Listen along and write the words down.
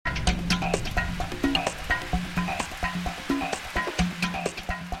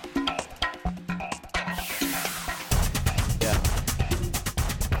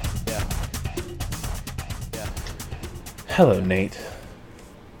Hello, Nate.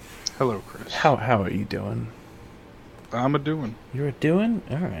 Hello, Chris. How are you doing? I'm a doing. You're doing?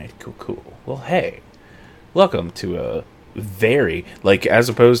 All right, cool. Well, hey, welcome to a very as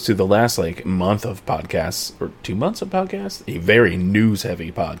opposed to the last month of podcasts or 2 months of podcasts, a very news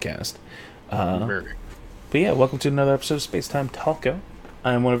heavy podcast. Very. But yeah, welcome to another episode of Space Time Talko.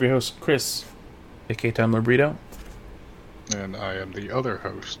 I am one of your hosts, Chris, aka Time Librito. And I am the other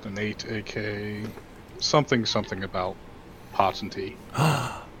host, Nate, aka something about pots and tea.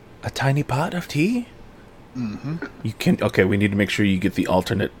 A tiny pot of tea. Mm-hmm. You can okay. We need to make sure you get the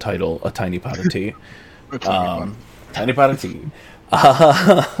alternate title, a tiny pot of tea. Tiny pot of tea.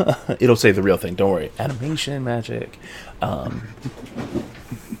 It'll say the real thing. Don't worry. Animation magic. The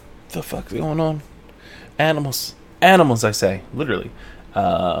fuck's going on? Animals. I say literally.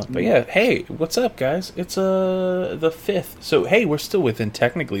 But yeah. Hey, what's up, guys? It's the 5th. So hey, we're still within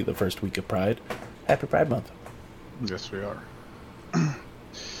technically the first week of Pride. Happy Pride Month. Yes, we are.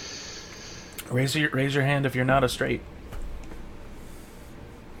 Raise your hand if you're not a straight.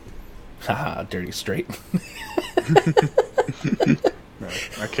 Haha, dirty straight. No,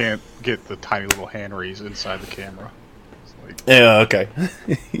 I can't get the tiny little hand raise inside the camera. It's Yeah, okay.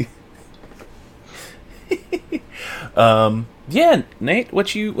 Yeah, Nate,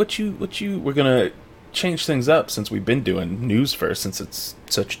 what you we're gonna change things up since we've been doing news first since it's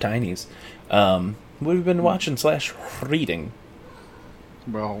such tinies. What have you been watching / reading?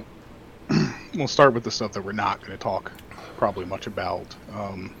 well, we'll start with the stuff that we're not going to talk probably much about.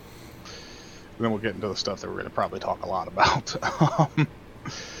 Then we'll get into the stuff that we're going to probably talk a lot about.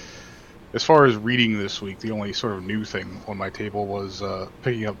 As far as reading this week, the only sort of new thing on my table was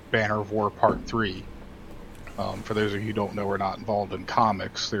picking up Banner of War Part 3. For those of you who don't know or not involved in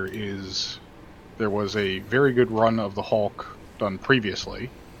comics, there was a very good run of the Hulk done previously,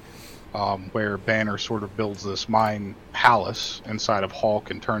 where Banner sort of builds this mine palace inside of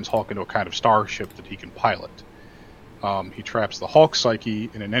Hulk and turns Hulk into a kind of starship that he can pilot. He traps the Hulk psyche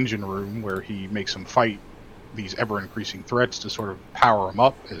in an engine room where he makes him fight these ever-increasing threats to sort of power him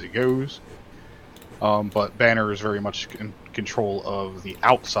up as he goes. But Banner is very much in control of the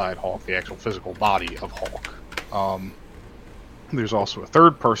outside Hulk, the actual physical body of Hulk. There's also a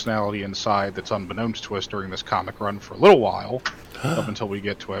third personality inside that's unbeknownst to us during this comic run for a little while, up until we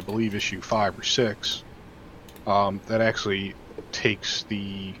get to, I believe, issue 5 or 6, that actually takes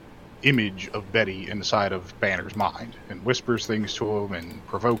the image of Betty inside of Banner's mind and whispers things to him and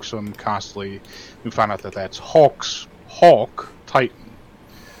provokes him constantly. We find out that that's Hulk's Hulk Titan.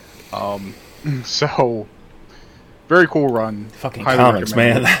 So, very cool run. Fucking Highly comics,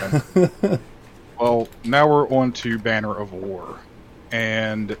 man. recommend. Well, now we're on to Banner of War,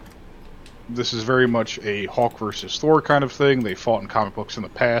 and this is very much a Hulk versus Thor kind of thing. They fought in comic books in the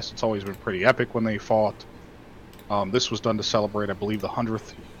past. It's always been pretty epic when they fought. This was done to celebrate, I believe, the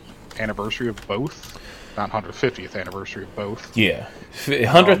 100th anniversary of both. Not 150th anniversary of both. Yeah,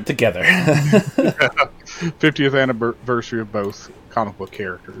 100th together. 50th anniversary of both comic book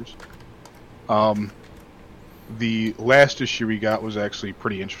characters. The last issue we got was actually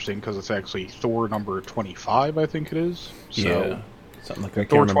pretty interesting because it's actually Thor number 25, I think it is. So, yeah, something like that.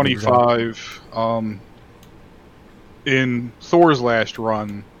 Thor 25. In Thor's last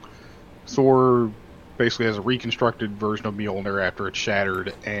run, Thor basically has a reconstructed version of Mjolnir after it's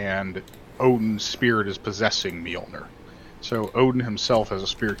shattered, and Odin's spirit is possessing Mjolnir. So Odin himself, as a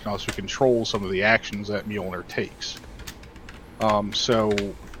spirit, can also control some of the actions that Mjolnir takes. So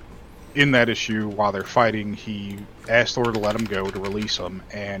in that issue, while they're fighting, he asks Thor to let him go, to release him,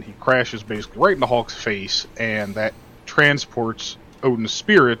 and he crashes basically right into Hulk's face, and that transports Odin's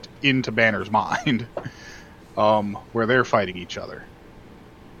spirit into Banner's mind, where they're fighting each other.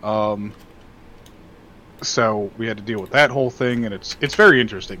 So we had to deal with that whole thing, and it's very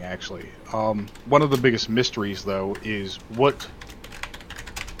interesting, actually. One of the biggest mysteries, though, is what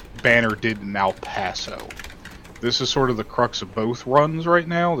Banner did in El Paso. This is sort of the crux of both runs right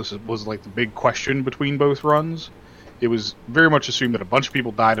now. Was like the big question between both runs. It was very much assumed that a bunch of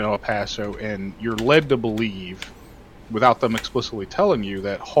people died in El Paso, and you're led to believe, without them explicitly telling you,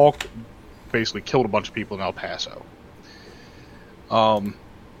 that Hulk basically killed a bunch of people in El Paso. And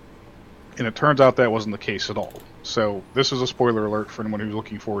it turns out that wasn't the case at all. So this is a spoiler alert for anyone who's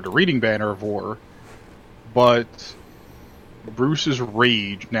looking forward to reading Banner of War, but Bruce's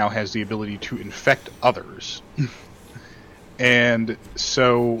rage now has the ability to infect others. And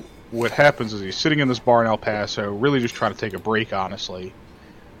so what happens is he's sitting in this bar in El Paso, really just trying to take a break, honestly.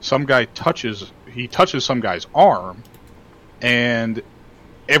 Some guy touches some guy's arm, and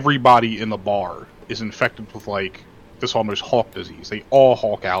everybody in the bar is infected with this almost Hulk disease. They all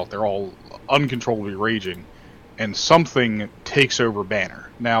Hulk out. They're all uncontrollably raging. and something takes over Banner.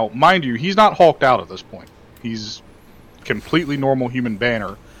 Now, mind you, he's not hulked out at this point. He's completely normal human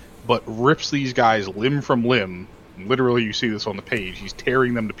Banner, but rips these guys limb from limb. Literally, you see this on the page. He's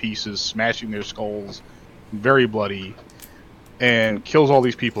tearing them to pieces, smashing their skulls, very bloody, and kills all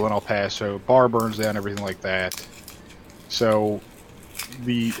these people in El Paso. Bar burns down, everything like that. So,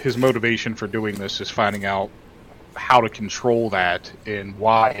 his motivation for doing this is finding out how to control that and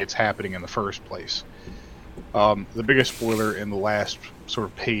why it's happening in the first place. The biggest spoiler in the last sort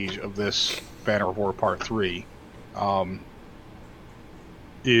of page of this Banner of War Part 3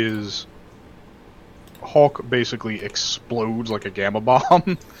 is Hulk basically explodes like a gamma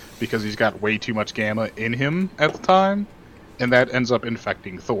bomb because he's got way too much gamma in him at the time, and that ends up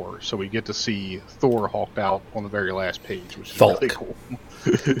infecting Thor. So we get to see Thor hulked out on the very last page, which is really cool.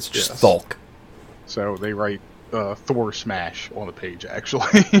 It's just Thulk. So they write Thor Smash on the page,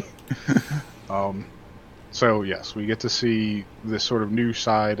 actually. So yes, we get to see this sort of new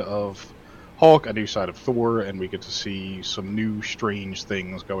side of Hulk, a new side of Thor, and we get to see some new strange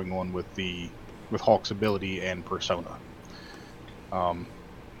things going on with Hulk's ability and persona.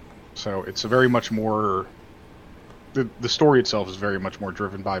 So it's a very much more... The story itself is very much more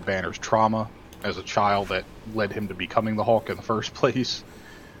driven by Banner's trauma as a child that led him to becoming the Hulk in the first place.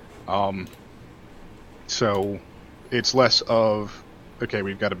 So it's less of, okay,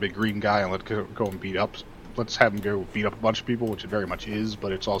 we've got a big green guy and let's go and beat up. Let's have him go beat up a bunch of people, which it very much is,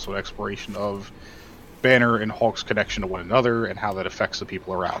 but it's also an exploration of Banner and Hulk's connection to one another and how that affects the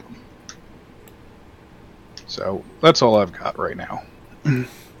people around them. So that's all I've got right now.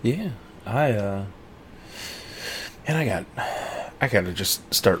 Yeah, I gotta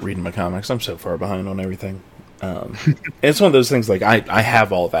just start reading my comics. I'm so far behind on everything. It's one of those things, like, I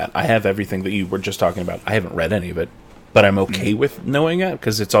have all that. I have everything that you were just talking about. I haven't read any of it, but I'm okay with knowing it,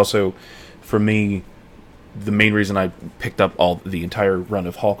 because it's also, for me, the main reason I picked up the entire run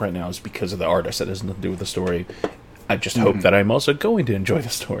of Hulk right now is because of the artist. That has nothing to do with the story. I just hope that I'm also going to enjoy the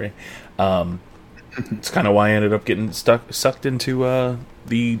story. It's kind of why I ended up getting sucked into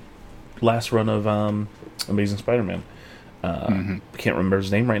the last run of Amazing Spider-Man. I can't remember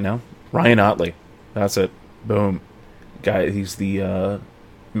his name right now. Ryan Ottley. That's it. Boom. Guy. He's the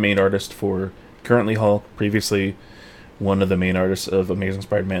main artist for currently Hulk. Previously, one of the main artists of Amazing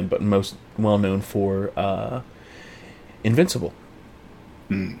Spider-Man, but most well known for Invincible.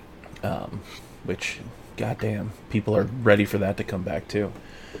 Which, goddamn, people are ready for that to come back too.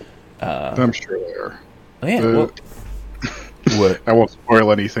 I'm sure they are. Oh, yeah. What? I won't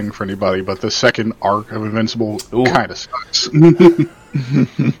spoil anything for anybody, but the second arc of Invincible kind of sucks.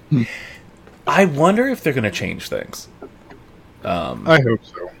 I wonder if they're going to change things. I hope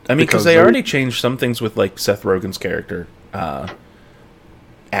so. I mean, because they already changed some things with, like, Seth Rogen's character. Al?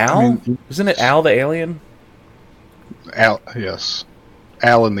 Isn't it Al the alien? Al, yes.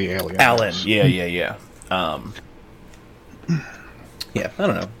 Alan the alien. Alan, yeah. Yeah, I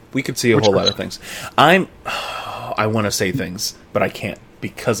don't know. We could see a whole lot of things. I want to say things, but I can't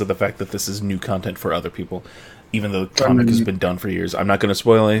because of the fact that this is new content for other people. Even though the comic has been done for years, I'm not going to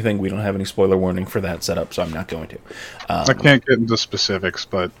spoil anything. We don't have any spoiler warning for that setup, so I'm not going to. I can't get into specifics,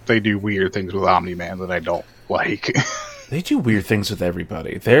 but they do weird things with Omni-Man that I don't like. They do weird things with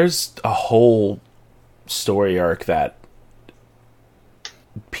everybody. There's a whole story arc that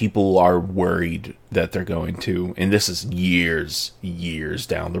people are worried that they're going to, and this is years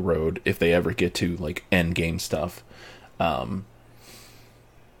down the road if they ever get to, like, end game stuff. But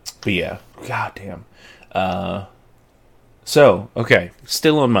yeah, goddamn. So, okay,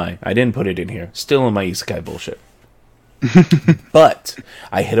 still on I didn't put it in here, still on my isekai bullshit. But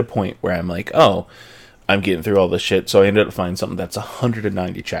I hit a point where I'm like, oh, I'm getting through all this shit, so I ended up finding something that's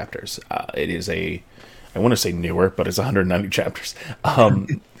 190 chapters. It is I want to say newer, but it's 190 chapters.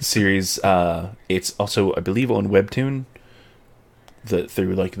 Series. It's also, I believe, on Webtoon.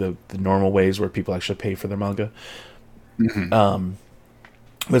 Through like the normal ways where people actually pay for their manga.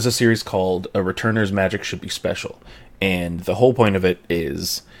 There's a series called A Returner's Magic Should Be Special, and the whole point of it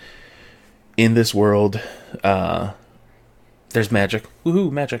is, in this world, there's magic.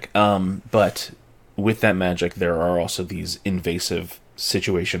 Woohoo, magic! But with that magic, there are also these invasive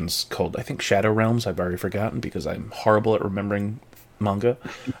situations called, I think, Shadow Realms. I've already forgotten because I'm horrible at remembering manga.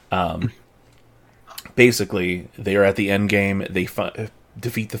 Basically, they are at the end game. They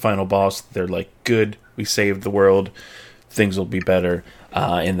defeat the final boss. They're like, good, we saved the world. Things will be better.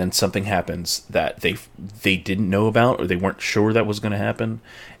 And then something happens that they didn't know about, or they weren't sure that was going to happen.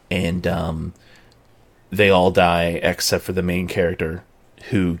 And they all die except for the main character,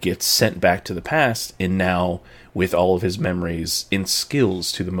 who gets sent back to the past, and now with all of his memories and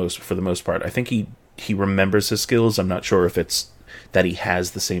skills for the most part. I think he he remembers his skills. I'm not sure if it's that he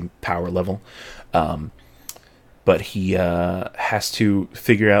has the same power level. But he has to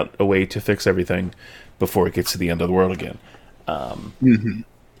figure out a way to fix everything before it gets to the end of the world again. And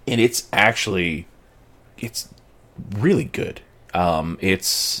it's really good.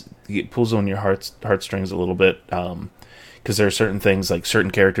 It pulls on your heartstrings a little bit, because there are certain things, like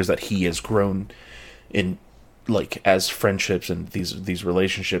certain characters that he has grown in, like as friendships and these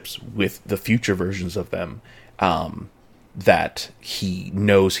relationships with the future versions of them, that he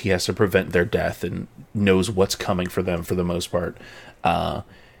knows he has to prevent their death and knows what's coming for them for the most part. I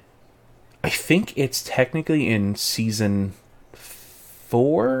think it's technically in season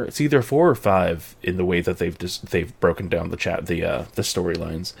 4. It's either 4 or 5 in the way that they've broken down the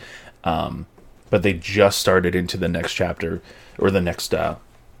storylines. But they just started into the next chapter or the next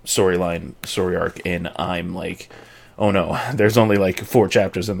story arc, and I'm like, oh no, there's only like 4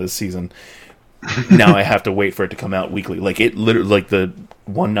 chapters in this season. Now I have to wait for it to come out weekly. Like it literally, like the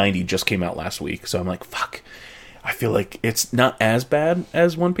 190 just came out last week, so I'm like, fuck. I feel like it's not as bad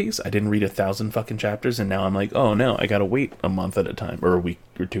as One Piece. I didn't read 1,000 fucking chapters, and now I'm like, oh no, I gotta wait a month at a time or a week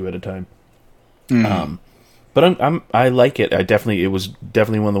or 2 at a time. But I like it. It was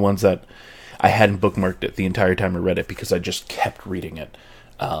definitely one of the ones that I hadn't bookmarked it the entire time I read it because I just kept reading it,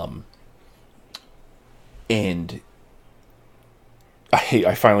 and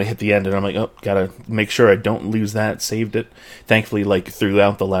I finally hit the end, and I'm like, oh, gotta make sure I don't lose that. Saved it. Thankfully, like,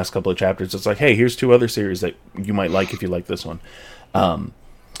 throughout the last couple of chapters, it's like, hey, here's 2 other series that you might like if you like this one.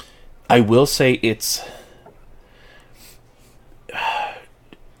 I will say it's...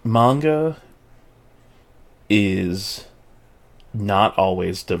 manga is not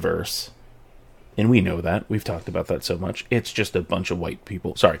always diverse. And we know that. We've talked about that so much. It's just a bunch of white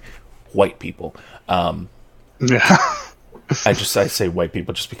people. Sorry, white people. Yeah. I say white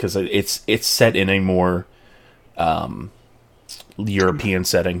people just because it's set in a more European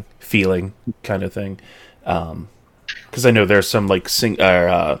setting, feeling kind of thing. Because I know there's some like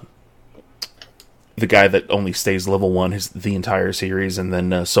the guy that only stays level 1 the entire series, and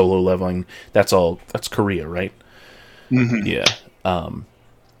then solo leveling. That's Korea, right? Mm-hmm. Yeah.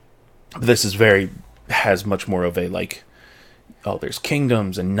 This is has much more of a like, oh, there's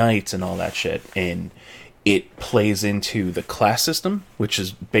kingdoms and knights and all that shit, and it plays into the class system, which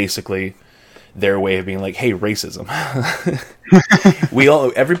is basically their way of being like, hey, racism.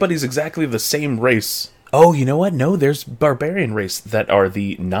 Everybody's exactly the same race. Oh, you know what? No, there's barbarian race that are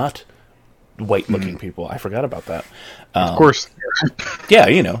the not white looking people. I forgot about that. Of course. Yeah,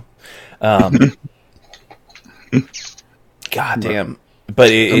 you know. God damn.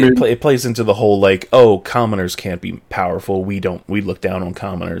 But it plays into the whole like, oh, commoners can't be powerful. We look down on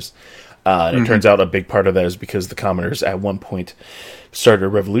commoners. And it turns out a big part of that is because the commoners at one point started a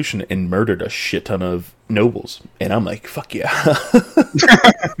revolution and murdered a shit ton of nobles. And I'm like, fuck yeah.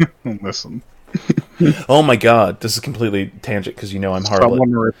 Listen. Oh my god, this is completely tangent because I'm Harlot.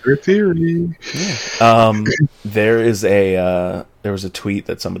 Someone wrote their theory. Yeah. There was a tweet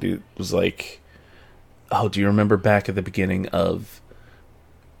that somebody was like, oh, do you remember back at the beginning of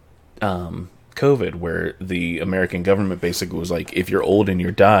COVID where the American government basically was like, if you're old and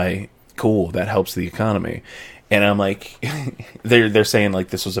you die, cool, that helps the economy. And I'm like, they're saying like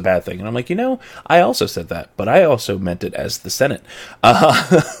this was a bad thing, and I'm like, I also said that, but I also meant it as the Senate.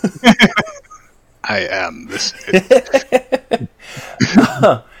 I am this.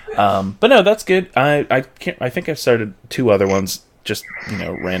 But no, that's good. I think I've started 2 other ones, just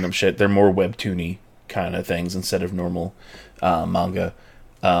random shit. They're more webtoony kind of things instead of normal manga.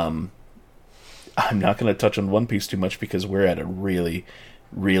 I'm not going to touch on One Piece too much because we're at a really,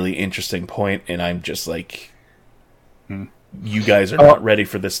 really interesting point, and I'm just like, you guys are not ready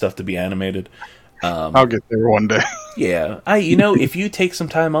for this stuff to be animated. I'll get there one day. Yeah, if you take some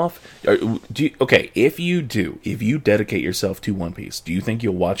time off, if you dedicate yourself to One Piece, do you think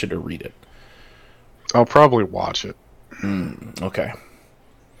you'll watch it or read it? I'll probably watch it. Okay.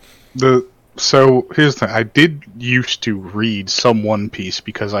 So here's the thing: I did used to read some One Piece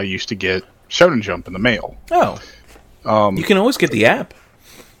because I used to get Shonen Jump in the mail. Oh, you can always get the app.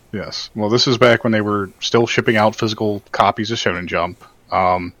 Yes. Well, this is back when they were still shipping out physical copies of Shonen Jump.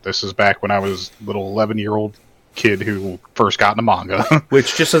 This is back when I was a little 11-year-old kid who first got into manga.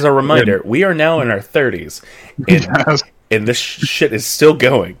 Which, just as a reminder, we are now in our 30s, and this shit is still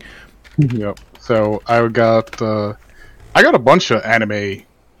going. Yep. So I got a bunch of anime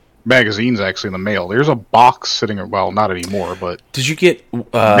magazines actually in the mail. There's a box sitting. Well, not anymore, but did you get? Maybe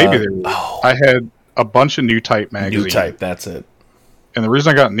there was. Oh. I had a bunch of New Type magazines. New Type, that's it. And the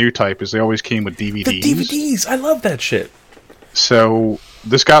reason I got New Type is they always came with DVDs. The DVDs, I love that shit. So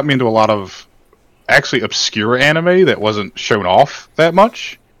this got me into a lot of actually obscure anime that wasn't shown off that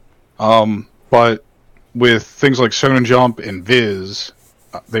much. But with things like Shonen Jump and Viz,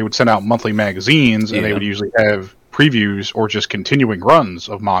 they would send out monthly magazines, and they would usually have previews or just continuing runs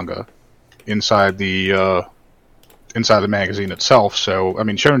of manga inside the magazine itself. So, I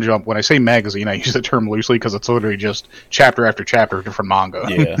mean, Shonen Jump, when I say magazine, I use the term loosely because it's literally just chapter after chapter of different manga.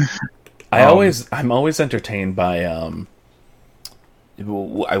 Yeah. I'm always entertained by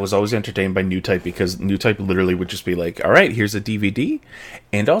I was always entertained by New Type, because New Type literally would just be like, all right, here's a DVD,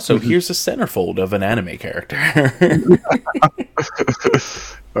 and also here's a centerfold of an anime character.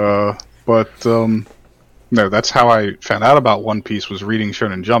 No, that's how I found out about One Piece, was reading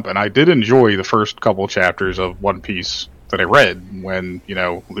Shonen Jump, and I did enjoy the first couple chapters of One Piece that I read when,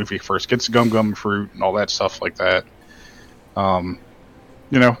 Luffy first gets Gum Gum Fruit and all that stuff like that.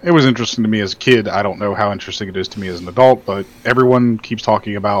 It was interesting to me as a kid. I don't know how interesting it is to me as an adult, but everyone keeps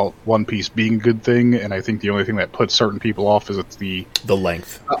talking about One Piece being a good thing, and I think the only thing that puts certain people off is it's the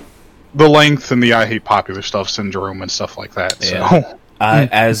length. The length and the I hate popular stuff syndrome and stuff like that. Yeah. So,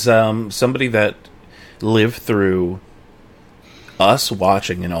 as somebody that lived through us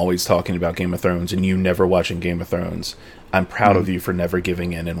watching and always talking about Game of Thrones, and you never watching Game of Thrones, I'm proud of you for never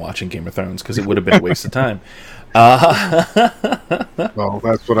giving in and watching Game of Thrones, because it would have been a waste of time. Well,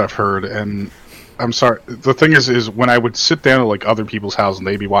 that's what I've heard, and I'm sorry. The thing is when I would sit down at like other people's houses and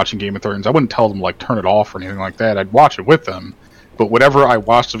they'd be watching Game of Thrones, I wouldn't tell them like turn it off or anything like that. I'd watch it with them, but whatever I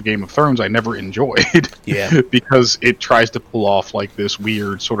watched of Game of Thrones, I never enjoyed. Yeah, because it tries to pull off like this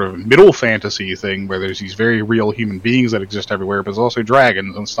weird sort of middle fantasy thing where there's these very real human beings that exist everywhere, but there's also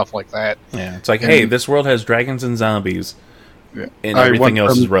dragons and stuff like that. Yeah, it's like, hey, this world has dragons and zombies, and everything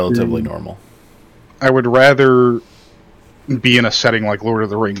else is relatively normal. I would rather be in a setting like Lord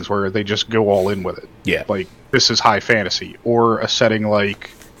of the Rings where they just go all in with it. Yeah. Like, this is high fantasy. Or a setting like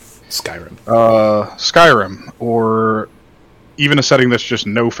Skyrim. Or even a setting that's just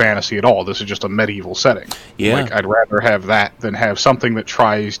no fantasy at all. This is just a medieval setting. Yeah. Like, I'd rather have that than have something that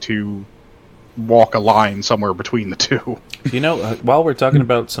tries to walk a line somewhere between the two. While we're talking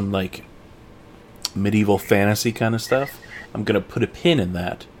about some, like, medieval fantasy kind of stuff, I'm going to put a pin in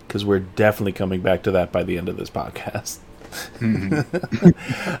that, because we're definitely coming back to that by the end of this podcast.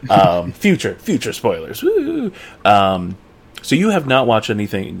 Future spoilers. Woo! So you have not watched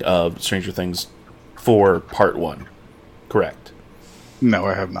anything of Stranger Things for part 1, correct? No,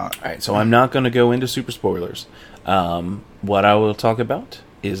 I have not. All right, so I'm not going to go into super spoilers. What I will talk about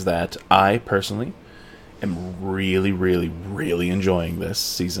is that I personally am really, really, really enjoying this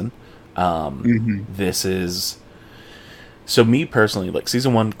season. This is... So me personally, like,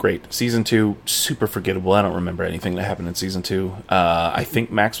 season 1, great. Season 2, super forgettable. I don't remember anything that happened in season 2. I think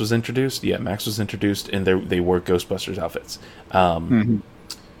Max was introduced. Yeah, Max was introduced, and they wore Ghostbusters outfits.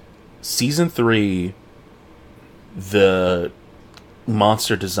 Season 3, the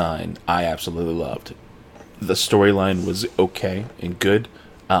monster design, I absolutely loved. The storyline was okay and good,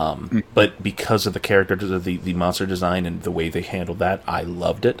 but because of the characters of the monster design and the way they handled that, I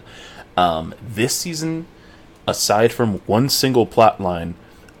loved it. This season... aside from one single plot line,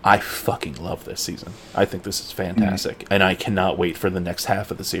 I fucking love this season. I think this is fantastic, and I cannot wait for the next half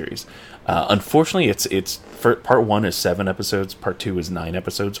of the series. Unfortunately, it's part 1 is 7 episodes, part 2 is 9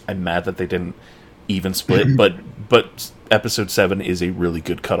 episodes. I'm mad that they didn't even split, but episode 7 is a really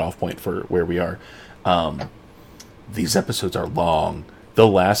good cutoff point for where we are. These episodes are long. The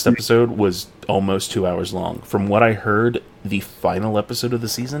last episode was almost 2 hours long. From what I heard, the final episode of the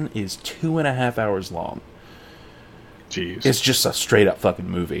season is 2.5 hours long. Jeez. It's just a straight up fucking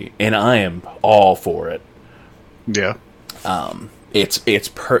movie, and I am all for it. Yeah.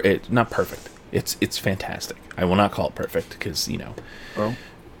 It's not perfect. It's fantastic. I will not call it perfect because Well,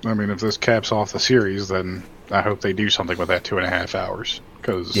 I mean, if this caps off the series, then I hope they do something with that 2.5 hours.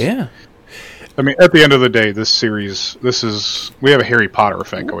 Because yeah. I mean, at the end of the day, this series, we have a Harry Potter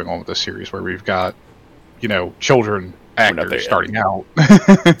effect going on with this series, where we've got, children actors starting out.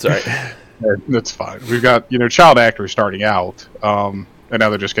 That's right. That's fine. We've got, child actors starting out, and now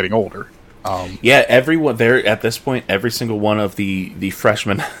they're just getting older. Yeah, everyone there at this point, every single one of the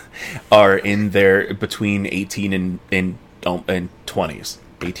freshmen are in there between 18 and 20s.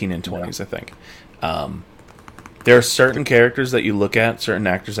 18 and 20s, I think. There are certain characters that you look at, certain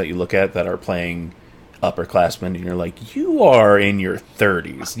actors that you look at that are playing upperclassmen, and you're like, you are in your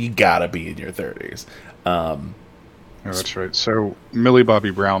 30s. You gotta be in your 30s. Yeah, that's right. So Millie Bobby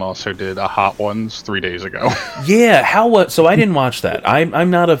Brown also did a Hot Ones 3 days ago. Yeah, so I didn't watch that.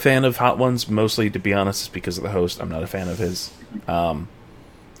 I'm not a fan of Hot Ones, mostly, to be honest, it's because of the host. I'm not a fan of his.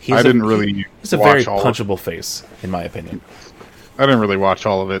 He's a very punchable face, in my opinion. I didn't really watch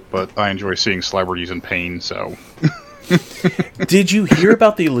all of it, but I enjoy seeing celebrities in pain, so... Did you hear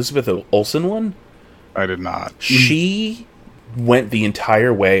about the Elizabeth Olsen one? I did not. She went the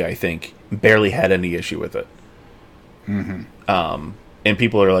entire way, I think, barely had any issue with it. Mm-hmm. And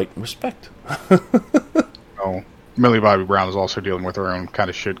people are like, respect. Oh, Millie Bobby Brown is also dealing with her own kind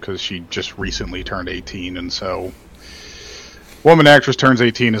of shit because she just recently turned 18, and so... Woman actress turns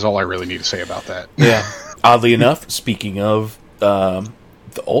 18 is all I really need to say about that. Yeah. Oddly enough, speaking of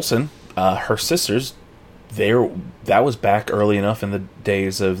the Olsen, her sisters... that was back early enough in the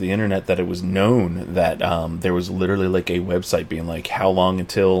days of the internet that it was known that there was literally like a website being like, how long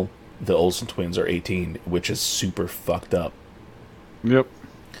until the Olsen twins are 18, which is super fucked up. Yep.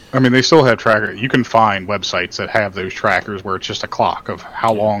 I mean, they still have trackers. You can find websites that have those trackers where it's just a clock of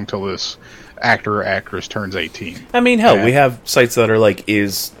how long till this actor or actress turns 18. I mean, hell, we have sites that are like,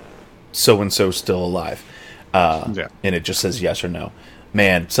 is so-and-so still alive? And it just says yes or no.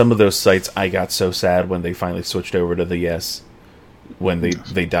 Man, some of those sites, I got so sad when they finally switched over to the yes, when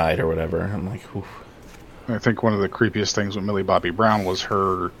they died or whatever. I'm like, oof. I think one of the creepiest things with Millie Bobby Brown was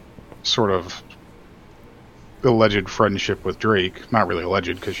her sort of alleged friendship with Drake. Not really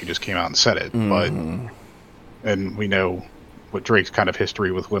alleged, because she just came out and said it, but... And we know what Drake's kind of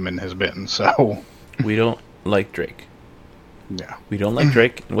history with women has been, so... We don't like Drake. Yeah. We don't like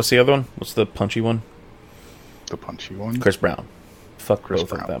Drake. And what's the other one? What's the punchy one? The punchy one? Chris Brown. Fuck Chris both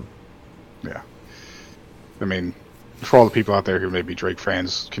Brown. of them. Yeah. I mean, for all the people out there who may be Drake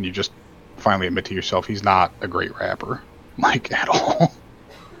fans, can you just finally admit to yourself he's not a great rapper? Like, at all.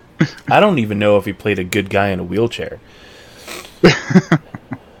 I don't even know if he played a good guy in a wheelchair.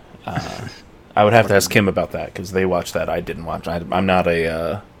 I would have to ask him about that, because they watched that. I didn't watch. I'm not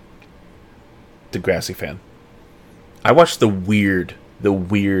a Degrassi fan. I watched the weird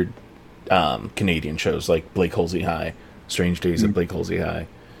Canadian shows like Blake Halsey High, Strange Days at Blake Halsey High,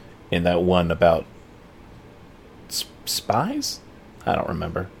 and that one about spies? I don't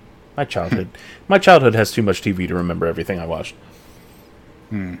remember. My childhood has too much TV to remember everything I watched.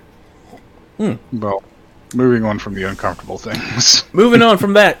 Well, moving on from the uncomfortable things. Moving on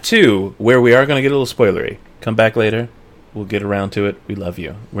from that to where we are going to get a little spoilery. Come back later. We'll get around to it. We love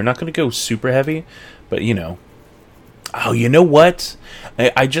you. We're not going to go super heavy, but you know. Oh, you know what?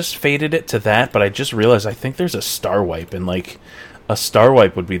 I just faded it to that, but I just realized I think there's a star wipe, and like a star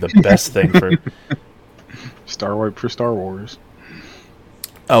wipe would be the best thing for... Star wipe for Star Wars.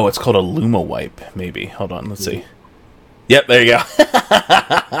 Oh, it's called a Luma wipe, maybe. Hold on, let's see. Yep, there you go.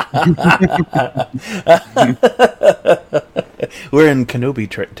 We're in Kenobi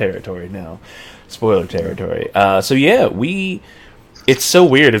territory now. Spoiler territory. So yeah, it's so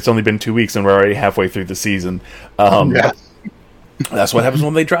weird. It's only been 2 weeks and we're already halfway through the season. That's what happens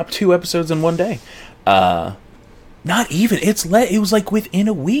when they drop 2 episodes in one day. Not even. It was like within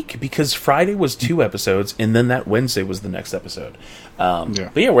a week, because Friday was 2 episodes and then that Wednesday was the next episode.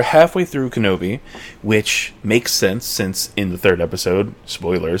 But yeah, we're halfway through Kenobi, which makes sense since in the 3rd episode,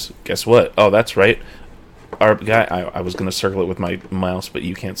 spoilers, guess what? Oh, that's right. Our guy, I was going to circle it with my mouse, but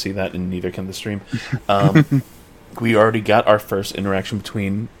you can't see that and neither can the stream. We already got our first interaction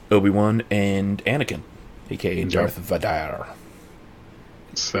between Obi-Wan and Anakin, a.k.a. Darth Vader.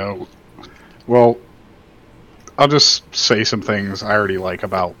 So, well, I'll just say some things I already like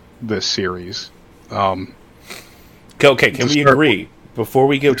about this series. Okay, can we agree, before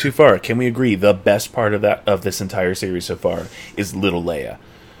we go too far, can we agree the best part of this entire series so far is little Leia?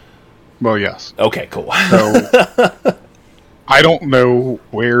 Well, yes. Okay, cool. So, I don't know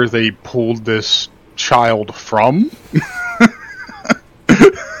where they pulled this child from.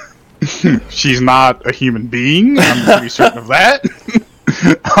 She's not a human being. I'm pretty certain of that.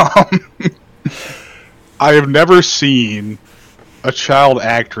 I have never seen a child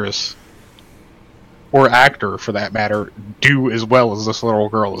actress, or actor for that matter, do as well as this little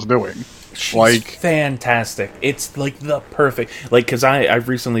girl is doing. She's fantastic. It's like the perfect, like, because I've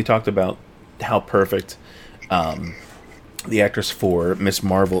recently talked about how perfect the actress for Miss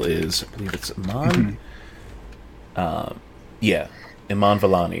Marvel is. I believe it's Iman. Iman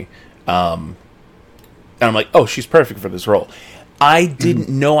Vellani. And I'm like, oh, she's perfect for this role. I didn't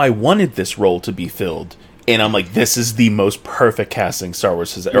know I wanted this role to be filled. And I'm like, this is the most perfect casting Star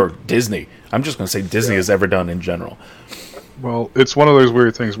Wars has, or Disney. I'm just going to say Disney has ever done in general. Well, it's one of those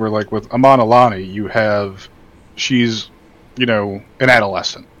weird things where, like, with Iman Vellani, she's, an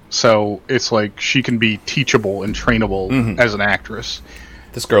adolescent. So it's like she can be teachable and trainable as an actress.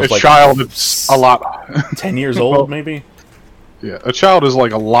 This girl's a like child is a lot 10 years old, maybe. Yeah, a child is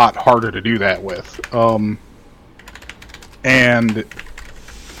like a lot harder to do that with. And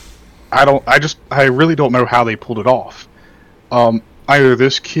I really don't know how they pulled it off. Either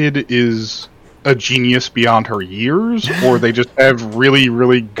this kid is a genius beyond her years, or they just have really,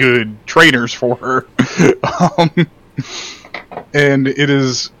 really good trainers for her. And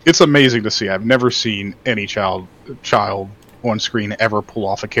it's amazing to see. I've never seen any child on screen ever pull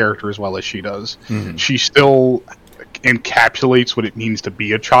off a character as well as she does. Mm-hmm. She still encapsulates what it means to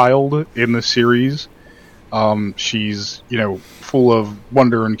be a child in the series. She's, full of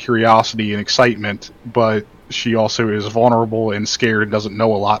wonder and curiosity and excitement, but she also is vulnerable and scared and doesn't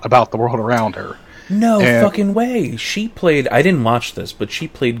know a lot about the world around her. No fucking way. She played, I didn't watch this, but she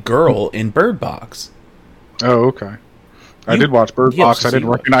played Girl in Bird Box. Oh, okay. I did watch Bird Box. I didn't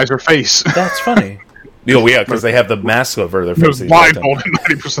recognize her face. That's funny. Oh, yeah, because they have the mask over their faces. Blindfolded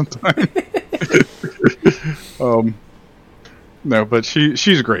 90% of the time. No, but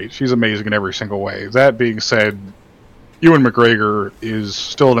she's great. She's amazing in every single way. That being said, Ewan McGregor is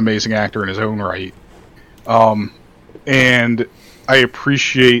still an amazing actor in his own right. And I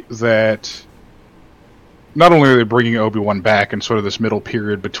appreciate that not only are they bringing Obi-Wan back in sort of this middle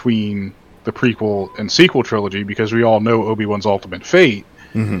period between the prequel and sequel trilogy, because we all know Obi-Wan's ultimate fate,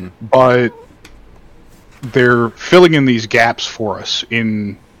 mm-hmm. but they're filling in these gaps for us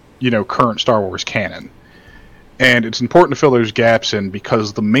in, current Star Wars canon. And it's important to fill those gaps in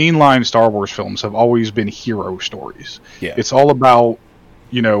because the mainline Star Wars films have always been hero stories. Yeah. It's all about,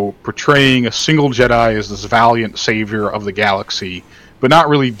 portraying a single Jedi as this valiant savior of the galaxy, but not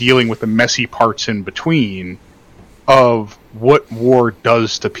really dealing with the messy parts in between of what war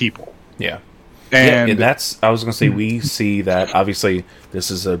does to people. Yeah. And that's, I was going to say, we see that, obviously, this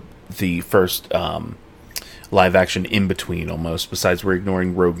is the first live action in between, almost, besides we're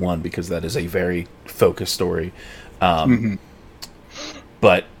ignoring Rogue One, because that is a very focused story.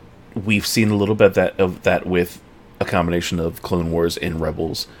 But we've seen a little bit of that with a combination of Clone Wars and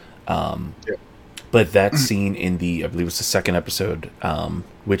Rebels. But that scene in I believe it's the second episode,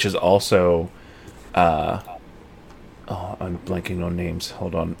 which is also... I'm blanking on names.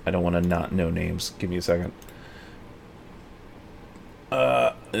 Hold on. I don't want to not know names. Give me a second.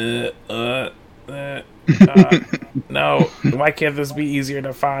 No. Why can't this be easier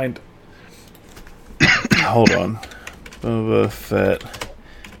to find? Hold on. Boba Fett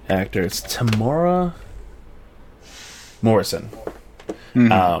actor. It's Tamora Morrison.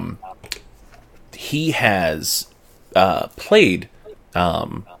 Mm-hmm. He has played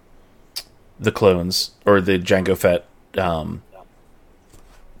the clones, or the Jango Fett,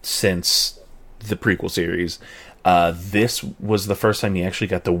 since the prequel series. This was the first time he actually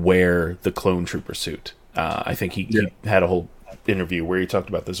got to wear the clone trooper suit. I think he had a whole interview where he talked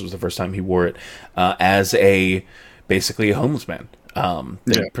about this was the first time he wore it as basically a homeless man.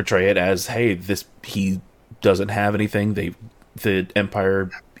 They portray it as, hey, he doesn't have anything. The Empire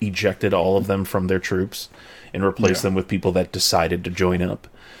ejected all of them from their troops and replaced them with people that decided to join up.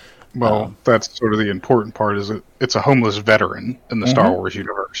 Well, that's sort of the important part, is it's a homeless veteran in the Star Wars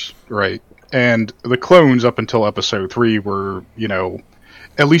universe, right? And the clones up until Episode 3 were,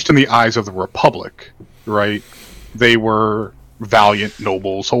 at least in the eyes of the Republic, right? They were valiant,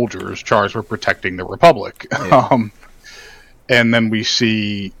 noble soldiers charged with protecting the Republic. Yeah. And then we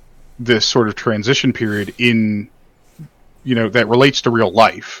see this sort of transition period in, that relates to real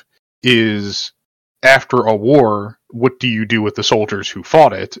life, is after a war, what do you do with the soldiers who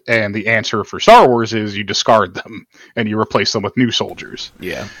fought it? And the answer for Star Wars is you discard them and you replace them with new soldiers.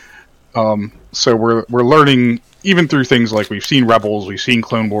 Yeah. So we're learning, even through things like we've seen Rebels, we've seen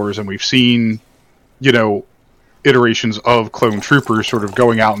Clone Wars, and we've seen, iterations of clone troopers sort of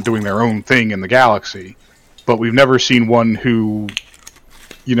going out and doing their own thing in the galaxy. But we've never seen one who,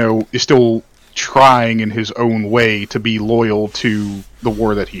 is still trying in his own way to be loyal to the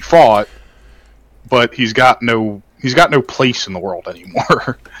war that he fought, but he's got no place in the world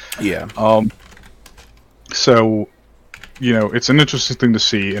anymore. Yeah. So, it's an interesting thing to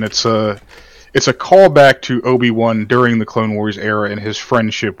see, and it's a callback to Obi-Wan during the Clone Wars era and his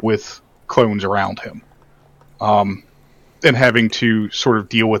friendship with clones around him. And having to sort of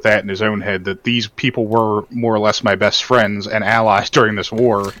deal with that in his own head, that these people were more or less my best friends and allies during this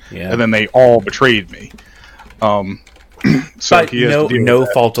war, and then they all betrayed me. So but no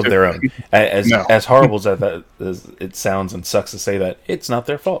fault of their own. As horrible as that as it sounds and sucks to say that, it's not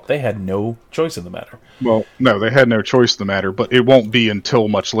their fault. They had no choice in the matter. Well, no, they had no choice in the matter, but it won't be until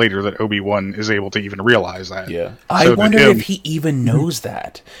much later that Obi-Wan is able to even realize that. Yeah, I wonder if he even knows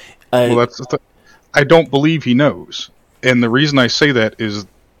that. Well, I don't believe he knows. And the reason I say that is,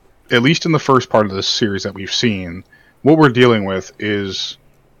 at least in the first part of this series that we've seen, what we're dealing with is,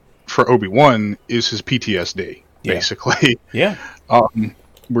 for Obi-Wan, is his PTSD, basically. Yeah.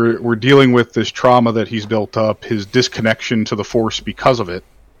 we're dealing with this trauma that he's built up, his disconnection to the Force because of it,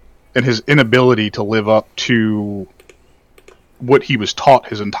 and his inability to live up to what he was taught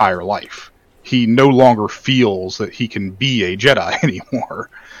his entire life. He no longer feels that he can be a Jedi anymore.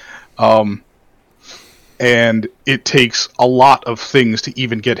 And it takes a lot of things to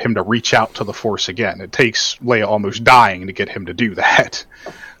even get him to reach out to the Force again. It takes Leia almost dying to get him to do that.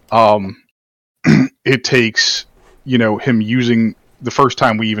 It takes, him using, the first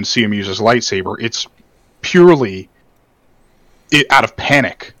time we even see him use his lightsaber, it's purely out of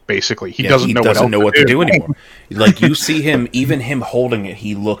panic, basically. He doesn't know what to do anymore. Like, you see him, even him holding it,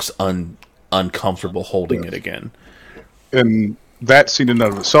 he looks uncomfortable holding it again. And that scene in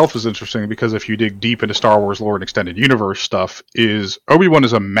and of itself is interesting, because if you dig deep into Star Wars lore and extended universe stuff, is Obi-Wan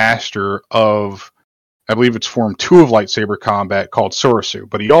is a master of, I believe it's Form 2 of lightsaber combat called Soresu,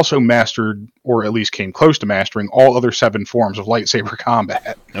 but he also mastered, or at least came close to mastering, all other 7 forms of lightsaber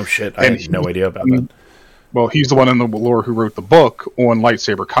combat. Oh shit, I had no idea about that. Well, he's the one in the lore who wrote the book on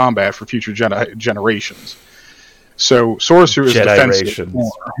lightsaber combat for future generations. So Soresu is defensive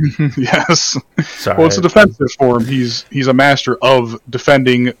form. Yes. Sorry, well, it's a defensive form. He's a master of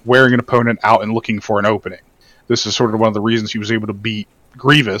defending, wearing an opponent out, and looking for an opening. This is sort of one of the reasons he was able to beat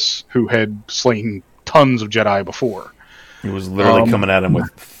Grievous, who had slain tons of Jedi before. He was literally coming at him with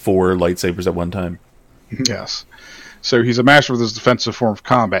 4 lightsabers at one time. Yes. So he's a master of this defensive form of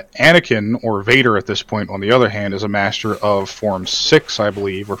combat. Anakin, or Vader at this point, on the other hand, is a master of Form 6, I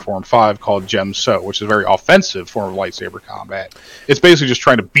believe, or Form 5, called Jem-So, which is a very offensive form of lightsaber combat. It's basically just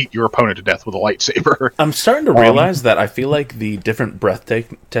trying to beat your opponent to death with a lightsaber. I'm starting to realize that I feel like the different breath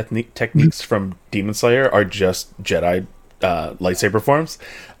techniques from Demon Slayer are just Jedi lightsaber forms.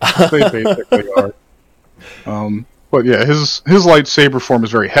 They basically are. But yeah, his lightsaber form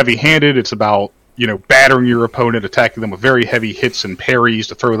is very heavy-handed. It's about battering your opponent, attacking them with very heavy hits and parries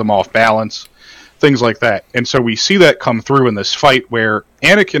to throw them off balance, things like that. And so we see that come through in this fight where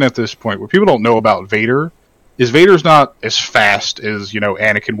Anakin at this point, what people don't know about Vader, is Vader's not as fast as,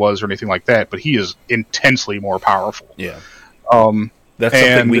 Anakin was or anything like that, but he is intensely more powerful. Yeah. That's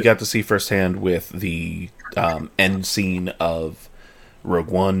something we got to see firsthand with the end scene of Rogue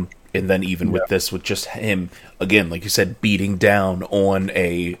One. And then even with this, with just him, again, like you said, beating down on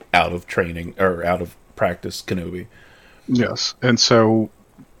a out of training or out of practice Kenobi. Yes. And so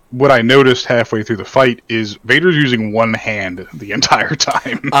what I noticed halfway through the fight is Vader's using one hand the entire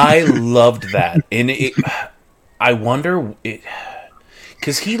time. I loved that. And I wonder,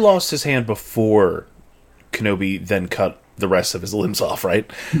 because he lost his hand before Kenobi then cut the rest of his limbs off,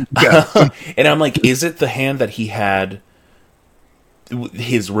 right? Yeah. And I'm like, is it the hand that he had,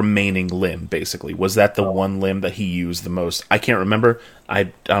 his remaining limb, basically? Was that the one limb that he used the most? I can't remember.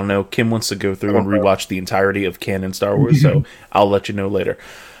 I don't know. Kim wants to go through and rewatch the entirety of canon Star Wars, so I'll let you know later.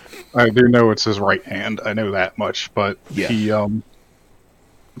 I do know it's his right hand. I know that much, but yeah.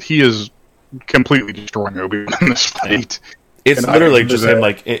 He is completely destroying Obi-Wan in this fight. It's literally just him,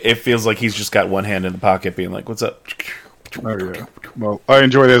 like, it feels like he's just got one hand in the pocket being like, what's up? Oh, yeah. Well, I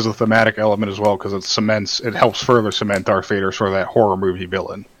enjoy it as a thematic element as well, because it helps further cement Darth Vader sort of that horror movie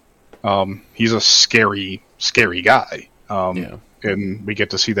villain. He's a scary, scary guy. And we get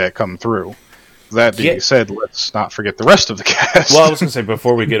to see that come through. That being said, let's not forget the rest of the cast. Well, I was going to say,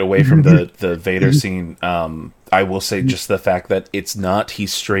 before we get away from the Vader scene, I will say just the fact that it's not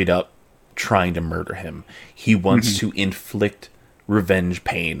he's straight up trying to murder him. He wants to inflict revenge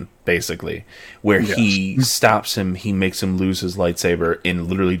pain, basically, where he stops him, he makes him lose his lightsaber, and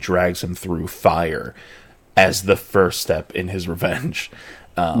literally drags him through fire as the first step in his revenge.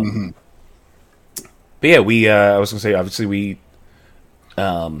 But yeah, I was going to say, obviously we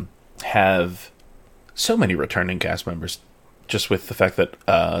have so many returning cast members, just with the fact that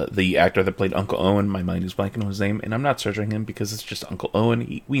the actor that played Uncle Owen, my mind is blanking on his name, and I'm not searching him because it's just Uncle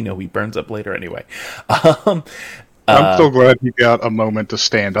Owen. We know he burns up later anyway. I'm so glad he got a moment to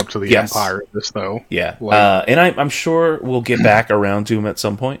stand up to the Empire in this, though. Yeah, and I'm sure we'll get back around to him at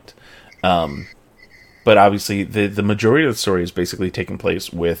some point. But obviously, the majority of the story is basically taking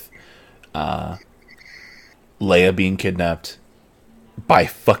place with Leia being kidnapped by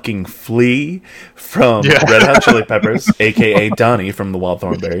fucking Flea from Red Hot Chili Peppers, a.k.a. Donnie from the Wild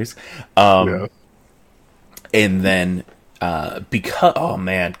Thornberries. And then... because, oh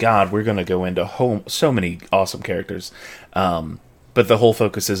man, God, we're going to go into so many awesome characters. But the whole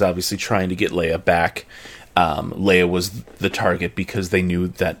focus is obviously trying to get Leia back. Leia was the target because they knew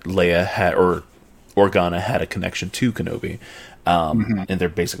that Leia had, or Organa had a connection to Kenobi. And they're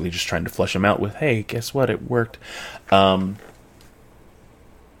basically just trying to flesh him out with, hey, guess what? It worked. I'm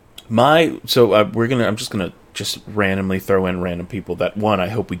just going to just randomly throw in random people that, one, I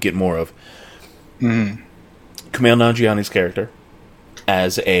hope we get more of. Mm. Kumail Nanjiani's character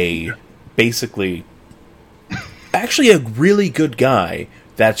as basically actually a really good guy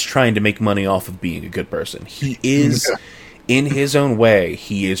that's trying to make money off of being a good person. He is, in his own way,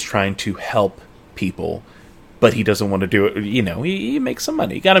 he is trying to help people, but he doesn't want to do it. You know, he makes some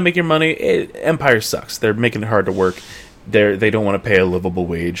money. You got to make your money. Empire sucks. They're making it hard to work. They don't want to pay a livable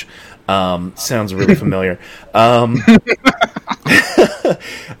wage. Sounds really familiar.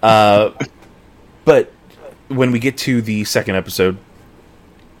 But when we get to the second episode,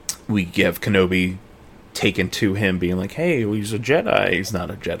 we have Kenobi taken to him being like, hey, well, he's a Jedi. He's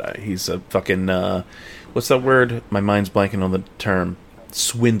not a Jedi. He's a fucking, what's that word? My mind's blanking on the term.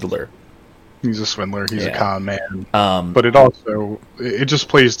 Swindler. He's a swindler. He's a con man. But it just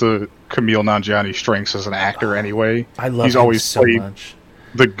plays the Kumail Nanjiani strengths as an actor anyway. I love He's him always so played much.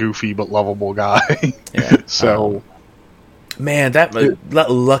 The goofy but lovable guy. Yeah. So, man, that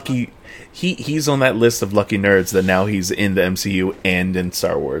lucky... He's on that list of lucky nerds that now he's in the MCU and in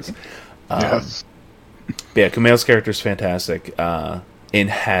Star Wars. yes. Yeah, Kumail's character is fantastic, and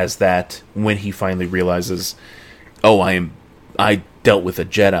has that when he finally realizes, oh, I dealt with a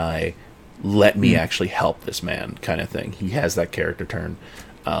Jedi, let me actually help this man, kind of thing. He has that character turn,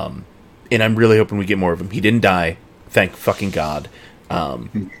 and I'm really hoping we get more of him. He didn't die, thank fucking God.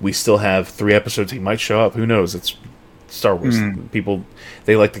 We still have 3 episodes. He might show up. Who knows? It's Star Wars. People,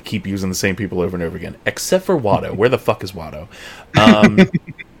 they like to keep using the same people over and over again, except for Watto. Where the fuck is Watto?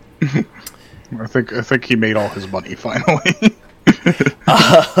 I think he made all his money finally.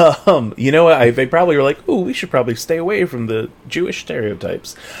 You know what? They probably were like, "Ooh, we should probably stay away from the Jewish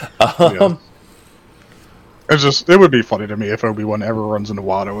stereotypes." Yeah. It would be funny to me if Obi-Wan ever runs into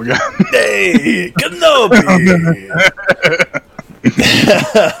Watto again. Hey, Kenobi!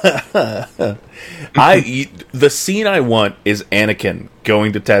 The scene I want is Anakin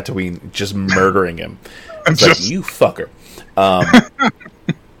going to Tatooine, just murdering him. It's like, you fucker.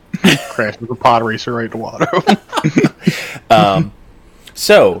 Crash with a pod racer right to Watto.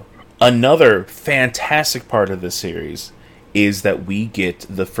 So, another fantastic part of this series is that we get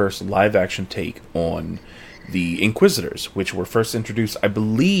the first live-action take on the Inquisitors, which were first introduced. I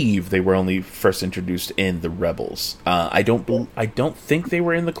believe they were only first introduced in the Rebels. I don't think they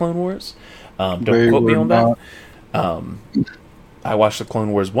were in the Clone Wars. Don't quote me on that. I watched the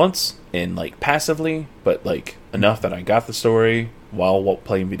Clone Wars once, and passively, but enough that I got the story while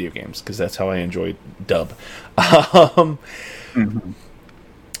playing video games, because that's how I enjoyed dub.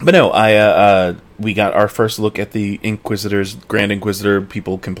 But no, we got our first look at the Inquisitors, Grand Inquisitor.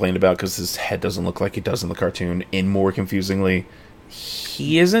 People complained about because his head doesn't look like he does in the cartoon. And more confusingly,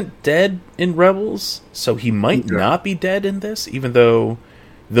 he isn't dead in Rebels, so he might not be dead in this, even though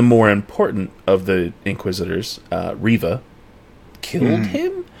the more important of the Inquisitors, Reva, killed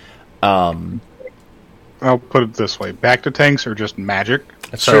him. I'll put it this way: back to tanks are just magic.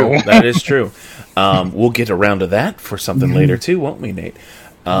 That's true. That is true. We'll get around to that for something later too, won't we, Nate?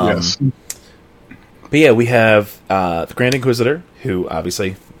 Yes. But yeah, we have the Grand Inquisitor, who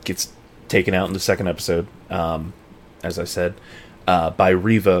obviously gets taken out in the second episode, as I said, by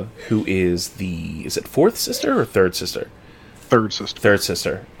Reva, who is it fourth sister or third sister? Third sister. Third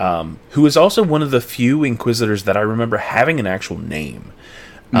sister. Who is also one of the few Inquisitors that I remember having an actual name.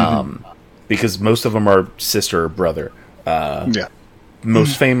 Because most of them are sister or brother.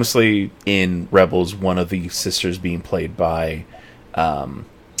 Most famously in Rebels, one of the sisters being played by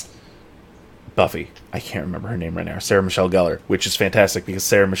Buffy. I can't remember her name right now. Sarah Michelle Gellar, which is fantastic because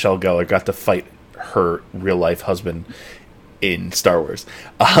Sarah Michelle Gellar got to fight her real life husband in Star Wars.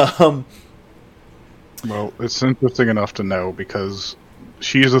 Well, it's interesting enough to know because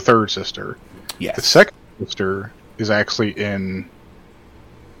she is the third sister. Yes. The second sister is actually in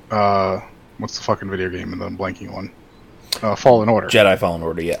what's the fucking video game and I'm blanking on? Fallen Order. Jedi Fallen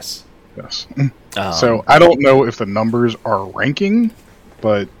Order, yes. Yes. So I don't know if the numbers are ranking,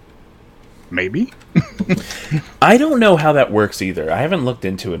 but maybe. I don't know how that works either. I haven't looked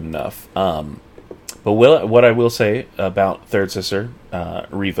into it enough. But what I will say about third sister,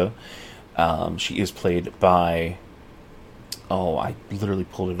 Reva, she is played by... Oh, I literally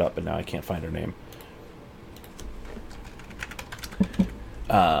pulled it up, but now I can't find her name.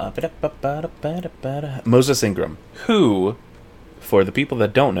 Moses Ingram, who, for the people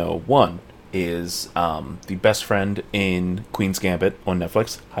that don't know, one, is the best friend in Queen's Gambit on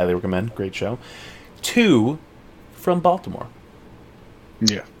Netflix. Highly recommend. Great show. Two, from Baltimore.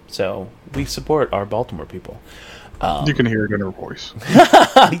 Yeah. So we support our Baltimore people. You can hear it in her voice.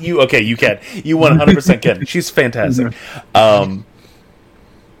 You can. You 100% can. She's fantastic.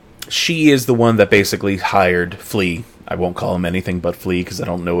 she is the one that basically hired Flea. I won't call him anything but Flea because I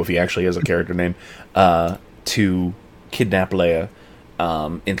don't know if he actually has a character name. To kidnap Leia,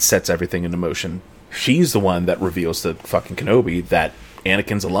 and sets everything into motion. She's the one that reveals to fucking Kenobi that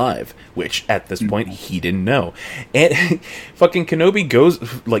Anakin's alive, which at this point he didn't know. And fucking Kenobi goes,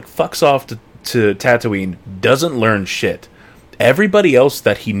 like, fucks off to Tatooine, doesn't learn shit. Everybody else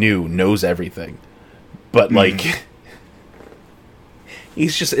that he knew knows everything. But, like,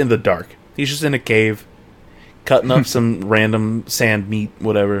 he's just in the dark. He's just in a cave, cutting up some random sand meat,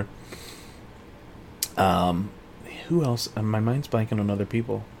 whatever. Who else? My mind's blanking on other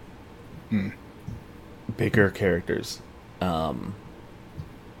people. Bigger characters.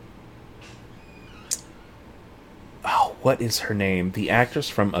 What is her name? The actress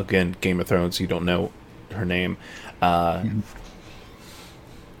from, again, Game of Thrones, you don't know her name,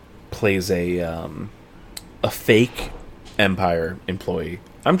 plays a fake Empire employee.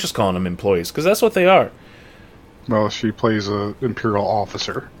 I'm just calling them employees, because that's what they are. Well, she plays an Imperial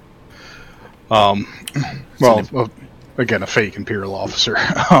officer. Again, a fake Imperial officer.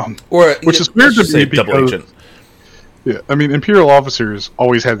 Which is weird to me because... Yeah, I mean, Imperial officers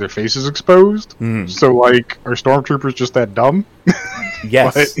always had their faces exposed, so, like, are stormtroopers just that dumb?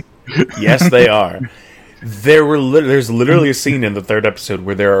 Yes. Yes, they are. There's literally a scene in the 3rd episode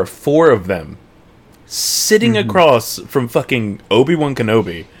where there are 4 of them sitting across from fucking Obi-Wan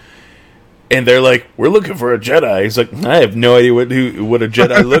Kenobi, and they're like, we're looking for a Jedi. He's like, I have no idea what a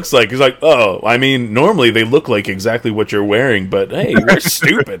Jedi looks like. He's like, oh, I mean, normally they look like exactly what you're wearing, but hey, we're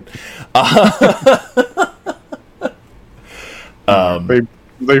stupid.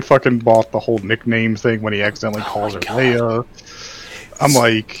 They fucking bought the whole nickname thing when he accidentally calls her Leia. I'm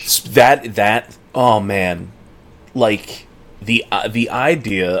like... That oh man. Like, the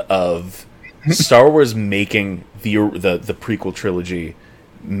idea of Star Wars making the prequel trilogy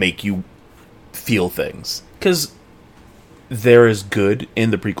make you feel things. Because there is good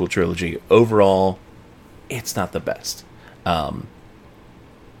in the prequel trilogy. Overall, it's not the best.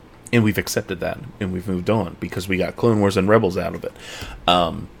 And we've accepted that, and we've moved on, because we got Clone Wars and Rebels out of it.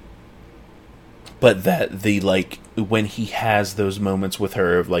 But that when he has those moments with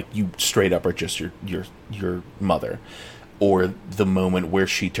her, like, you straight up are just your mother. Or the moment where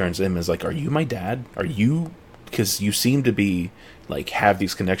she turns to him and is like, are you my dad? Are you... Because you seem to be, like, have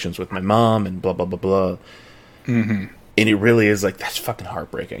these connections with my mom, and blah, blah, blah, blah. And it really is, like, that's fucking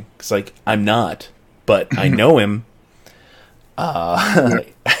heartbreaking. It's like, I'm not, but I know him.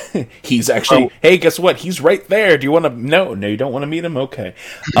 He's actually... Hey, guess what? He's right there. Do you want to... No, you don't want to meet him? Okay.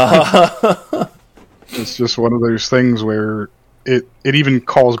 It's just one of those things where it even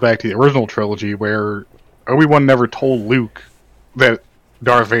calls back to the original trilogy, where Obi-Wan never told Luke that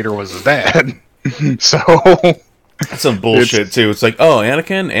Darth Vader was his dad. So... That's some bullshit, too. It's like, oh,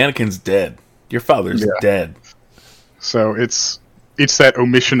 Anakin's dead. Your father's dead. So it's that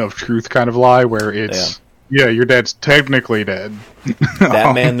omission of truth kind of lie, where it's... Yeah, your dad's technically dead.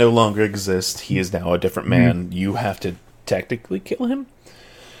 That man no longer exists. He is now a different man. You have to technically kill him?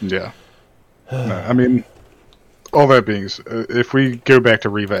 Yeah. I mean, all that being said, if we go back to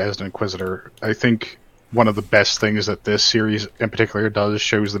Reva as an Inquisitor, I think one of the best things that this series in particular does,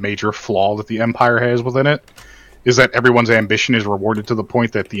 shows the major flaw that the Empire has within it, is that everyone's ambition is rewarded to the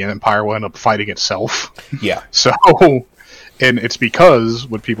point that the Empire will end up fighting itself. Yeah. So... And it's because,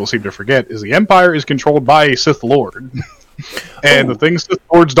 what people seem to forget, is the Empire is controlled by a Sith Lord. And the thing Sith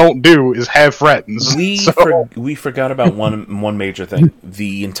Lords don't do is have friends. We forgot about one major thing.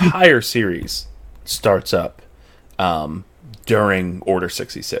 The entire series starts up during Order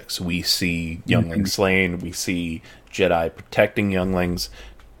 66. We see younglings slain. We see Jedi protecting younglings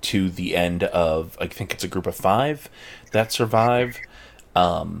to the end of, I think it's a group of 5 that survive.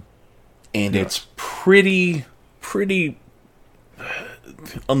 And it's pretty...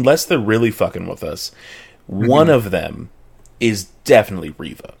 Unless they're really fucking with us, one of them is definitely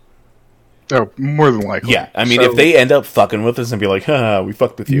Reva. Oh, more than likely. Yeah, I mean, if they end up fucking with us and be like, we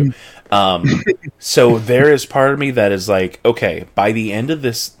fucked with you. So there is part of me that is like, okay, by the end of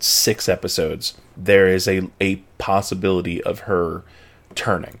this 6 episodes, there is a possibility of her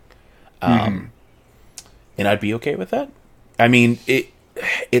turning. And I'd be okay with that. I mean,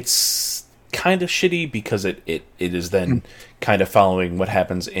 it's kind of shitty because it is then kind of following what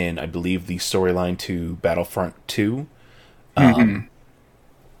happens in, I believe, the storyline to Battlefront 2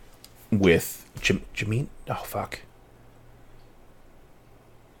 with Jameen. Oh, fuck.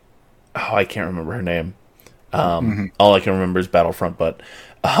 Oh, I can't remember her name. All I can remember is Battlefront, but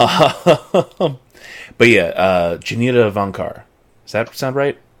yeah, Janita Vankar. Does that sound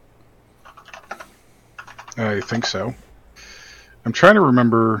right? I think so. I'm trying to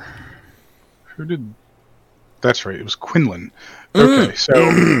remember who did. That's right. It was Quinlan. Okay, so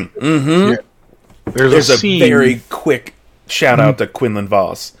yeah, There's a a scene. very quick shout out to Quinlan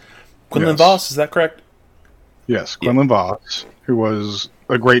Voss. Quinlan Yes. Voss, is that correct? Yes, Quinlan Voss, who was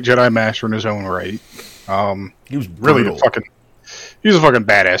a great Jedi Master in his own right. He was Really, brutal. he was a fucking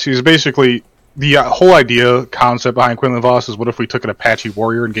badass. He was basically the whole concept behind Quinlan Voss is what if we took an Apache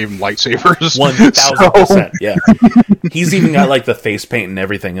warrior and gave him lightsabers? 1000%. Yeah. He's even got like the face paint and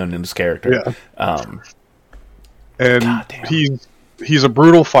everything on his character. Yeah. And Goddamn. he's a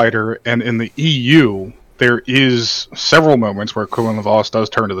brutal fighter, and in the EU there is several moments where Quinlan Voss does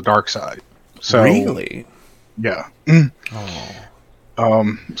turn to the dark side. So Really? yeah.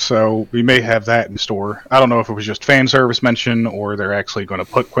 Oh. So we may have that in store. I don't know if it was just fan service mention or they're actually going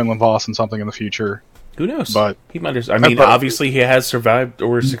to put Quinlan Voss in something in the future. Who knows? But he might have, I mean, but- obviously he has survived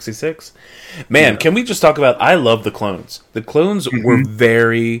Order 66. Man, can we just talk about, I love the clones. The clones were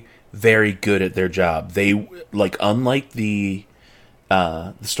very, very good at their job. They, like, unlike the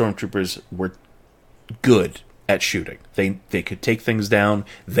stormtroopers, were good at shooting. They could take things down.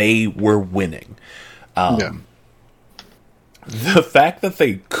 They were winning. Yeah. The fact that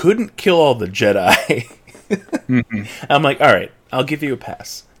they couldn't kill all the Jedi, I'm like, all right, I'll give you a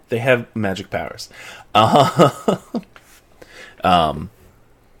pass. They have magic powers. But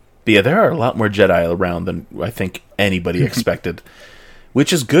yeah, there are a lot more Jedi around than I think anybody expected,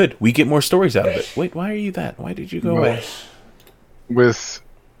 which is good. We get more stories out of it. Wait, why are you that? Why did you go away? The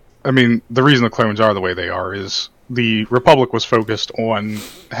reason the clones are the way they are is the Republic was focused on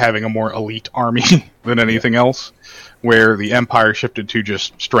having a more elite army than anything else, where the Empire shifted to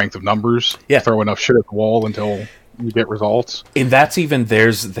just strength of numbers. Yeah. Throw enough shit at the wall until you get results. And that's even there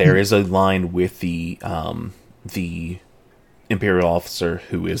is a line with the Imperial officer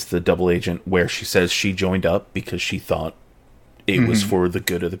who is the double agent where she says she joined up because she thought it was for the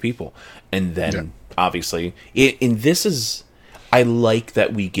good of the people. And then obviously I like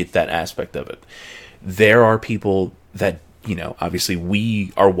that we get that aspect of it. There are people that, obviously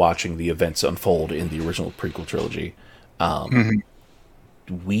we are watching the events unfold in the original prequel trilogy.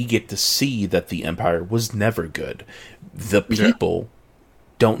 We get to see that the Empire was never good. The people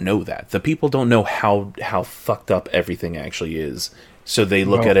don't know that. The people don't know how fucked up everything actually is. So they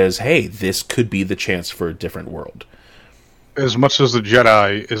look at it as, hey, this could be the chance for a different world. As much as the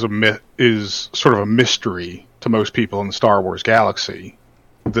Jedi is sort of a mystery to most people in the Star Wars galaxy,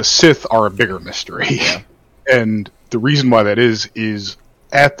 the Sith are a bigger mystery. And the reason why that is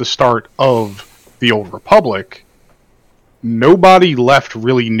at the start of the Old Republic, nobody left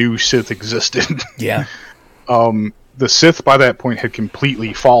really knew Sith existed. Yeah. The Sith by that point had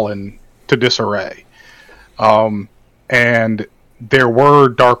completely fallen to disarray. And there were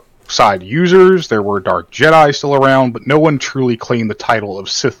dark side users, there were dark Jedi still around, but no one truly claimed the title of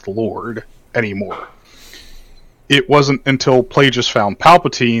Sith Lord anymore. It wasn't until Plagueis found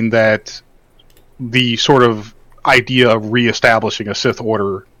Palpatine that the sort of idea of reestablishing a Sith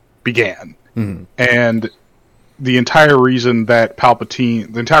Order began. And the entire reason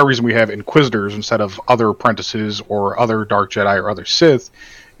we have Inquisitors instead of other apprentices or other Dark Jedi or other Sith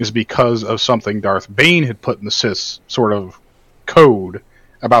is because of something Darth Bane had put in the Sith's sort of code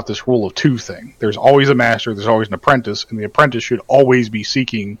about this rule of two thing. There's always a master, there's always an apprentice, and the apprentice should always be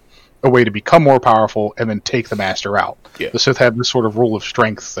seeking a way to become more powerful and then take the master out. Yeah. The Sith have this sort of rule of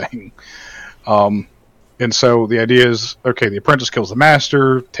strength thing. And so the idea is, okay, the apprentice kills the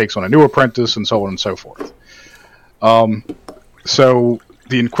master, takes on a new apprentice, and so on and so forth. So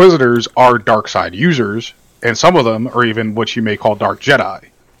the Inquisitors are dark side users, and some of them are even what you may call dark Jedi.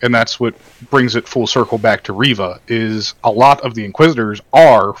 And that's what brings it full circle back to Reva, is a lot of the Inquisitors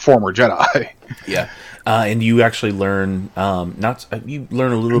are former Jedi. Yeah. And you actually learn, you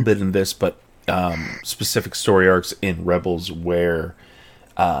learn a little bit in this, but specific story arcs in Rebels where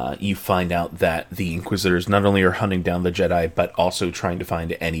you find out that the Inquisitors not only are hunting down the Jedi, but also trying to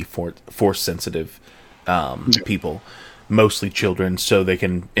find any Force-sensitive people, mostly children, so they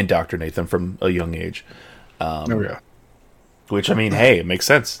can indoctrinate them from a young age. Which, I mean, hey, it makes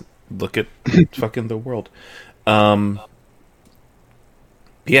sense. Look at fucking the world.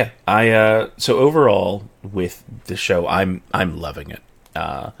 Yeah, so overall with the show, I'm loving it.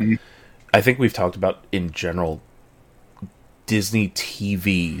 I think we've talked about in general, Disney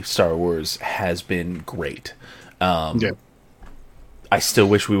TV Star Wars has been great. I still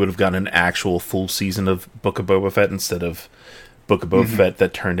wish we would have gotten an actual full season of Book of Boba Fett instead of Book of Boba Fett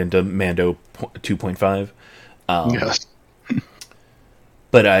that turned into Mando 2.5. Yes.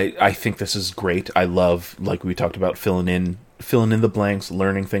 But I think this is great. I love, like we talked about, filling in the blanks,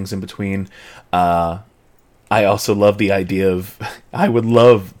 learning things in between. I also love the idea of, I would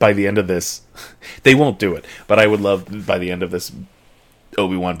love by the end of this, they won't do it, but I would love by the end of this,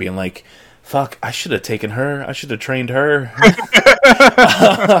 Obi-Wan being like, fuck, I should have taken her, I should have trained her.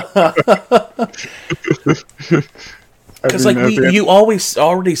 Because, like, you always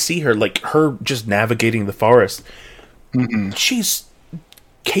already see her, like, her just navigating the forest. She's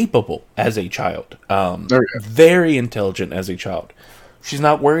capable as a child. Very intelligent as a child. She's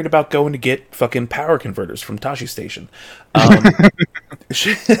not worried about going to get fucking power converters from Tashi Station. And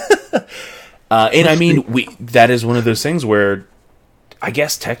I mean, that is one of those things where I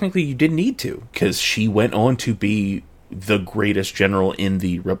guess technically you didn't need to, because she went on to be the greatest general in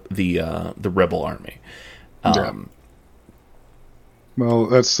the rebel army.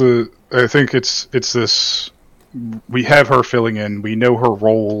 Well, I think it's this. We have her filling in. We know her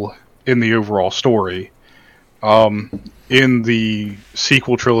role in the overall story. In the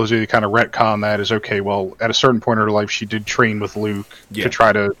sequel trilogy, they kind of retcon that as, okay, well, at a certain point in her life, she did train with Luke to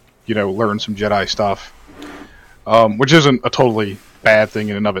try to, learn some Jedi stuff, which isn't a totally bad thing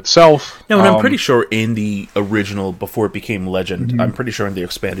in and of itself. No, and I'm pretty sure in the original, before it became legend, I'm pretty sure in the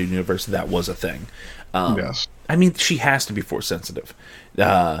expanded universe that was a thing. Yes. I mean, she has to be Force sensitive.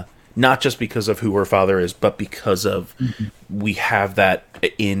 Not just because of who her father is, but because of we have that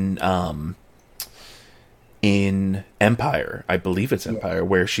in Empire. I believe it's Empire,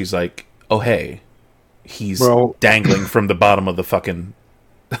 where she's like, oh, hey, he's dangling from the bottom of the fucking...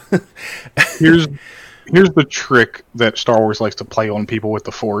 Here's the trick that Star Wars likes to play on people with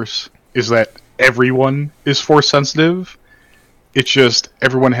the Force, is that everyone is Force sensitive. It's just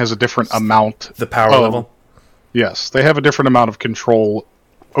everyone has a different amount... The power level? Yes, they have a different amount of control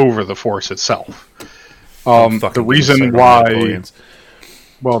over the Force itself. The reason why...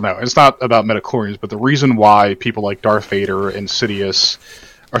 Well, no, it's not about midichlorians, but the reason why people like Darth Vader and Sidious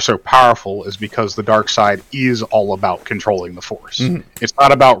are so powerful is because the dark side is all about controlling the Force. It's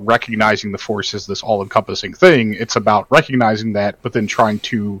not about recognizing the Force as this all-encompassing thing. It's about recognizing that, but then trying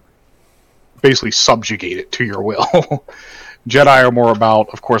to basically subjugate it to your will. Jedi are more about,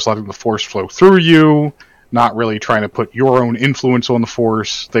 of course, letting the Force flow through you, not really trying to put your own influence on the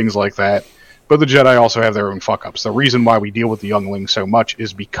Force, things like that. But the Jedi also have their own fuck-ups. The reason why we deal with the younglings so much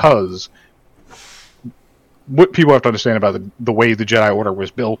is because what people have to understand about the way the Jedi Order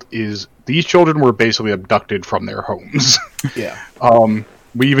was built is these children were basically abducted from their homes. Yeah.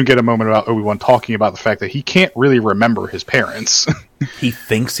 We even get a moment about Obi-Wan talking about the fact that he can't really remember his parents. He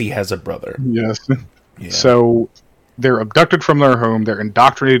thinks he has a brother. Yes. Yeah. So they're abducted from their home. They're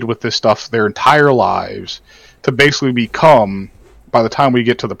indoctrinated with this stuff their entire lives to basically become... by the time we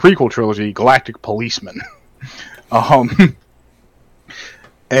get to the prequel trilogy, galactic policemen.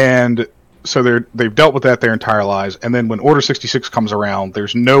 And so they've dealt with that their entire lives, and then when Order 66 comes around,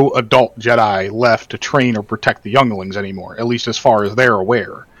 there's no adult Jedi left to train or protect the younglings anymore, at least as far as they're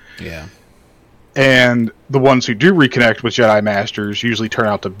aware. Yeah. And the ones who do reconnect with Jedi Masters usually turn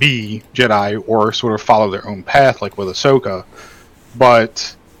out to be Jedi or sort of follow their own path, like with Ahsoka.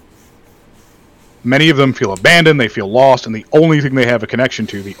 But... many of them feel abandoned, they feel lost, and the only thing they have a connection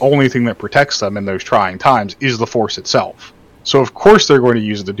to, the only thing that protects them in those trying times, is the Force itself. So of course they're going to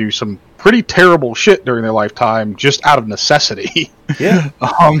use it to do some pretty terrible shit during their lifetime, just out of necessity. Yeah.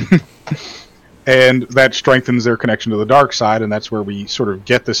 And that strengthens their connection to the dark side, and that's where we sort of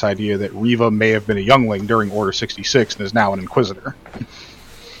get this idea that Reva may have been a youngling during Order 66 and is now an Inquisitor.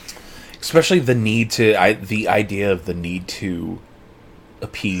 Especially the idea of the need to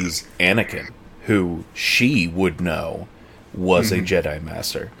appease Anakin, who she would know was a Jedi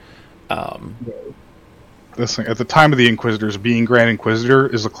Master. Listen, at the time of the Inquisitors, being Grand Inquisitor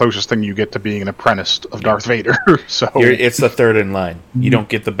is the closest thing you get to being an apprentice of Darth Vader. So it's the third in line. You don't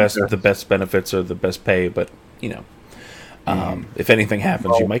get the best benefits or the best pay, but if anything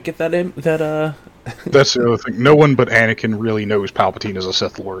happens, you might get that. That's the other thing. No one but Anakin really knows Palpatine is a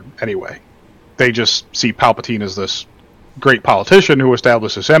Sith Lord. Anyway, they just see Palpatine as this great politician who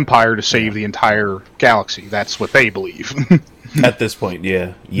established this empire to save the entire galaxy. That's what they believe. At this point,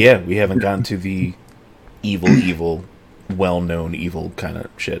 yeah, we haven't gotten to the evil, well-known evil kind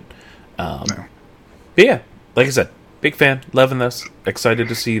of shit. No. But yeah, like I said, big fan, loving this. Excited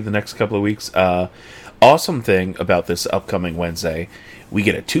to see the next couple of weeks. Awesome thing about this upcoming Wednesday, we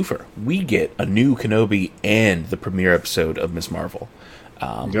get a twofer. We get a new Kenobi and the premiere episode of Ms. Marvel,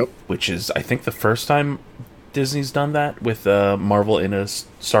 which is, I think, the first time Disney's done that with Marvel in a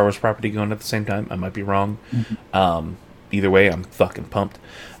Star Wars property going at the same time. I might be wrong. Either way, I'm fucking pumped.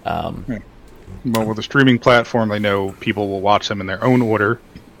 Well, with a streaming platform, they know people will watch them in their own order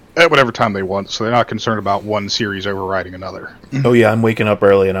at whatever time they want, so they're not concerned about one series overriding another. Oh yeah, I'm waking up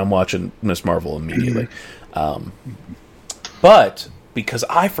early and I'm watching Ms. Marvel immediately. But because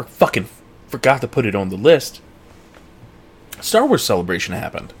I fucking forgot to put it on the list, Star Wars Celebration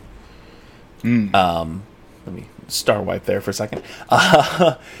happened. Let me star wipe there for a second.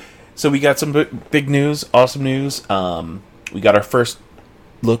 So we got some big news, awesome news. We got our first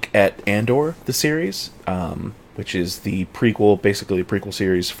look at Andor, the series, which is the prequel, basically a prequel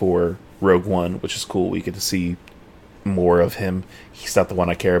series for Rogue One, which is cool. We get to see more of him. He's not the one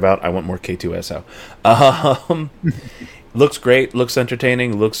I care about. I want more K2SO. Looks great, looks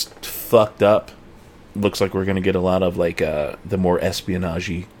entertaining, looks fucked up. Looks like we're going to get a lot of like the more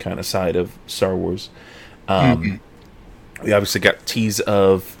espionage-y kind of side of Star Wars. We obviously got tease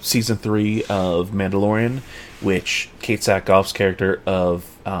of season 3 of Mandalorian, which Kate Sackhoff's character of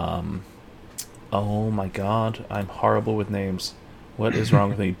oh my god, I'm horrible with names. What is wrong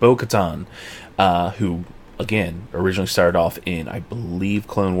with me? Bo-Katan, who again originally started off in, I believe,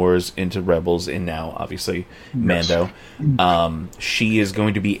 Clone Wars, into Rebels, and now obviously Mando. She is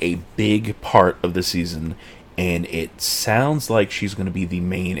going to be a big part of the season, and it sounds like she's going to be the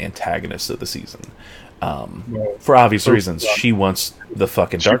main antagonist of the season. For obvious reasons. She wants the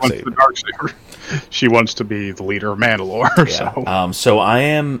fucking Darksaber. She wants to be the leader of Mandalore. Yeah. So I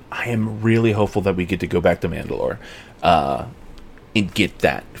am really hopeful that we get to go back to Mandalore, and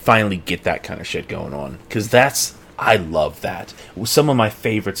finally get that kind of shit going on, because I love that. Some of my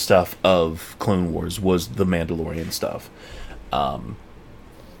favorite stuff of Clone Wars was the Mandalorian stuff. Oh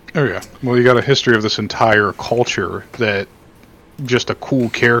yeah. Well, you got a history of this entire culture that just a cool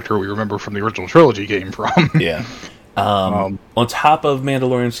character we remember from the original trilogy came from. Yeah. On top of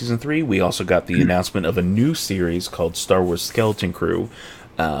Mandalorian Season 3, we also got the announcement of a new series called Star Wars Skeleton Crew,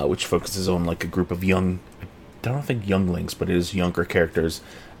 which focuses on like a group of young, I don't think younglings, but it is younger characters.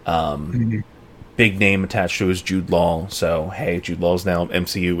 Big name attached to is Jude Law, so hey, Jude Law's now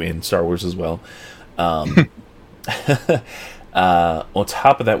MCU in Star Wars as well. On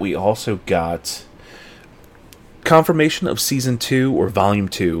top of that, we also got confirmation of Season 2 or Volume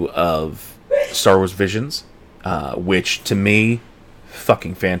 2 of Star Wars Visions, which to me,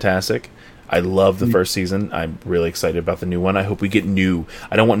 fucking fantastic. I love the first season. I'm really excited about the new one. I hope we get new.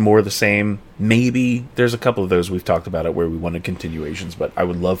 I don't want more of the same. Maybe there's a couple of those we've talked about it where we wanted continuations, but I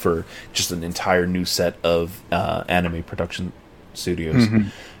would love for just an entire new set of anime production studios.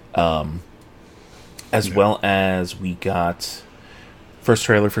 As well as we got first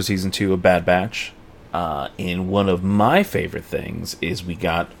trailer for Season 2 of Bad Batch. And one of my favorite things is we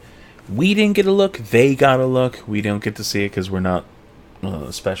didn't get a look, they got a look. We don't get to see it because we're not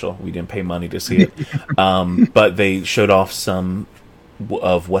special. We didn't pay money to see it. But they showed off some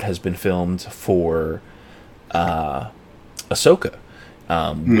of what has been filmed for Ahsoka,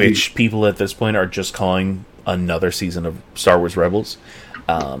 which people at this point are just calling another season of Star Wars Rebels,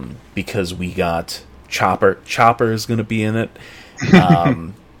 because we got Chopper. Chopper is going to be in it.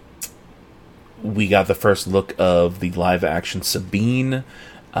 We got the first look of the live-action Sabine.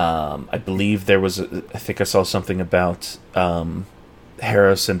 I believe there was I think I saw something about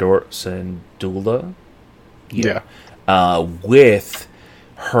Hera Syndulla. Yeah. With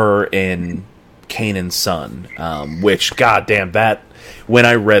her and Kanan's son, which, goddamn, that, when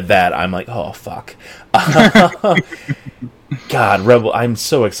I read that, I'm like, oh, fuck. God, Rebel, I'm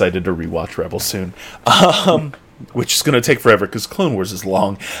so excited to rewatch Rebel soon. Which is going to take forever, because Clone Wars is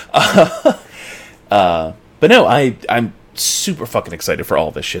long. But no, I'm super fucking excited for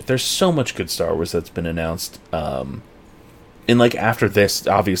all this shit. There's so much good Star Wars that's been announced. And, like, after this,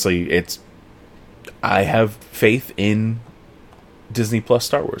 obviously, I have faith in Disney Plus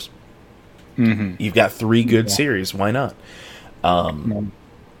Star Wars. You've got 3 good series. Why not? I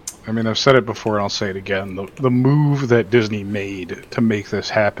mean, I've said it before and I'll say it again. The move that Disney made to make this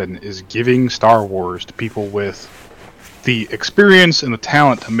happen is giving Star Wars to people with the experience and the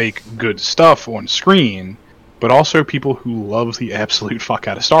talent to make good stuff on screen, but also people who love the absolute fuck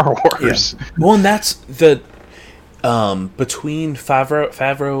out of Star Wars. Yeah. Well, and that's the between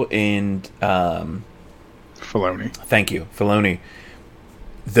Favreau and Filoni. Thank you, Filoni.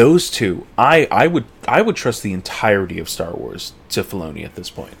 Those two, I would trust the entirety of Star Wars to Filoni at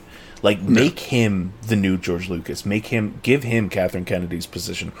this point. Like, make him the new George Lucas. Give him Kathleen Kennedy's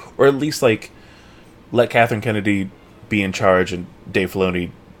position, or at least like let Kathleen Kennedy be in charge, and Dave Filoni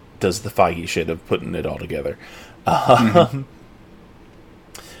does the Feige shit of putting it all together. I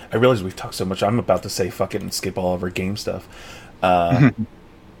realize we've talked so much. I'm about to say fuck it and skip all of our game stuff, because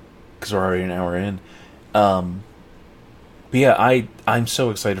we're already an hour in. But yeah, I'm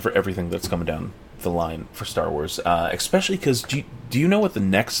so excited for everything that's coming down the line for Star Wars, especially because do you know what the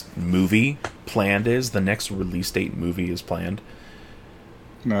next movie planned is? The next release date movie is planned.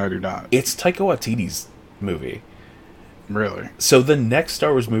 No, I do not. It's Taika Waititi's movie. Really? So the next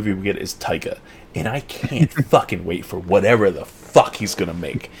Star Wars movie we get is Taika, and I can't fucking wait for whatever the fuck he's gonna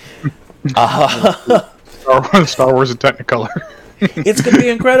make. Star Wars in Technicolor. It's gonna be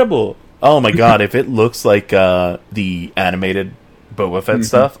incredible. Oh my god, if it looks like the animated Boba Fett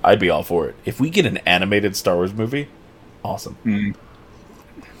stuff, I'd be all for it. If we get an animated Star Wars movie, awesome.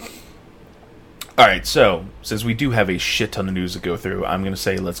 Alright, so, since we do have a shit ton of news to go through, I'm going to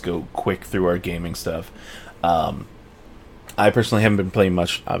say let's go quick through our gaming stuff. I personally haven't been playing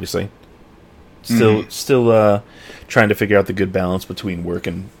much, obviously. Still trying to figure out the good balance between work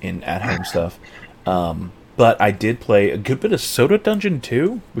and at-home stuff. But I did play a good bit of Soda Dungeon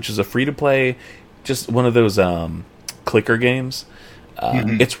 2, which is a free-to-play, just one of those clicker games.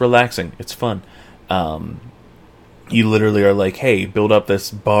 It's relaxing. It's fun. You literally are like, hey, build up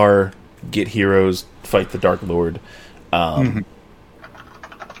this bar, get heroes, fight the Dark Lord,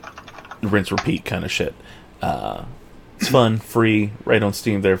 rinse, repeat kind of shit. It's fun, free, right on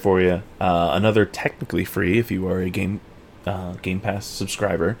Steam there for you. Another technically free, if you are a Game Pass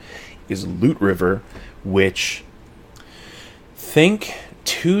subscriber, is Loot River, which think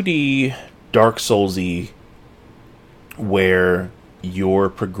 2D Dark Souls-y, where your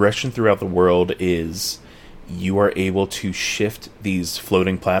progression throughout the world is you are able to shift these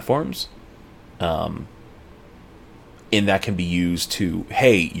floating platforms, and that can be used to,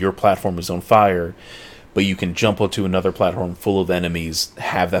 hey, your platform is on fire, but you can jump onto another platform full of enemies,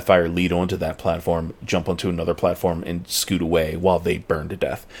 have that fire lead onto that platform, jump onto another platform, and scoot away while they burn to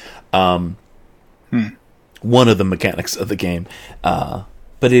death. One of the mechanics of the game. But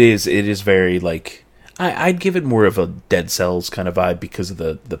it is very, like, I'd give it more of a Dead Cells kind of vibe because of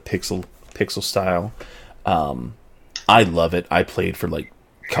the pixel style. I love it. I played for like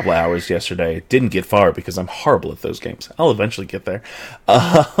a couple hours yesterday. Didn't get far because I'm horrible at those games. I'll eventually get there.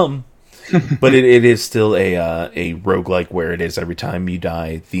 But it is still a roguelike where it is every time you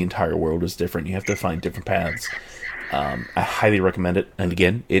die, the entire world is different. You have to find different paths. I highly recommend it. And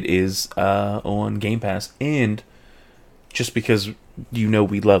again, it is on Game Pass. And just because you know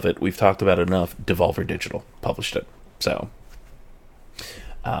we love it, we've talked about it enough, Devolver Digital published it. So,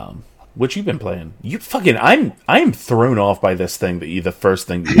 what you been playing? You fucking, I'm thrown off by this thing the first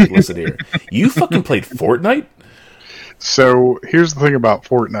thing that you listed here. You fucking played Fortnite? So here's the thing about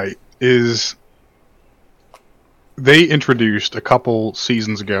Fortnite is they introduced a couple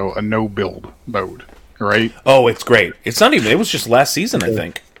seasons ago a no build mode, right? Oh, it's great. It's not even, it was just last season, I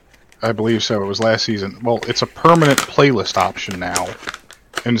think. I believe so. It was last season. Well, it's a permanent playlist option now.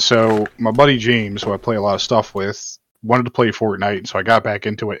 And so my buddy James, who I play a lot of stuff with, wanted to play Fortnite, so I got back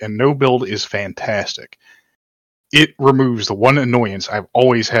into it, and no build is fantastic. It removes the one annoyance I've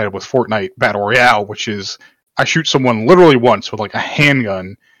always had with Fortnite Battle Royale, which is I shoot someone literally once with like a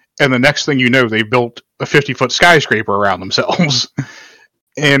handgun, and the next thing you know, they've built a 50-foot skyscraper around themselves.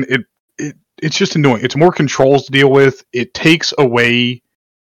 And it's just annoying. It's more controls to deal with. It takes away,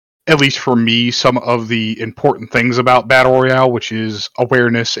 at least for me, some of the important things about Battle Royale, which is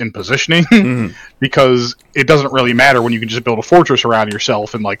awareness and positioning, because it doesn't really matter when you can just build a fortress around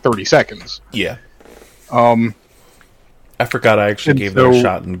yourself in like 30 seconds. Yeah. I forgot I actually gave that a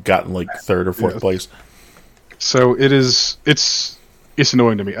shot and gotten like third or fourth place. So it's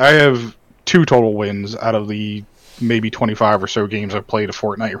annoying to me. I have 2 total wins out of the maybe 25 or so games I've played of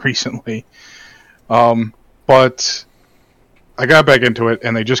Fortnite recently. But I got back into it,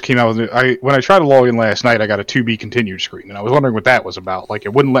 and they just came out with it. When I tried to log in last night, I got a to be continued screen, and I was wondering what that was about. Like,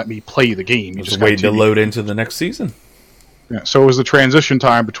 it wouldn't let me play the game. You just waiting to load into the next season. Yeah, so it was the transition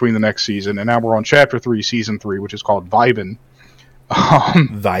time between the next season, and now we're on Chapter 3, Season 3, which is called Vibin.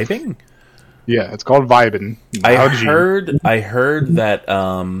 Vibing? Yeah, it's called Vibin. I heard that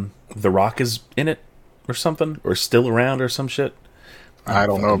The Rock is in it, or something, or still around, or some shit. I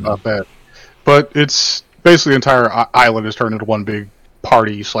don't know about that. But it's basically the entire island is turned into one big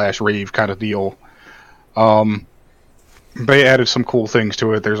party/rave kind of deal. They added some cool things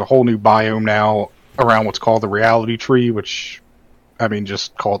to it. There's a whole new biome now around what's called the reality tree, which, I mean,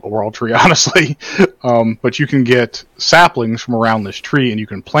 just call it the world tree, honestly. But you can get saplings from around this tree, and you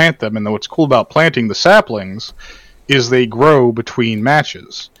can plant them. And what's cool about planting the saplings is they grow between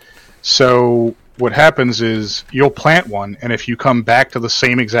matches. So what happens is you'll plant one, and if you come back to the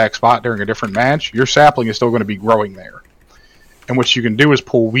same exact spot during a different match, your sapling is still going to be growing there. And what you can do is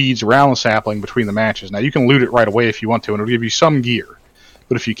pull weeds around the sapling between the matches. Now, you can loot it right away if you want to, and it'll give you some gear.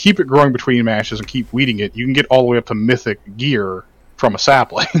 But if you keep it growing between matches and keep weeding it, you can get all the way up to mythic gear from a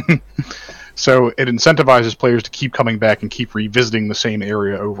sapling. So it incentivizes players to keep coming back and keep revisiting the same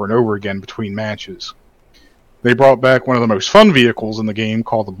area over and over again between matches. They brought back one of the most fun vehicles in the game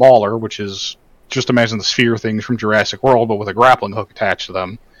called the Baller, which is just imagine the sphere things from Jurassic World, but with a grappling hook attached to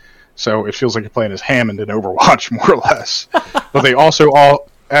them. So it feels like you're playing as Hammond in Overwatch, more or less. But they also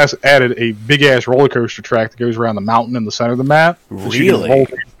added a big-ass roller coaster track that goes around the mountain in the center of the map. Really? You can roll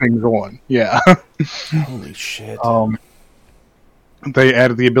things on. Yeah. Holy shit. They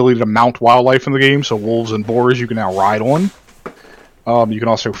added the ability to mount wildlife in the game, so wolves and boars you can now ride on. You can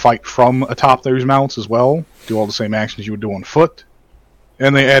also fight from atop those mounts as well. Do all the same actions you would do on foot.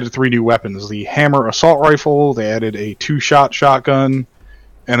 And they added 3 new weapons. The Hammer Assault Rifle, they added a 2-shot shotgun,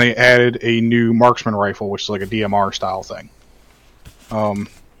 and they added a new Marksman Rifle, which is like a DMR style thing.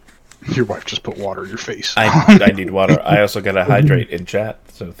 Your wife just put water in your face. I need water. I also got to hydrate in chat,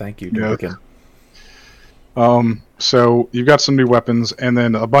 so thank you, Dorkin. So you've got some new weapons, and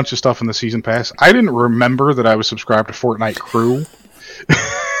then a bunch of stuff in the Season Pass. I didn't remember that I was subscribed to Fortnite Crew.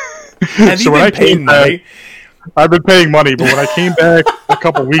 Have you been paying money? I've been paying money, but when I came back a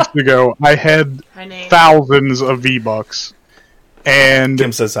couple weeks ago, I had thousands of V-Bucks. And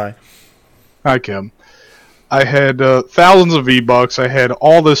Kim says hi. Hi, Kim. I had thousands of V-Bucks. I had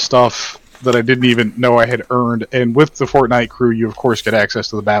all this stuff that I didn't even know I had earned. And with the Fortnite Crew, you, of course, get access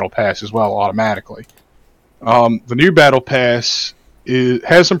to the Battle Pass as well, automatically. The new Battle Pass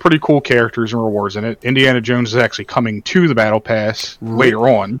has some pretty cool characters and rewards in it. Indiana Jones is actually coming to the Battle Pass later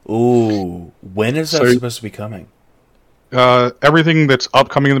on. Ooh. When is that supposed to be coming? Everything that's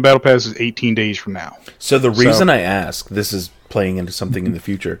upcoming in the Battle Pass is 18 days from now. So the reason I ask, this is playing into something in the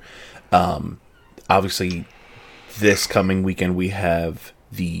future. Obviously, this coming weekend we have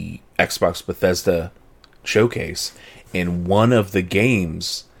the Xbox Bethesda showcase, and one of the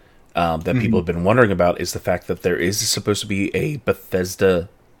games that people have been wondering about is the fact that there is supposed to be a Bethesda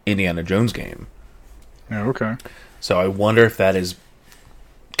Indiana Jones game. Oh, okay. So I wonder if that is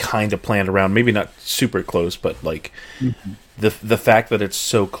kind of planned around, maybe not super close, but like the fact that it's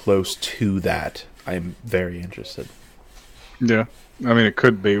so close to that, I'm very interested. Yeah. I mean, it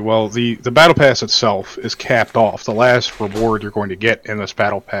could be. Well, the Battle Pass itself is capped off. The last reward you're going to get in this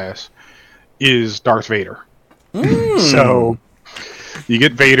Battle Pass is Darth Vader. So you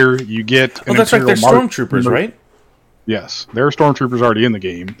get Vader, you get... Oh, that's right, they're Stormtroopers, right? Yes, there are Stormtroopers already in the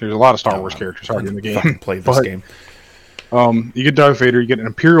game. There's a lot of Star Wars characters already in the game. Play this game. You get Darth Vader, you get an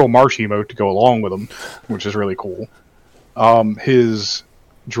Imperial March emote to go along with him, which is really cool. His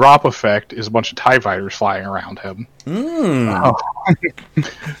drop effect is a bunch of TIE fighters flying around him.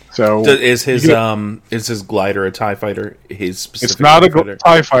 So is his glider a TIE fighter? His specific it's not a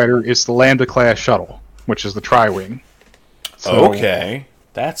TIE fighter, it's the Lambda class shuttle, which is the Tri-Wing. So, okay,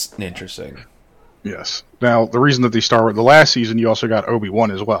 that's interesting. Yes. Now, the reason that they start with the last season, you also got Obi-Wan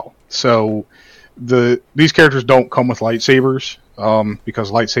as well. So these characters don't come with lightsabers,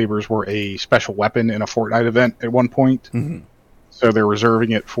 because lightsabers were a special weapon in a Fortnite event at one point. So they're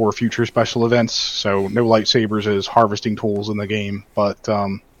reserving it for future special events. So no lightsabers as harvesting tools in the game, but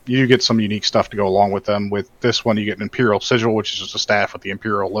you do get some unique stuff to go along with them. With this one, you get an Imperial Sigil, which is just a staff with the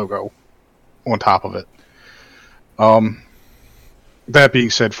Imperial logo on top of it. That being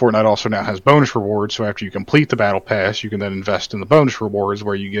said, Fortnite also now has bonus rewards, so after you complete the Battle Pass, you can then invest in the bonus rewards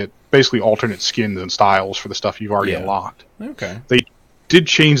where you get basically alternate skins and styles for the stuff you've already unlocked. Okay. They did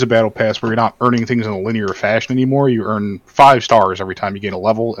change the Battle Pass where you're not earning things in a linear fashion anymore. You earn 5 stars every time you gain a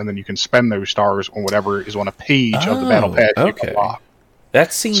level, and then you can spend those stars on whatever is on a page of the Battle Pass. Okay.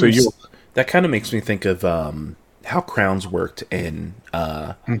 That seems... that kind of makes me think of how crowns worked in...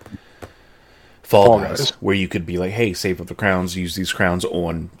 Fall Guys, where you could be like, hey, save up the crowns, use these crowns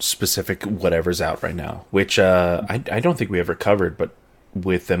on specific whatever's out right now, which I don't think we ever covered, but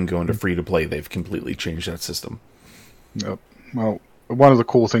with them going to free-to-play, they've completely changed that system. Yep. Well, one of the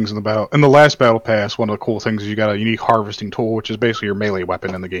cool things in the last Battle Pass, one of the cool things is you got a unique harvesting tool, which is basically your melee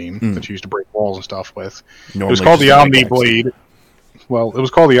weapon in the game that you use to break walls and stuff with. It was called the Omni Blade. Well, it was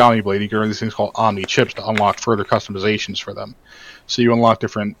called the Omni Blade. You can earn these things called Omni Chips to unlock further customizations for them. So you unlock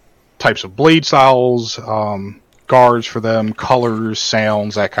different types of blade styles, guards for them, colors,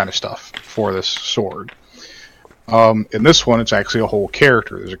 sounds, that kind of stuff for this sword. In this one, it's actually a whole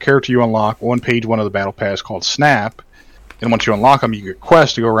character. There's a character you unlock on page 1 of the Battle Pass called Snap, and once you unlock them, you get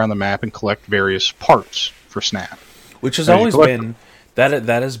quests to go around the map and collect various parts for Snap. Which has always been... That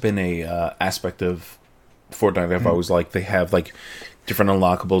has been a aspect of Fortnite I've always liked. They have like different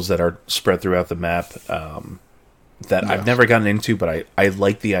unlockables that are spread throughout the map, that I've never gotten into, but I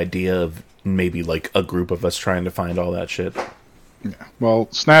like the idea of maybe like a group of us trying to find all that shit. Yeah. Well,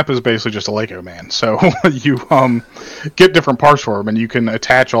 Snap is basically just a Lego man, so you get different parts for him, and you can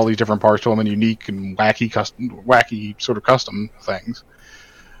attach all these different parts to him in unique and wacky sort of custom things.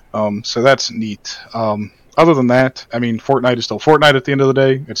 So that's neat. Other than that, I mean, Fortnite is still Fortnite at the end of the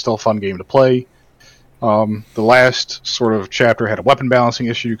day. It's still a fun game to play. The last sort of chapter had a weapon balancing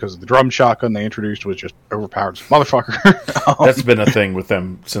issue because the drum shotgun they introduced was just overpowered as a motherfucker. That's been a thing with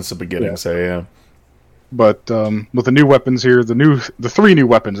them since the beginning, so yeah. But with the new weapons here, the 3 new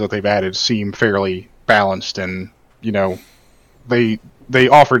weapons that they've added seem fairly balanced, and they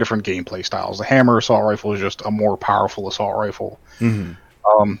offer different gameplay styles. The hammer assault rifle is just a more powerful assault rifle. Mm-hmm.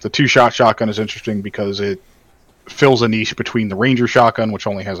 The 2-shot shotgun is interesting because it fills a niche between the Ranger shotgun, which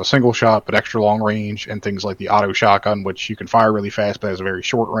only has a single shot but extra long range, and things like the auto shotgun, which you can fire really fast but has a very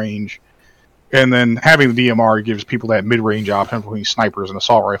short range. And then having the DMR gives people that mid-range option between snipers and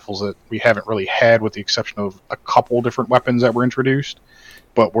assault rifles that we haven't really had, with the exception of a couple different weapons that were introduced,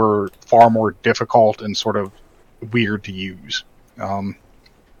 but were far more difficult and sort of weird to use.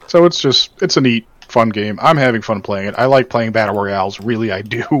 So it's a neat, fun game. I'm having fun playing it. I like playing Battle Royales, really, I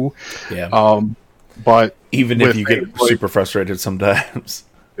do. Yeah. But even if you get super frustrated sometimes.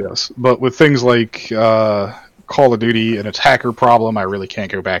 Yes, but with things like Call of Duty and its hacker problem, I really can't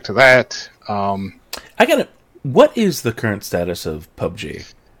go back to that. What is the current status of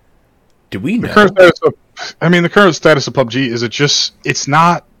PUBG? Do we know? The current status of PUBG is it's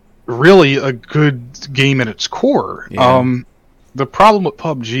not really a good game at its core. Yeah. The problem with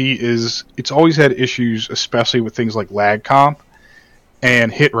PUBG is it's always had issues, especially with things like lag comp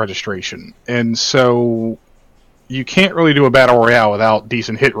and hit registration. And so you can't really do a battle royale without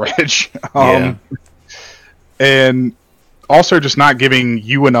decent hit reg. And also just not giving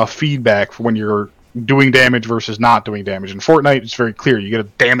you enough feedback for when you're doing damage versus not doing damage. In Fortnite, it's very clear. You get a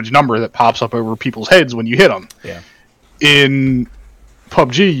damage number that pops up over people's heads when you hit them. Yeah. In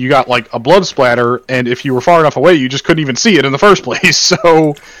PUBG, you got like a blood splatter, and if you were far enough away, you just couldn't even see it in the first place.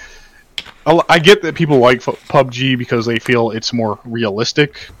 So I get that people like PUBG because they feel it's more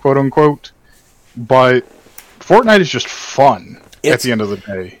realistic, quote unquote, but Fortnite is just fun at the end of the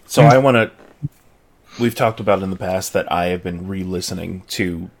day. So we've talked about in the past that I have been re-listening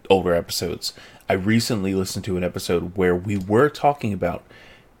to older episodes. I recently listened to an episode where we were talking about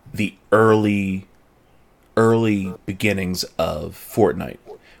the early beginnings of Fortnite,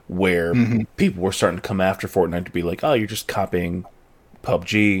 where people were starting to come after Fortnite to be like, oh, you're just copying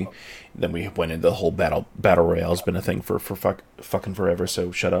PUBG. Then we went into the whole battle royale has been a thing for fucking forever,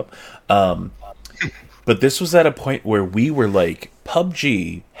 so shut up. But this was at a point where we were like,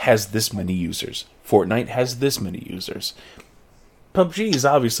 PUBG has this many users. Fortnite has this many users. PUBG is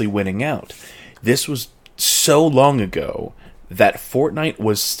obviously winning out. This was so long ago that Fortnite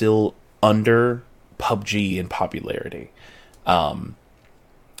was still under PUBG in popularity.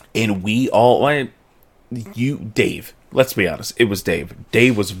 And we all... Dave, let's be honest, it was Dave.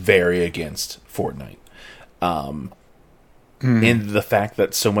 Dave was very against Fortnite. And the fact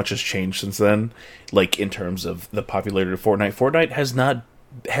that so much has changed since then, like in terms of the popularity of Fortnite. Fortnite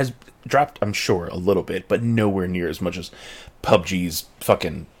has dropped, I'm sure, a little bit, but nowhere near as much as PUBG's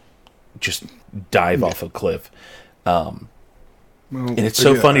fucking just dive off a cliff. And it's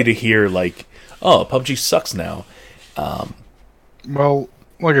so funny to hear, like, oh, PUBG sucks now. Well,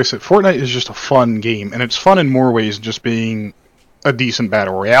 like I said, Fortnite is just a fun game, and it's fun in more ways than just being a decent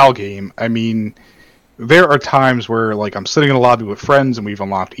battle royale game. I mean, there are times where, like, I'm sitting in a lobby with friends, and we've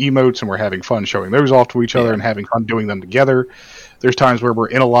unlocked emotes, and we're having fun showing those off to each other and having fun doing them together. There's times where we're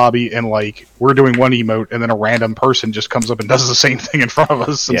in a lobby, and, like, we're doing one emote, and then a random person just comes up and does the same thing in front of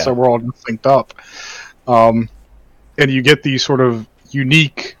us, and so we're all just synced up. And you get these sort of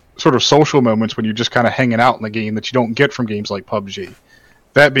unique sort of social moments when you're just kind of hanging out in the game that you don't get from games like PUBG.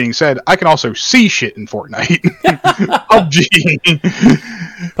 That being said, I can also see shit in Fortnite.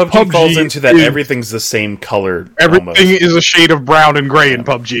 PUBG falls into that everything's the same color. Everything is a shade of brown and gray in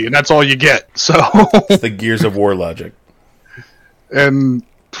PUBG, and that's all you get. So it's the Gears of War logic. And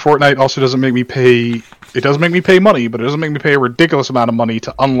Fortnite also doesn't make me pay... It does make me pay money, but it doesn't make me pay a ridiculous amount of money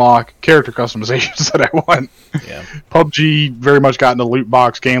to unlock character customizations that I want. Yeah. PUBG very much got into loot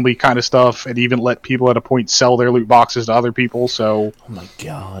box gambling kind of stuff, and even let people at a point sell their loot boxes to other people. So, oh my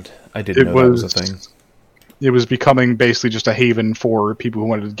god, I didn't know that was a thing. It was becoming basically just a haven for people who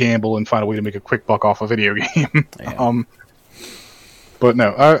wanted to gamble and find a way to make a quick buck off a video game. Yeah. But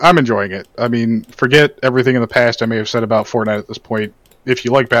no, I'm enjoying it. I mean, forget everything in the past I may have said about Fortnite at this point. If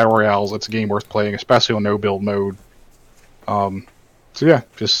you like Battle Royales, it's a game worth playing, especially on no-build mode. So yeah,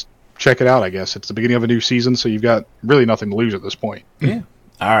 just check it out, I guess. It's the beginning of a new season, so you've got really nothing to lose at this point. Yeah.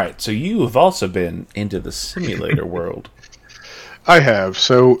 Alright, so you have also been into the simulator world. I have.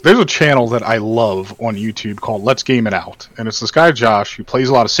 So there's a channel that I love on YouTube called Let's Game It Out. And it's this guy, Josh, who plays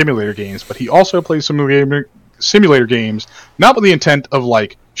a lot of simulator games, but he also plays simulator games, not with the intent of,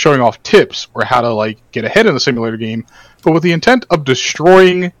 like, showing off tips or how to, like, get ahead in the simulator game, but with the intent of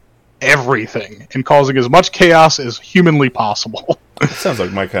destroying everything and causing as much chaos as humanly possible. Sounds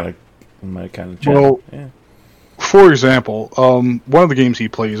like my kind of channel. Well, yeah. For example, one of the games he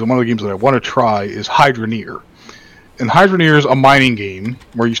plays, and one of the games that I want to try, is Hydroneer. And Hydroneer is a mining game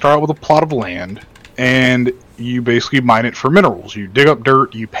where you start out with a plot of land, and you basically mine it for minerals. You dig up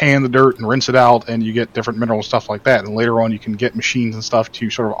dirt, you pan the dirt and rinse it out, and you get different minerals, stuff like that. And later on, you can get machines and stuff to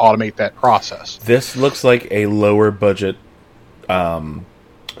sort of automate that process. This looks like a lower budget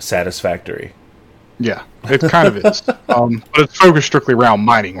Satisfactory. Yeah, it kind of is. But it's focused strictly around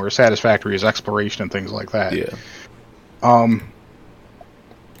mining, where Satisfactory is exploration and things like that. Yeah.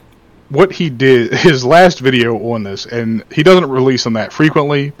 What he did, his last video on this, and he doesn't release them that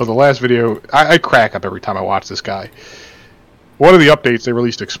frequently, but the last video, I crack up every time I watch this guy. One of the updates, they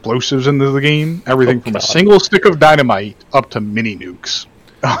released explosives into the game. Everything from a single stick of dynamite up to mini nukes.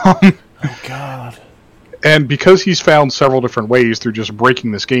 Oh, God. And because he's found several different ways through just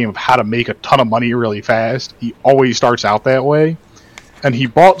breaking this game of how to make a ton of money really fast, he always starts out that way. And he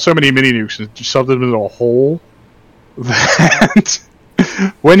bought so many mini nukes and shoved them into a hole that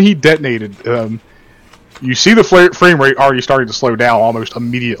when he detonated, you see the frame rate already starting to slow down almost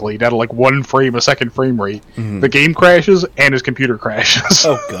immediately, down to like 1 frame a second frame rate. Mm-hmm. The game crashes and his computer crashes.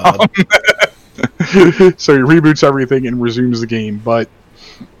 Oh, God. So he reboots everything and resumes the game, but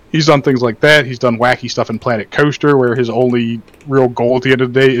he's done things like that. He's done wacky stuff in Planet Coaster, where his only real goal at the end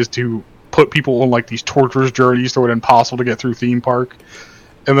of the day is to put people on like these torturous journeys through it impossible to get through theme park,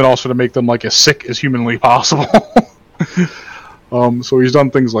 and then also to make them like as sick as humanly possible. So he's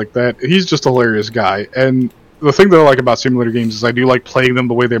done things like that. He's just a hilarious guy. And the thing that I like about simulator games is I do like playing them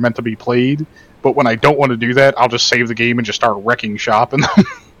the way they're meant to be played, but when I don't want to do that, I'll just save the game and just start wrecking shop in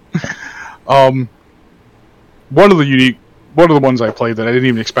them. One of the ones I played that I didn't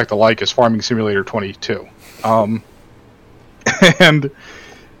even expect to like is Farming Simulator 22. And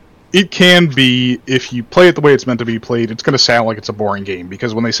it can be, if you play it the way it's meant to be played, it's going to sound like it's a boring game,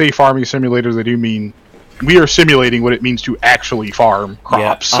 because when they say Farming Simulator, they do mean we are simulating what it means to actually farm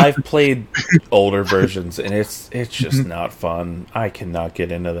crops. Yeah, I've played older versions, and it's just not fun. I cannot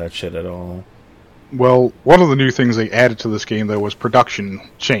get into that shit at all. Well, one of the new things they added to this game, though, was production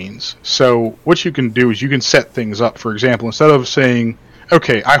chains. So what you can do is you can set things up. For example, instead of saying,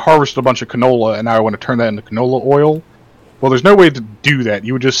 okay, I harvested a bunch of canola, and now I want to turn that into canola oil. Well, there's no way to do that.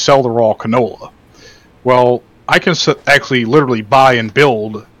 You would just sell the raw canola. Well, I can actually literally buy and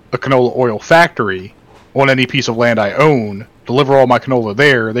build a canola oil factory on any piece of land I own, deliver all my canola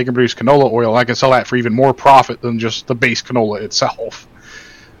there, they can produce canola oil, and I can sell that for even more profit than just the base canola itself.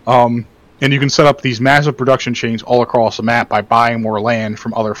 And you can set up these massive production chains all across the map by buying more land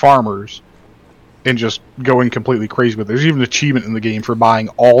from other farmers and just going completely crazy with it. There's even an achievement in the game for buying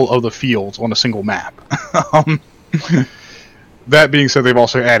all of the fields on a single map. That being said, they've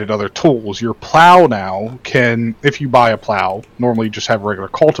also added other tools. Your plow now can, if you buy a plow, normally you just have a regular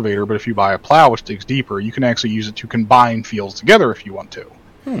cultivator, but if you buy a plow which digs deeper, you can actually use it to combine fields together if you want to.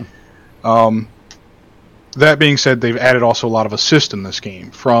 That being said, they've added also a lot of assist in this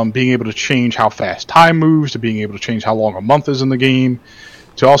game, from being able to change how fast time moves, to being able to change how long a month is in the game,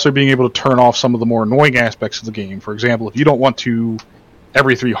 to also being able to turn off some of the more annoying aspects of the game. For example, if you don't want to,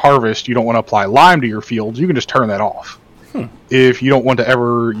 every 3 harvests, you don't want to apply lime to your fields, you can just turn that off. If you don't want to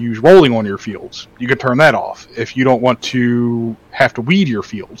ever use rolling on your fields, you can turn that off. If you don't want to have to weed your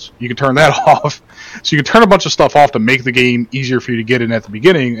fields, you can turn that off. So you can turn a bunch of stuff off to make the game easier for you to get in at the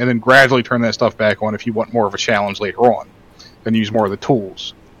beginning, and then gradually turn that stuff back on if you want more of a challenge later on, and use more of the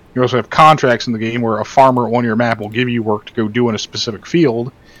tools. You also have contracts in the game where a farmer on your map will give you work to go do in a specific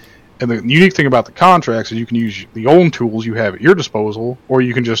field. And the unique thing about the contracts is you can use the own tools you have at your disposal, or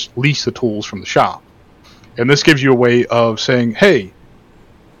you can just lease the tools from the shop. And this gives you a way of saying, hey,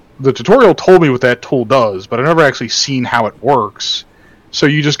 the tutorial told me what that tool does, but I've never actually seen how it works. So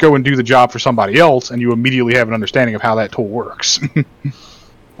you just go and do the job for somebody else, and you immediately have an understanding of how that tool works.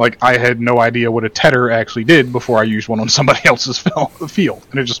 Like, I had no idea what a tedder actually did before I used one on somebody else's field.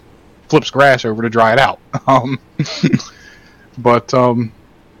 And it just flips grass over to dry it out.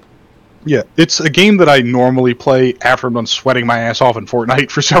 Yeah, it's a game that I normally play after I'm done sweating my ass off in Fortnite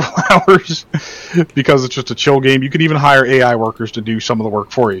for several hours, because it's just a chill game. You can even hire AI workers to do some of the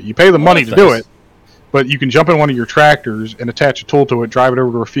work for you. You pay them money to do it, but you can jump in one of your tractors and attach a tool to it, drive it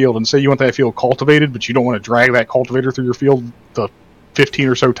over to a field, and say you want that field cultivated, but you don't want to drag that cultivator through your field the 15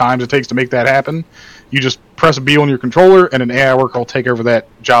 or so times it takes to make that happen. You just press B on your controller, and an AI worker will take over that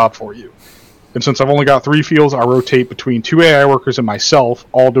job for you. And since I've only got 3 fields, I rotate between 2 AI workers and myself,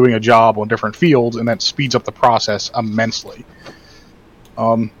 all doing a job on different fields, and that speeds up the process immensely.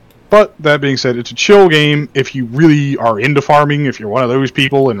 But that being said, it's a chill game if you really are into farming, if you're one of those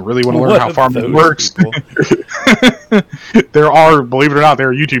people and really want to learn how farming works. There are, believe it or not, there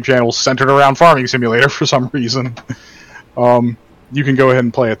are YouTube channels centered around Farming Simulator for some reason. You can go ahead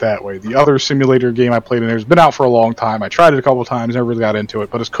and play it that way. The other simulator game I played in there has been out for a long time. I tried it a couple of times, never really got into it,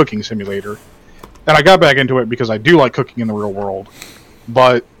 but it's Cooking Simulator. And I got back into it because I do like cooking in the real world.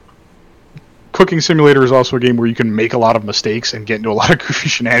 But Cooking Simulator is also a game where you can make a lot of mistakes and get into a lot of goofy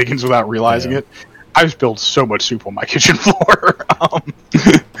shenanigans without realizing it. I've spilled so much soup on my kitchen floor.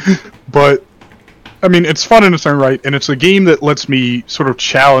 But, I mean, it's fun in its own right, and it's a game that lets me sort of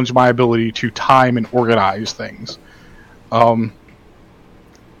challenge my ability to time and organize things. And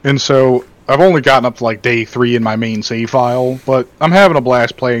so, I've only gotten up to like day 3 in my main save file, but I'm having a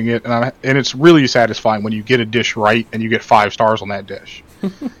blast playing it, and it's really satisfying when you get a dish right and you get 5 stars on that dish.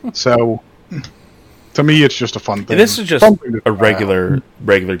 So... to me, it's just a fun thing. And this is just a regular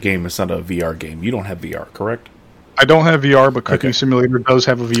game. It's not a VR game. You don't have VR, correct? I don't have VR, but Cooking Simulator does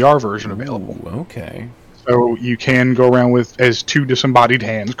have a VR version available. Ooh, okay. So you can go around with as 2 disembodied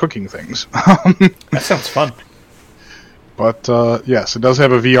hands cooking things. That sounds fun. But yes, it does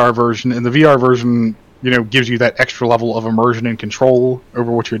have a VR version, and the VR version, gives you that extra level of immersion and control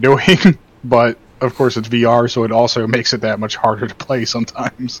over what you're doing. But of course, it's VR, so it also makes it that much harder to play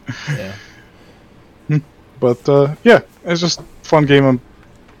sometimes. Yeah. But yeah, it's just fun game.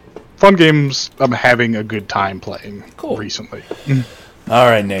 Fun games. I'm having a good time playing recently. All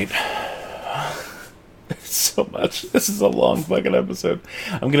right, Nate. So much. This is a long fucking episode.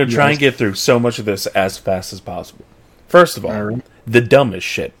 I'm gonna try and get through so much of this as fast as possible. First of all, the dumbest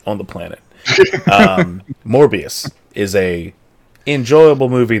shit on the planet. Morbius is a enjoyable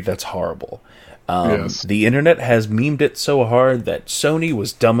movie that's horrible. The internet has memed it so hard that Sony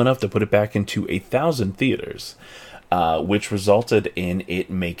was dumb enough to put it back into 1,000 theaters, which resulted in it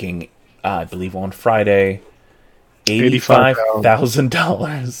making, I believe on Friday,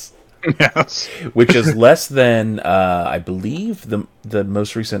 $85,000. Yes. Which is less than, I believe, the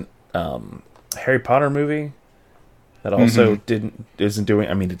most recent Harry Potter movie that also isn't doing.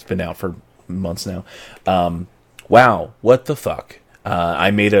 I mean, it's been out for months now. Wow, what the fuck? I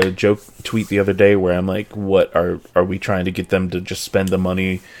made a joke tweet the other day where I'm like, what are we trying to get them to just spend the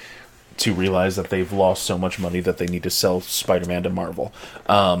money to realize that they've lost so much money that they need to sell Spider-Man to Marvel?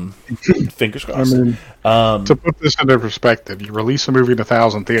 Fingers crossed. I mean, to put this into perspective, you release a movie in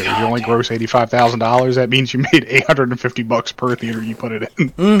 1,000 theaters, you only gross $85,000. That means you made $850 per theater you put it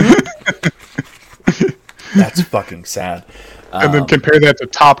in. That's fucking sad. And then compare that to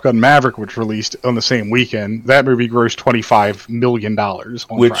Top Gun Maverick, which released on the same weekend. That movie grossed $25 million on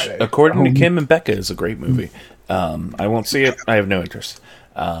Friday. According to Kim and Becca, is a great movie. I won't see it. I have no interest.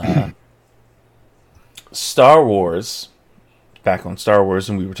 Star Wars, back on Star Wars,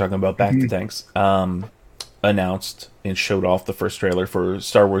 and we were talking about Back to Tanks, announced and showed off the first trailer for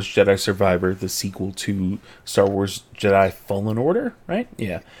Star Wars Jedi Survivor, the sequel to Star Wars Jedi Fallen Order, right?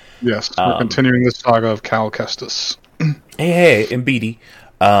 Yeah. Yes, we're continuing the saga of Cal Kestis. Hey, and Beatty.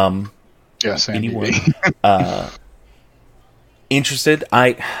 Yes, anyone interested?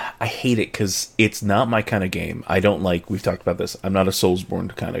 I hate it because it's not my kind of game. I don't like. We've talked about this. I'm not a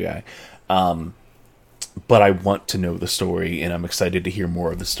Soulsborne kind of guy. But I want to know the story, and I'm excited to hear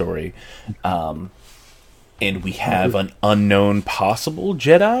more of the story. And we have an unknown possible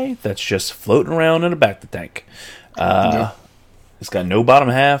Jedi that's just floating around in a back to tank. He's got no bottom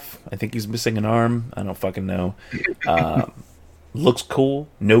half. I think he's missing an arm. I don't fucking know. Looks cool.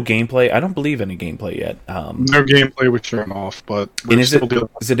 No gameplay. I don't believe any gameplay yet. No gameplay was shown off, but is it a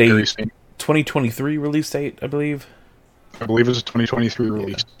 2023 release date, I believe? I believe it's a 2023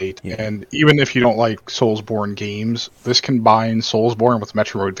 release date. Yeah. And even if you don't like Soulsborne games, this combines Soulsborne with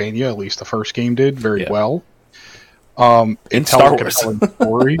Metroidvania, at least the first game did, very well. It tells a compelling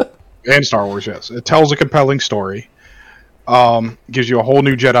story. And Star Wars, yes. It tells a compelling story. Gives you a whole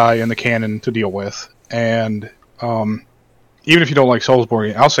new Jedi in the canon to deal with. And even if you don't like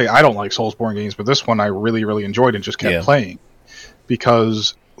Soulsborne, I'll say I don't like Soulsborne games, but this one I really, really enjoyed and just kept playing.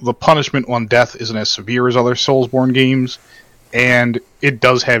 Because the punishment on death isn't as severe as other Soulsborne games, and it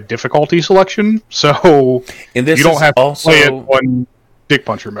does have difficulty selection, so you don't have to play it on Dick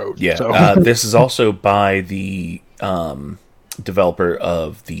Puncher mode. Yeah, so. This is also by the developer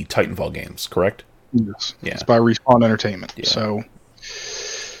of the Titanfall games, correct? Yes, it's by Respawn Entertainment. Yeah. So,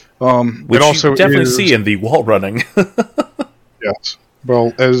 which it also you definitely see in the wall running. Yes,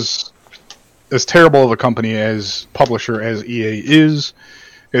 well, as terrible of a company as publisher as EA is,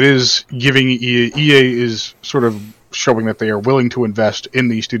 it is giving EA is sort of showing that they are willing to invest in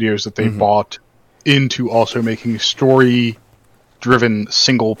these studios that they bought into also making story driven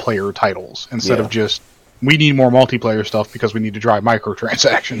single player titles instead Yeah. of just we need more multiplayer stuff because we need to drive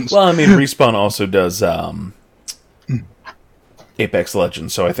microtransactions. Well, I mean, Respawn also does Apex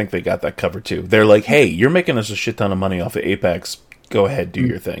Legends, so I think they got that covered too. They're like, hey, you're making us a shit ton of money off of Apex. Go ahead, do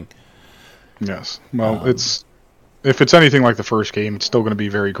your thing. Yes. Well, if it's anything like the first game, it's still going to be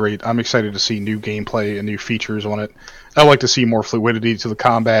very great. I'm excited to see new gameplay and new features on it. I'd like to see more fluidity to the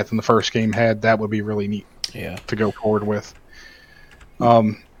combat than the first game had. That would be really neat to go forward with.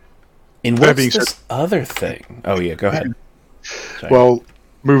 And that what's being this said- other thing? Oh, yeah, go ahead. Sorry. Well,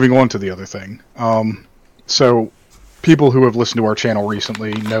 moving on to the other thing. So, people who have listened to our channel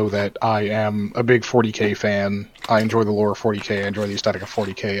recently know that I am a big 40K fan. I enjoy the lore of 40K. I enjoy the aesthetic of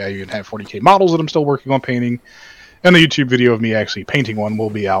 40K. I even have 40K models that I'm still working on painting. And the YouTube video of me actually painting one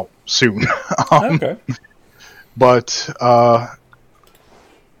will be out soon. Okay. But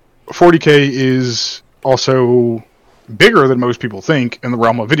 40K is also bigger than most people think in the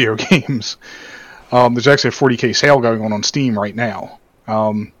realm of video games. There's actually a 40K sale going on Steam right now.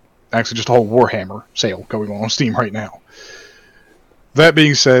 Actually, just a whole Warhammer sale going on Steam right now. That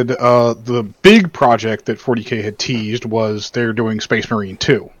being said, the big project that 40K had teased was they're doing Space Marine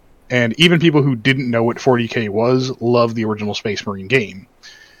 2. And even people who didn't know what 40K was love the original Space Marine game.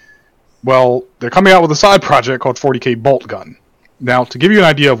 Well, they're coming out with a side project called 40K Bolt Gun. Now, to give you an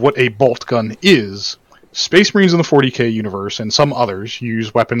idea of what a bolt gun is, Space Marines in the 40K universe and some others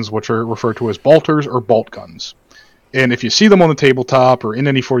use weapons which are referred to as bolters or bolt guns. And if you see them on the tabletop or in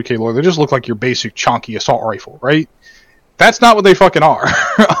any 40K lore, they just look like your basic chonky assault rifle, right? That's not what they fucking are.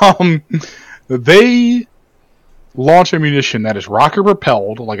 They launch a munition that is rocket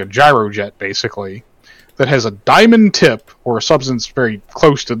propelled, like a gyrojet basically, that has a diamond tip, or a substance very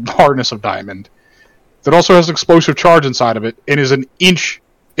close to the hardness of diamond, that also has explosive charge inside of it, and is an inch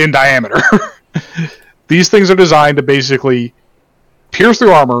in diameter. These things are designed to basically pierce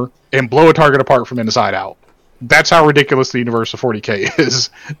through armor and blow a target apart from inside out. That's how ridiculous the universe of 40K is,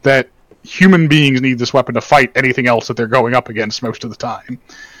 that human beings need this weapon to fight anything else that they're going up against most of the time.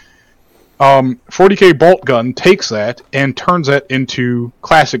 40K Bolt Gun takes that and turns that into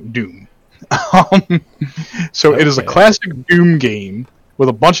classic Doom. So it is a classic Doom game with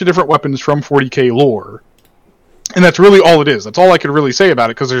a bunch of different weapons from 40K lore. And that's really all it is. That's all I could really say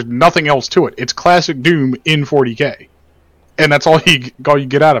about it, because there's nothing else to it. It's classic Doom in 40K. And that's all you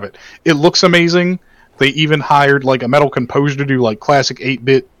get out of it. It looks amazing. They even hired like a metal composer to do like classic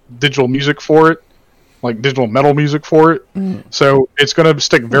 8-bit digital music for it. Like digital metal music for it. So it's going to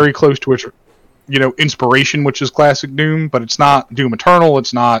stick very close to its, inspiration, which is classic Doom, but it's not Doom Eternal,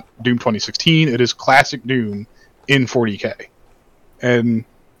 it's not Doom 2016, it is classic Doom in 40K. And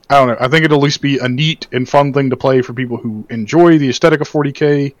I don't know, I think it'll at least be a neat and fun thing to play for people who enjoy the aesthetic of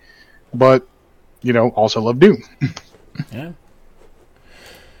 40K, but, also love Doom. Yeah.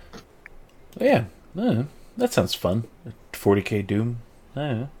 Yeah. That sounds fun. 40K Doom.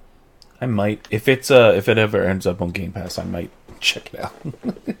 I might, if it ever ends up on Game Pass, I might check it out.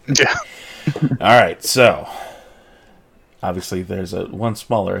 Yeah. All right, so obviously there's one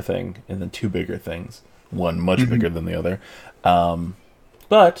smaller thing and then two bigger things. One much bigger than the other.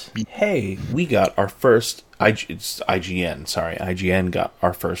 But hey, we got our first IGN got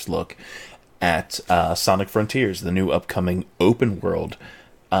our first look at Sonic Frontiers, the new upcoming open world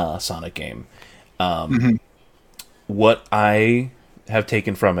Sonic game. What I have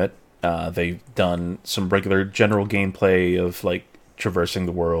taken from it, they've done some regular general gameplay of like traversing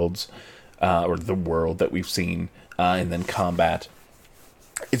the worlds, or the world that we've seen, and then combat.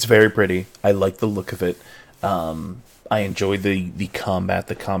 It's very pretty. I like the look of it. I enjoy the combat.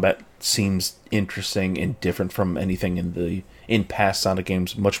 The combat seems interesting and different from anything in past Sonic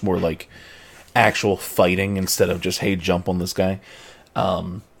games. Much more like actual fighting instead of just, hey, jump on this guy.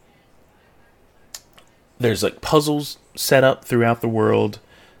 There's like puzzles set up throughout the world,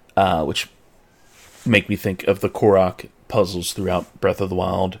 which make me think of the Korok puzzles throughout Breath of the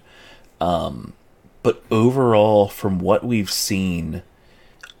Wild. But overall, from what we've seen,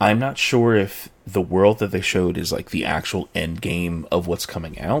 I'm not sure if the world that they showed is like the actual end game of what's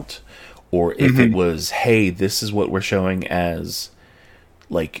coming out, or if it was, hey, this is what we're showing as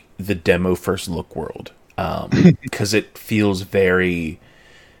like the demo first look world. Because it feels very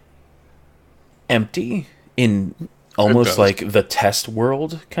empty in almost like the test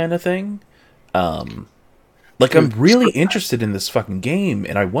world kind of thing. Like, I'm really interested in this fucking game,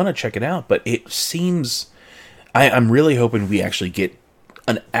 and I want to check it out, but it seems... I'm really hoping we actually get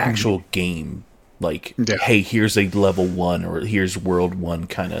an actual game. Like, hey, here's a level 1, or here's world 1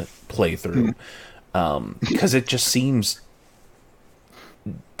 kind of playthrough. Because it just seems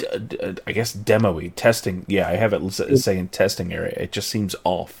I guess demo-y, testing. Yeah, I have it saying testing area. It just seems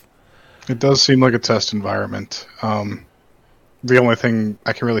off. It does seem like a test environment. The only thing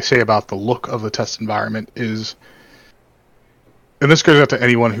I can really say about the look of the test environment is, and this goes out to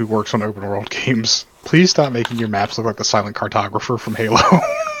anyone who works on open world games, please stop making your maps look like the Silent Cartographer from Halo.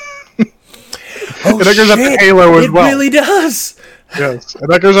 Oh, and that goes out to Halo as well. It really does. Yes, and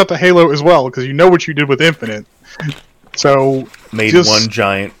that goes out to Halo as well, because you know what you did with Infinite. So made one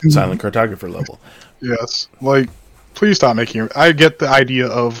giant Silent Cartographer level. Yes, like, please stop making it. I get the idea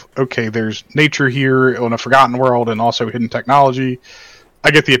of, okay, there's nature here on a forgotten world and also hidden technology.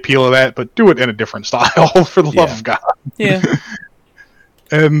 I get the appeal of that, but do it in a different style, for the love of God. Yeah.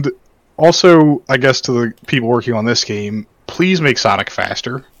 And also, I guess to the people working on this game, please make Sonic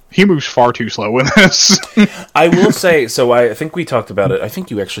faster. He moves far too slow in this. I will say, so I think we talked about it. I think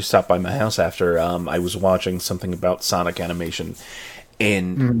you actually stopped by my house after I was watching something about Sonic animation,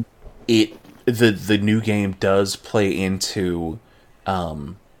 and the new game does play into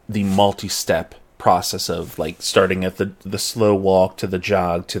the multi-step process of like starting at the slow walk to the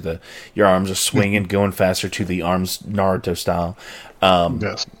jog to the your arms are swinging, going faster to the arms Naruto style.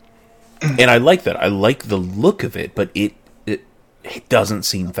 Yes. And I like that. I like the look of it, but it doesn't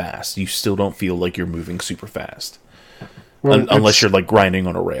seem fast. You still don't feel like you're moving super fast. Well, unless you're like grinding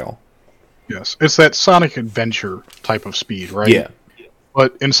on a rail. Yes. It's that Sonic Adventure type of speed, right? Yeah.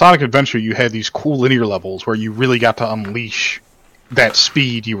 But in Sonic Adventure, you had these cool linear levels where you really got to unleash that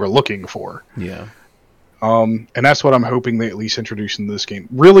speed you were looking for. Yeah. And that's what I'm hoping they at least introduce in this game.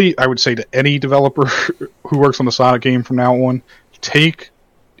 Really, I would say to any developer who works on the Sonic game from now on, take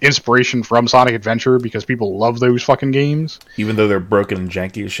inspiration from Sonic Adventure, because people love those fucking games. Even though they're broken and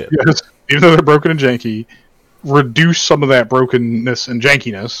janky as shit. Yes, even though they're broken and janky, reduce some of that brokenness and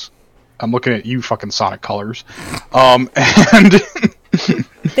jankiness. I'm looking at you, fucking Sonic Colors. And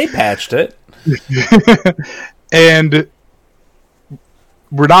they patched it. And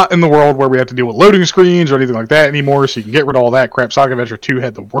we're not in the world where we have to deal with loading screens or anything like that anymore, so you can get rid of all that crap. Sonic Adventure 2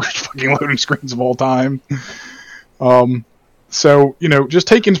 had the worst fucking loading screens of all time. So, just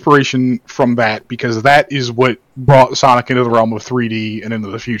take inspiration from that, because that is what brought Sonic into the realm of 3D and into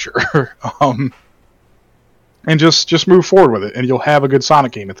the future. And just move forward with it, and you'll have a good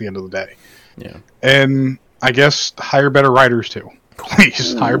Sonic game at the end of the day. Yeah. And I guess hire better writers, too.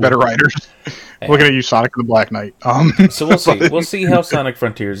 Please, hire better writers. Yeah. Looking at you, Sonic the Black Knight. So we'll see. We'll see how Sonic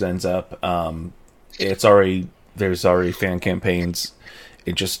Frontiers ends up. There's already fan campaigns.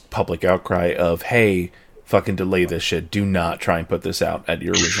 It's just public outcry of, hey, fucking delay this shit. Do not try and put this out at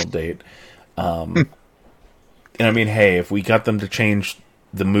your original date. And I mean, hey, if we got them to change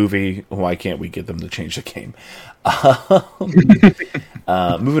the movie, why can't we get them to change the game?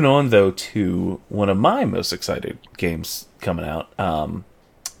 Moving on, though, to one of my most excited games coming out,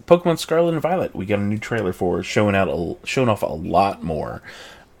 Pokemon Scarlet and Violet. We got a new trailer for, showing off a lot more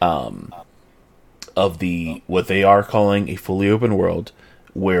of what they are calling a fully open world,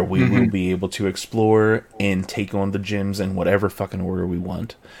 where we will be able to explore and take on the gyms in whatever fucking order we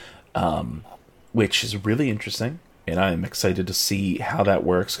want, which is really interesting, and I'm excited to see how that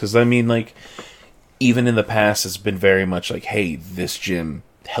works, because, I mean, like, even in the past, it's been very much like, hey, this gym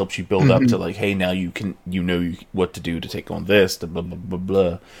helps you build up to, like, hey, now you know what to do to take on this, blah, blah,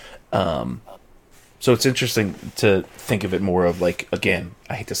 blah, blah. So it's interesting to think of it more of, like, again,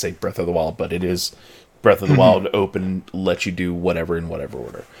 I hate to say Breath of the Wild, but it is Breath of the Wild open, let you do whatever in whatever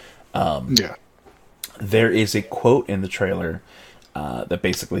order. Yeah. There is a quote in the trailer that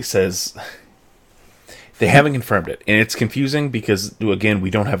basically says, they haven't confirmed it, and it's confusing because, again,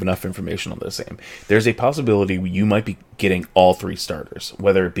 we don't have enough information on this game. There's a possibility you might be getting all three starters,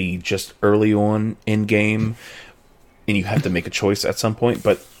 whether it be just early on in game, and you have to make a choice at some point,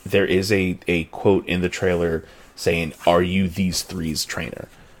 but there is a quote in the trailer saying, are you these three's trainer?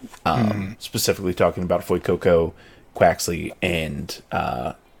 Specifically talking about Fuecoco, Quaxley, and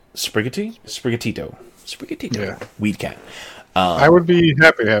Sprigatito, yeah. Weedcat. I would be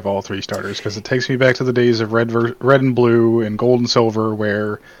happy to have all three starters, because it takes me back to the days of red and blue and gold and silver,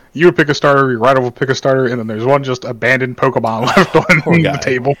 where you would pick a starter, your rival would pick a starter, and then there's one just abandoned Pokemon left on the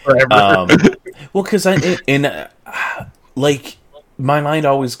table forever. Well, because my mind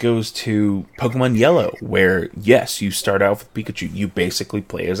always goes to Pokemon Yellow, where, yes, you start out with Pikachu. You basically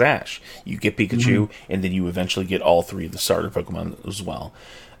play as Ash. You get Pikachu, and then you eventually get all three of the starter Pokemon as well.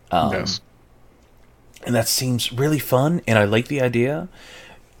 Yes. And that seems really fun, and I like the idea.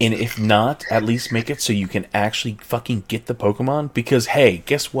 And if not, at least make it so you can actually fucking get the Pokemon. Because, hey,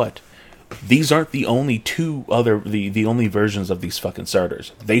 guess what? These aren't the only the only versions of these fucking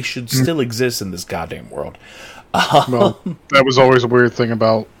starters. They should still exist in this goddamn world. Well, that was always a weird thing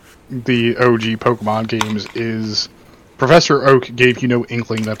about the OG Pokemon games is Professor Oak gave you no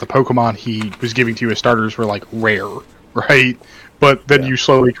inkling that the Pokemon he was giving to you as starters were like rare, right? But then you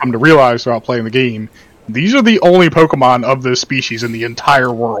slowly come to realize throughout playing the game, these are the only Pokemon of this species in the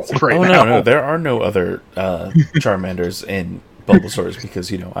entire world right now. No, there are no other Charmanders and Bulbasaurs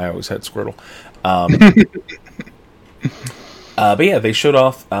because, I always had Squirtle. But yeah, they showed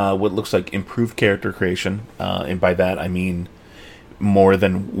off what looks like improved character creation, and by that I mean more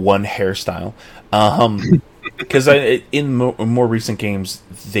than one hairstyle. Because in more recent games,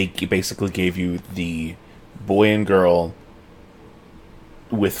 they basically gave you the boy and girl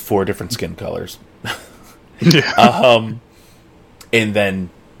with 4 different skin colors. Yeah. And then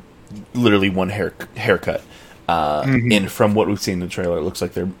literally one haircut. And from what we've seen in the trailer, it looks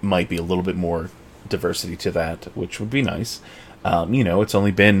like there might be a little bit more diversity to that, which would be nice. It's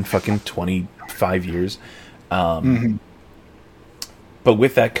only been fucking 25 years. But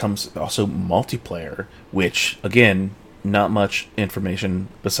with that comes also multiplayer, which, again, not much information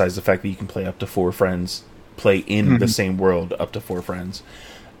besides the fact that you can play up to 4 friends, play in the same world up to 4 friends.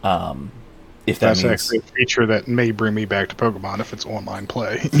 If that's actually a feature that may bring me back to Pokemon if it's online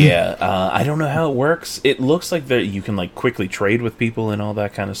play. Yeah, I don't know how it works. It looks like that you can quickly trade with people and all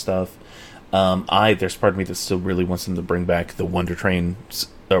that kind of stuff. There's part of me that still really wants them to bring back the Wonder Trade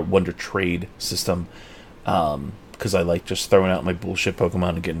system, because I like just throwing out my bullshit Pokemon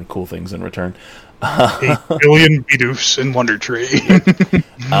and getting cool things in return. 8 billion Bidoof in Wonder Trade.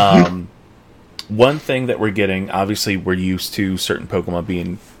 One thing that we're getting, obviously, we're used to certain Pokemon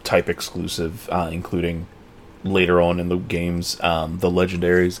being type exclusive, including later on in the games, the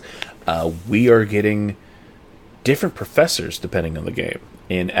legendaries. We are getting different professors depending on the game.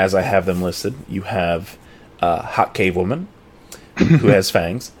 And as I have them listed, you have Hot Cave Woman, who has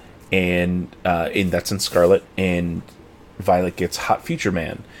fangs, and that's in Scarlet, and Violet gets Hot Future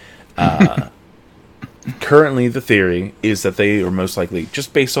Man. Currently, the theory is that they are most likely,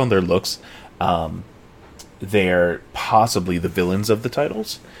 just based on their looks, they're possibly the villains of the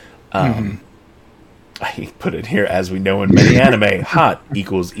titles. I put it here, as we know in many anime, hot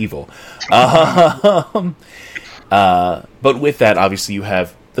equals evil. But with that, obviously, you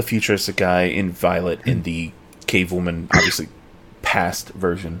have the futuristic guy in Violet and the Cave Woman, obviously, past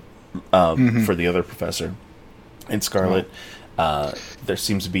version for the other professor. In Scarlet, there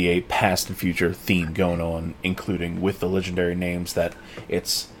seems to be a past and future theme going on, including with the legendary names that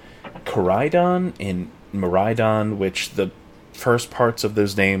it's Koraidon and Miraidon, which the first parts of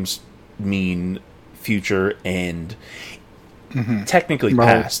those names mean future and technically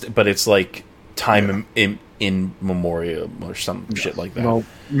past, but it's like time in memoriam or some shit like that. Well,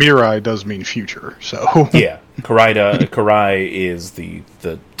 Mirai does mean future, so yeah. Karai is the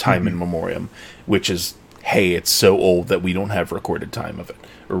time in memoriam, which is, hey, it's so old that we don't have recorded time of it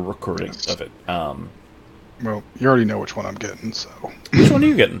or recording of it. Well, you already know which one I'm getting, so which one are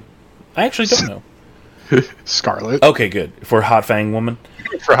you getting? I actually don't know. Scarlet. Okay, good. For Hot Fang Woman?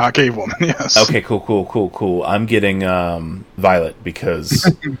 For Hot Cave Woman, yes. Okay, cool. I'm getting Violet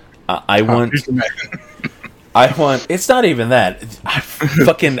because I want... It's not even that.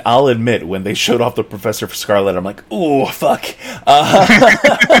 I'll admit, when they showed off the Professor for Scarlet, I'm like, ooh, fuck.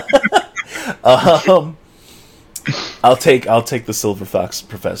 I'll take the Silver Fox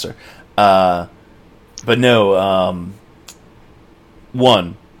Professor. But no,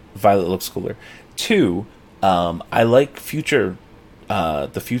 1, Violet looks cooler. 2, I like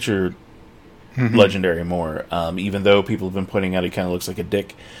the future legendary more. Even though people have been pointing out he kind of looks like a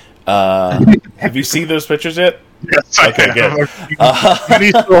dick. Have you seen those pictures yet? Yes, okay, good.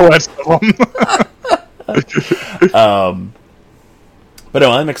 But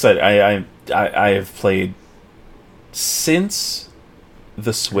no, I'm excited. I have played since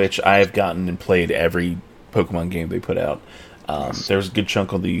the Switch. I have gotten and played every Pokemon game they put out. There's a good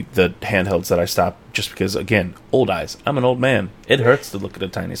chunk on the handhelds that I stopped just because, again, old eyes. I'm an old man. It hurts to look at a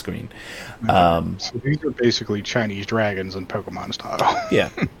tiny screen. So these are basically Chinese dragons in Pokemon style.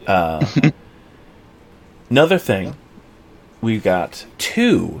 Yeah. Another thing, we got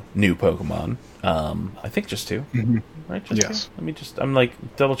 2 new Pokemon. I think just 2. Right? Just yes. 2? I'm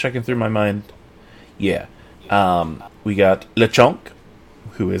like double checking through my mind. Yeah. We got Lechonk,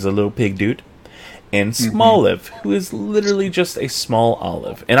 who is a little pig dude. And Smoliv, who is literally just a small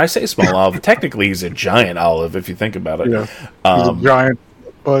olive. And I say small olive, technically he's a giant olive if you think about it. Yeah, he's a giant,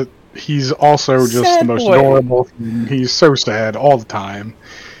 but he's also just the most adorable thing. He's so sad all the time.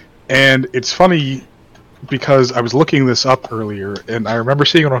 And it's funny because I was looking this up earlier, and I remember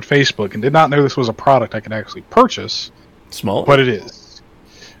seeing it on Facebook and did not know this was a product I could actually purchase. Small? But it is.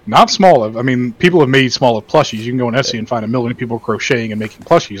 Not Smoliv. I mean, people have made Smoliv plushies. You can go on Etsy and find a million people crocheting and making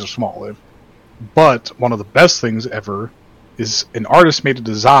plushies of Smoliv. But one of the best things ever is an artist made a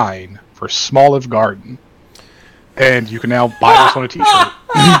design for Smoliv Garden. And you can now buy this on a t-shirt.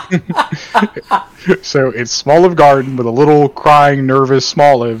 So it's Smoliv Garden with a little crying, nervous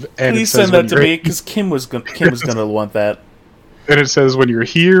Smoliv. And Please send that to me, because Kim was gonna want that. And it says, when you're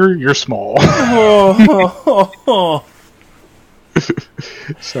here, you're small.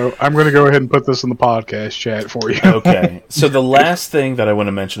 So I'm going to go ahead and put this in the podcast chat for you. Okay. So the last thing that I want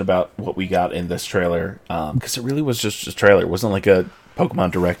to mention about what we got in this trailer, because it really was just a trailer. It wasn't like a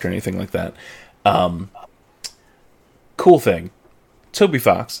Pokemon Direct or anything like that. Cool thing. Toby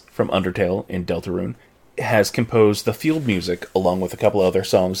Fox from Undertale in Deltarune has composed the field music along with a couple other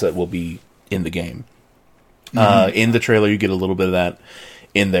songs that will be in the game. In the trailer, you get a little bit of that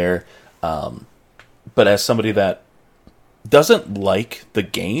in there. But as somebody that doesn't like the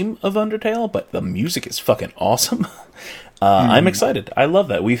game of Undertale, but the music is fucking awesome, I'm excited. I love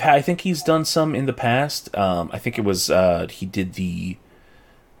that. I think he's done some in the past. I think it was he did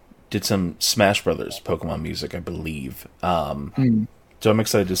some Smash Brothers Pokemon music, I believe. So I'm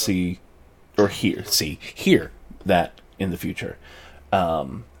excited to see or hear that in the future.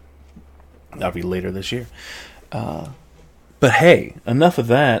 That'll be later this year. But hey, enough of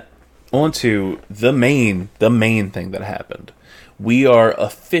that. On to the main thing that happened. We are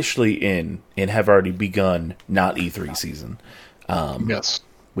officially in and have already begun not E3 season. Yes.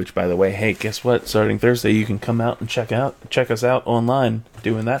 Which, by the way, hey, guess what? Starting Thursday, you can come out and check us out online,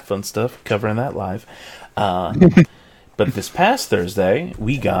 doing that fun stuff, covering that live. But this past Thursday,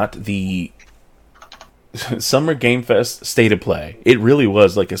 we got the Summer Game Fest State of Play. It really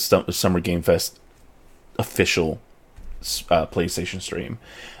was like a Summer Game Fest official PlayStation stream,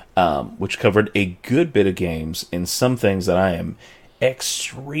 which covered a good bit of games and some things that I am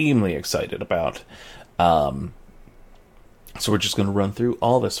extremely excited about. So we're just going to run through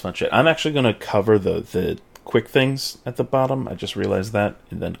all this fun shit. I'm actually going to cover the quick things at the bottom. I just realized that,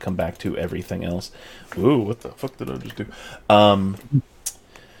 and then come back to everything else. Ooh, what the fuck did I just do?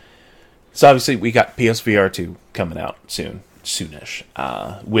 So obviously we got PSVR 2 coming out soonish.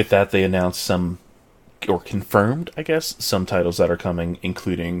 With that, they announced some, or confirmed, I guess, some titles that are coming,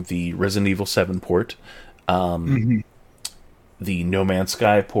 including the Resident Evil 7 port, the No Man's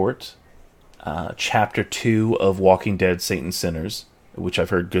Sky port, Chapter 2 of Walking Dead: Saints & Sinners, which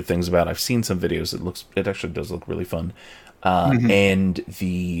I've heard good things about. I've seen some videos. It actually does look really fun. And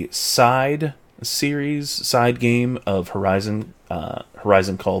the side game of Horizon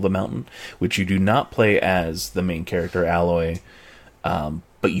Call of the Mountain, which you do not play as the main character, Aloy,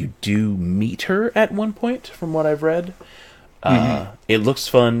 but you do meet her at one point, from what I've read. It looks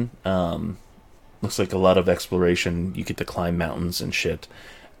fun. Looks like a lot of exploration. You get to climb mountains and shit.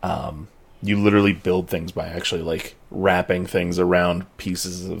 You literally build things by actually, like, wrapping things around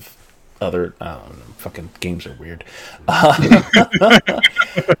pieces of other... I don't know, fucking games are weird.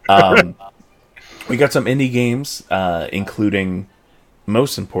 We got some indie games, including,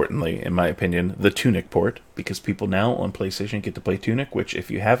 most importantly, in my opinion, the Tunic port, because people now on PlayStation get to play Tunic, which, if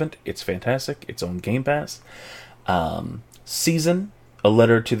you haven't, it's fantastic. It's on Game Pass. Season, A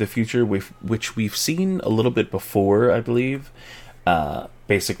Letter to the Future, which we've seen a little bit before, I believe.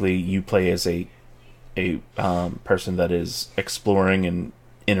 Basically, you play as a person that is exploring and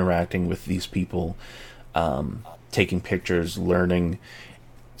interacting with these people, taking pictures, learning,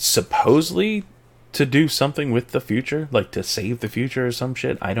 supposedly to do something with the future, like to save the future or some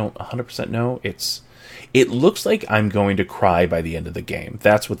shit. I don't 100% know. It looks like I'm going to cry by the end of the game.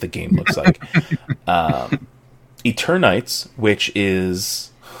 That's what the game looks like. Eternights, which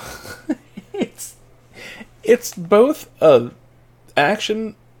is it's both a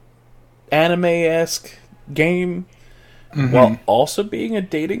action anime-esque game while also being a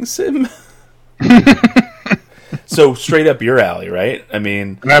dating sim. So straight up your alley, right? I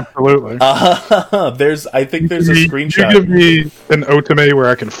mean, absolutely. I think there's a screenshot. You give me an otome where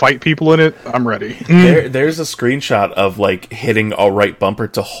I can fight people in it, I'm ready. There's a screenshot of, like, hitting a right bumper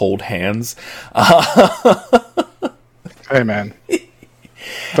to hold hands. Hey, man.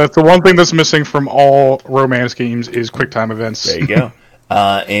 That's the one thing that's missing from all romance games is QuickTime events. There you go.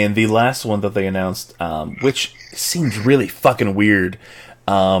 And the last one that they announced, which seems really fucking weird.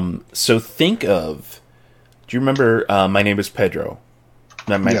 So think of... Do you remember My Name is Pedro?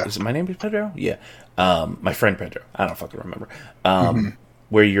 Is it My Name is Pedro? Yeah. My friend Pedro. I don't fucking remember.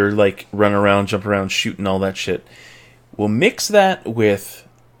 Where you're, like, running around, jumping around, shooting all that shit. Well, mix that with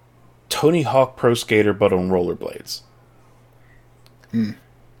Tony Hawk Pro Skater, but on rollerblades. And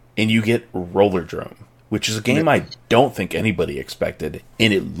you get Rollerdrome. which is a game I don't think anybody expected,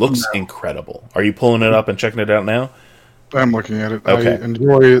 and it looks incredible. Are you pulling it up and checking it out now? I'm looking at it. Okay. I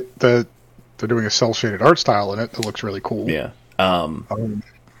enjoy it that they're doing a cel-shaded art style in it that looks really cool. Yeah.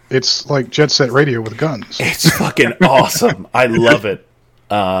 It's like Jet Set Radio with guns. It's fucking awesome. I love it.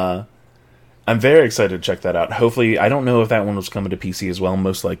 I'm very excited to check that out. Hopefully, I don't know if that one was coming to PC as well.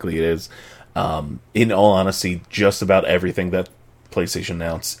 Most likely it is. In all honesty, just about everything that PlayStation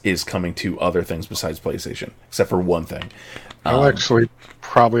announced is coming to other things besides PlayStation, except for one thing. I'll actually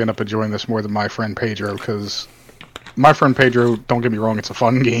probably end up enjoying this more than My Friend Pedro, because My Friend Pedro, don't get me wrong, it's a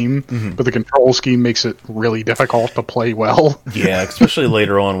fun game, but the control scheme makes it really difficult to play well. Yeah, especially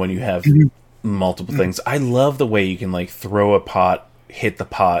later on when you have multiple things. I love the way you can like throw a pot, hit the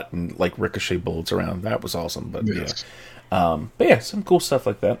pot, and like ricochet bullets around. That was awesome. But Yes. but yeah, some cool stuff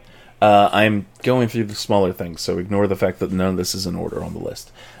like that. I'm going through the smaller things, so ignore the fact that none of this is in order on the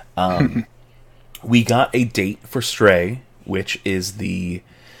list. We got a date for Stray, which is the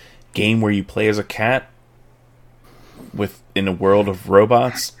game where you play as a cat in a world of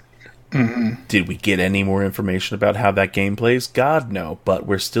robots. Did we get any more information about how that game plays? God, no. But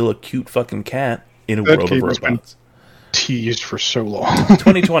we're still a cute fucking cat in a world of robots. Teased for so long.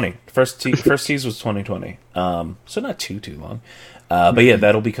 2020. First tease was 2020. So not too long. But yeah,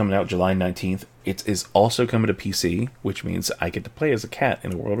 that'll be coming out July 19th. It is also coming to PC, which means I get to play as a cat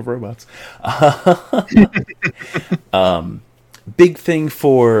in a world of robots. Big thing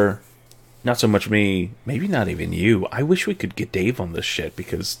for not so much me, maybe not even you. I wish we could get Dave on this shit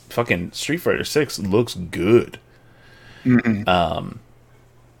because fucking Street Fighter 6 looks good. I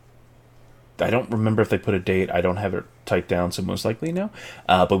don't remember if they put a date. I don't have it typed down, so most likely no.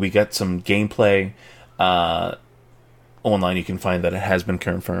 But we got some gameplay online. You can find that it has been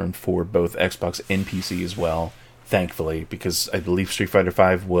confirmed for both Xbox and PC as well, thankfully, because I believe Street Fighter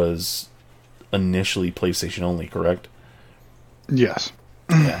V was initially PlayStation only, correct? Yes.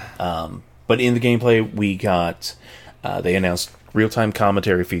 Yeah. But in the gameplay, we got... they announced real-time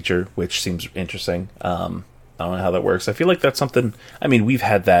commentary feature, which seems interesting. I don't know how that works. I feel like that's something... I mean, we've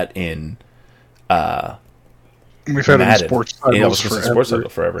had that in... We've had Madden. it in sports titles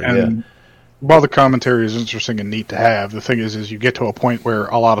forever. And Yeah. while the commentary is interesting and neat to have, the thing is you get to a point where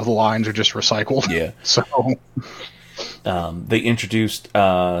a lot of the lines are just recycled. Yeah. So they introduced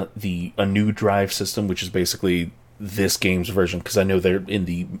a new drive system, which is basically this game's version, because I know they're in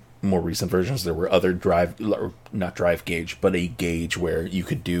the more recent versions there were other not drive gauge, but a gauge where you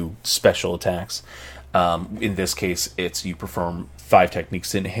could do special attacks. In this case, it's you perform 5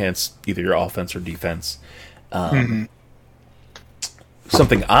 techniques to enhance either your offense or defense.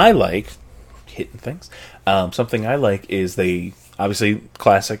 Something I like, hitting things. Something I like is they obviously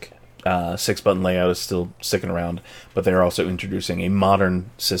classic 6-button layout is still sticking around, but they're also introducing a modern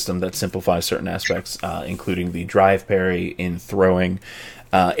system that simplifies certain aspects, including the drive parry in throwing.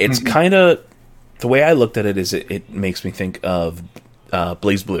 It's kind of the way I looked at it is it makes me think of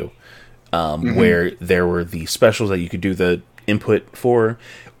Blaze Blue, where there were the specials that you could do the input for,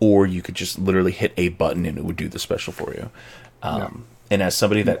 or you could just literally hit a button and it would do the special for you. And as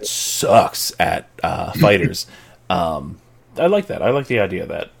somebody that sucks at fighters, I like that. I like the idea of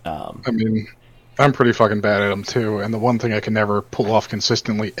that. I mean, I'm pretty fucking bad at them too, and the one thing I can never pull off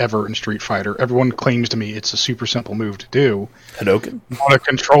consistently ever in Street Fighter, everyone claims to me it's a super simple move to do. Hadouken? On a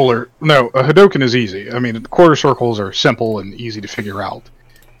controller. No, a Hadouken is easy. I mean, quarter circles are simple and easy to figure out.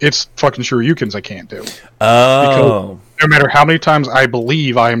 It's fucking Shoryukens I can't do. Oh. Because no matter how many times I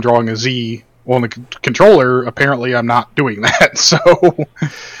believe I am drawing a Z on the controller, apparently I'm not doing that. So,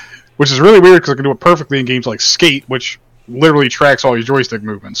 which is really weird because I can do it perfectly in games like Skate, which literally tracks all your joystick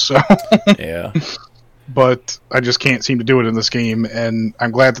movements. So, yeah. But I just can't seem to do it in this game, and I'm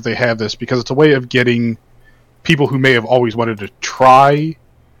glad that they have this because it's a way of getting people who may have always wanted to try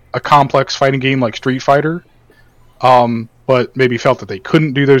a complex fighting game like Street Fighter, but maybe felt that they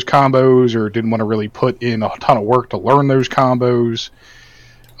couldn't do those combos or didn't want to really put in a ton of work to learn those combos.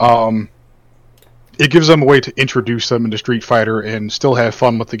 It gives them a way to introduce them into Street Fighter and still have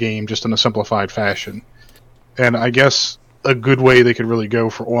fun with the game just in a simplified fashion. And I guess a good way they could really go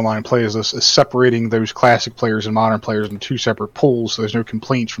for online play is this, is separating those classic players and modern players into 2 separate pools, so there's no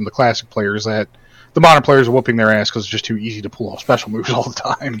complaints from the classic players that the modern players are whooping their ass because it's just too easy to pull off special moves all the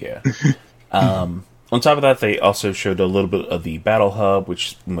time. Yeah. On top of that, they also showed a little bit of the Battle Hub,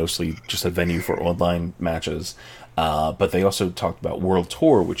 which is mostly just a venue for online matches. But they also talked about World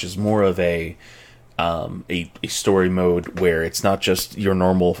Tour, which is more of a story mode where it's not just your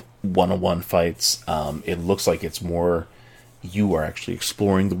normal one-on-one fights. It looks like it's more you are actually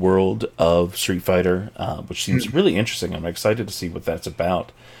exploring the world of Street Fighter, which seems really interesting. I'm excited to see what that's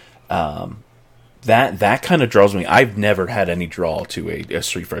about. that kind of draws me. I've never had any draw to a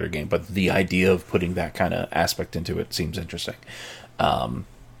Street Fighter game, but the idea of putting that kind of aspect into it seems interesting. And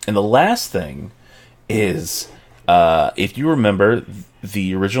the last thing is, if you remember,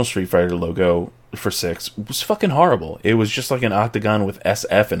 the original Street Fighter logo for 6 was fucking horrible. It was just like an octagon with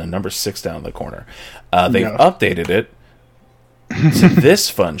SF and a number 6 down the corner. They've updated it to this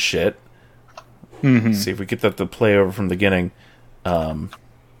fun shit. Mm-hmm. See if we get that to play over from the beginning. Oh,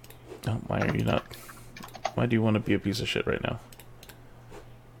 why are you not? Why do you want to be a piece of shit right now?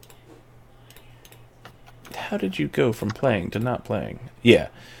 How did you go from playing to not playing? Yeah.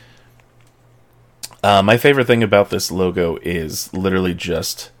 My favorite thing about this logo is literally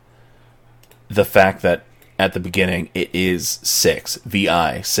just the fact that at the beginning it is 6,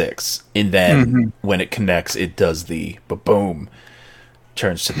 VI 6, and then when it connects, it does the boom,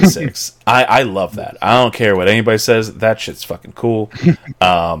 turns to the 6. I love that. I don't care what anybody says. That shit's fucking cool.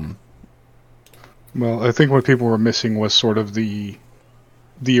 Well, I think what people were missing was sort of the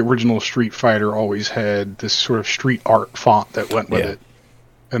original Street Fighter always had this sort of street art font that went with it.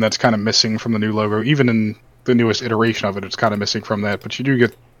 And that's kind of missing from the new logo. Even in the newest iteration of it, it's kind of missing from that. But you do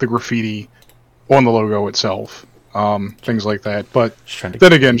get the graffiti on the logo itself. Things like that. But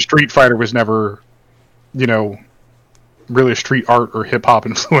then again, Street Fighter was never, really a street art or hip-hop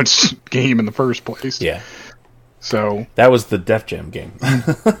influenced game in the first place. Yeah. So that was the Def Jam game.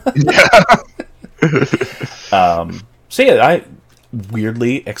 Yeah. So yeah, I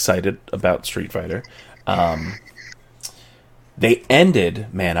weirdly excited about Street Fighter. They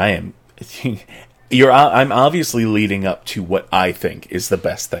ended, man. I'm obviously leading up to what I think is the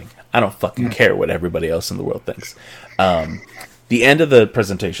best thing. I don't fucking care what everybody else in the world thinks. The end of the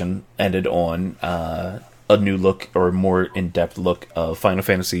presentation ended on a new look or more in-depth look of Final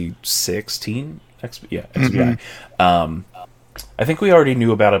Fantasy 16. XVI. I think we already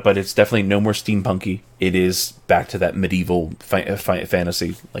knew about it, but it's definitely no more steampunky. It is back to that medieval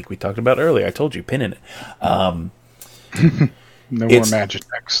fantasy, like we talked about earlier. I told you, pin in it. No more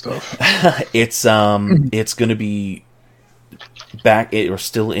Magitech stuff. It's going to be back, or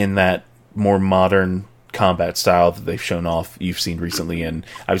still in that more modern combat style that they've shown off. You've seen recently in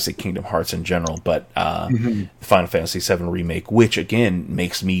obviously Kingdom Hearts in general, but Final Fantasy VII Remake, which again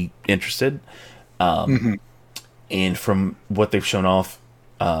makes me interested. And from what they've shown off,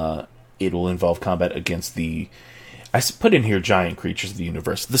 it will involve combat against I put in here giant creatures of the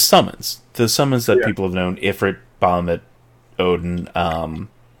universe. The summons that people have known: Ifrit, Bahamut, Odin.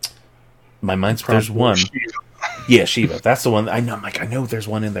 My mind's there's one. Shiva. Yeah, Shiva. That's the one. I know there's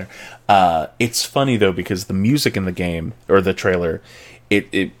one in there. It's funny though because the music in the game or the trailer,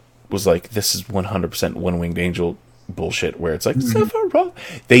 it was like this is 100% One Winged Angel bullshit where it's like Sephiroth.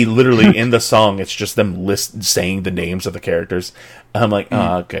 They literally in the song it's just them saying the names of the characters. I'm like,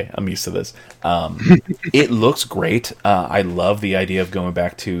 oh, okay, I'm used to this. It looks great. I love the idea of going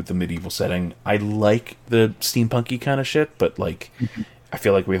back to the medieval setting. I like the steampunky kind of shit, but like I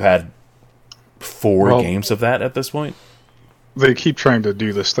feel like we've had 4 games of that at this point. They keep trying to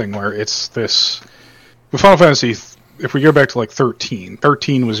do this thing where it's this with Final Fantasy. If we go back to like 13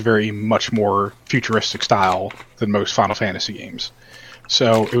 was very much more futuristic style than most Final Fantasy games.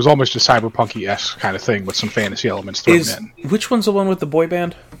 So it was almost a cyberpunky-esque kind of thing with some fantasy elements thrown in. Which one's the one with the boy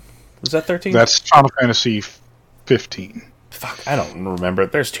band? Was that 13? That's Final Fantasy 15. Fuck, I don't remember.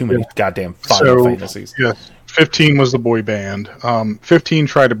 There's too many goddamn Final Fantasies. Yeah, 15 was the boy band. 15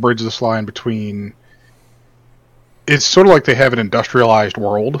 tried to bridge this line between... It's sort of like they have an industrialized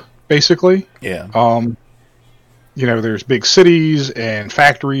world, basically. Yeah. There's big cities and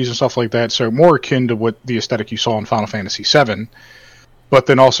factories and stuff like that, so more akin to what the aesthetic you saw in Final Fantasy VII, but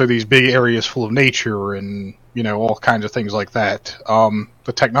then also these big areas full of nature and, all kinds of things like that.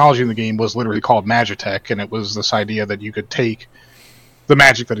 The technology in the game was literally called Magitech, and it was this idea that you could take the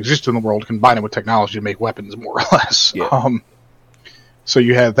magic that existed in the world, combine it with technology to make weapons, more or less. Yeah. So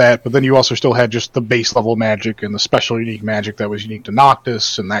you had that, but then you also still had just the base level magic and the special unique magic that was unique to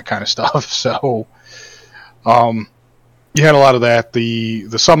Noctis and that kind of stuff, so... you had a lot of that. The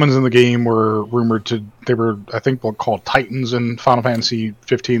summons in the game were rumored they were, I think, called Titans in Final Fantasy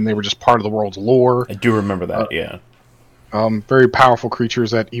 15. They were just part of the world's lore. I do remember that, yeah. Very powerful creatures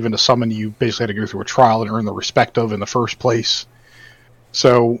that even to summon you basically had to go through a trial and earn the respect of in the first place.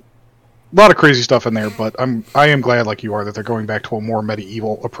 So, a lot of crazy stuff in there, but I am glad, like you are, that they're going back to a more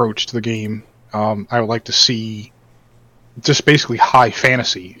medieval approach to the game. I would like to see just basically high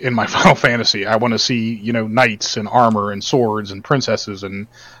fantasy in my Final Fantasy. I want to see, knights and armor and swords and princesses and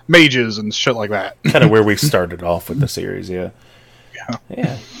mages and shit like that. Kind of where we started off with the series, yeah.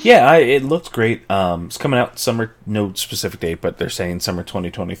 Yeah. It looks great. It's coming out summer, no specific date, but they're saying summer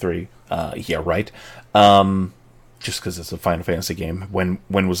 2023. Yeah, right. Just because it's a Final Fantasy game. When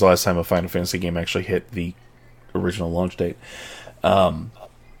was the last time a Final Fantasy game actually hit the original launch date? But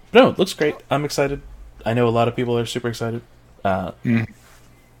no, it looks great. I'm excited. I know a lot of people are super excited.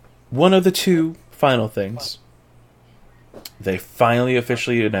 One of the two final things, they finally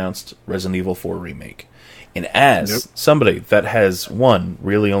officially announced Resident Evil 4 Remake. And as somebody that has,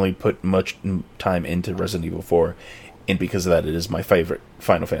 really only put much time into Resident Evil 4, and because of that, it is my favorite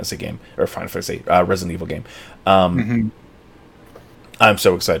Final Fantasy game, or Resident Evil game. I'm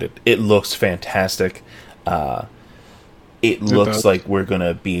so excited. It looks fantastic. It looks like we're going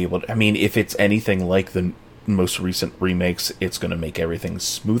to be able to... I mean, if it's anything like the most recent remakes, it's going to make everything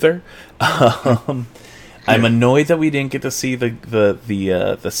smoother. I'm annoyed that we didn't get to see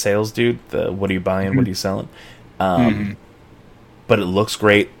the sales dude. The what are you buying? What are you selling? But it looks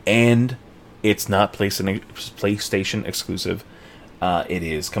great, and it's not PlayStation exclusive. It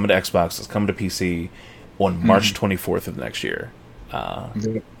is coming to Xbox. It's coming to PC on March 24th of next year.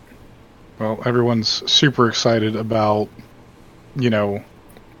 Well, everyone's super excited about,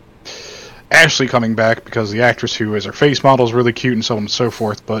 Ashley coming back because the actress who is her face model is really cute and so on and so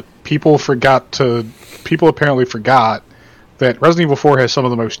forth. But people apparently forgot that Resident Evil 4 has some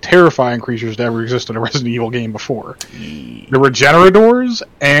of the most terrifying creatures to ever exist in a Resident Evil game before. The Regenerators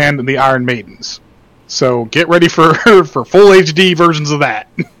and the Iron Maidens. So get ready for full HD versions of that.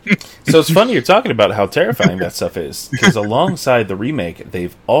 So it's funny you're talking about how terrifying that stuff is, because alongside the remake,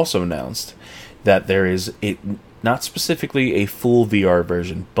 they've also announced that there is not specifically a full VR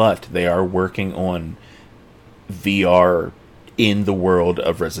version, but they are working on VR in the world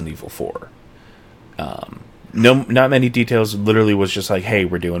of Resident Evil 4. Not many details. Literally was just like, hey,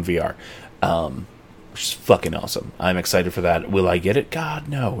 we're doing VR. Which is fucking awesome. I'm excited for that. Will I get it? God,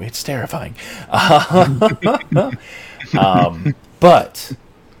 no. It's terrifying. But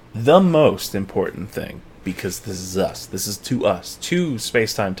the most important thing, because this is us. This is to us. To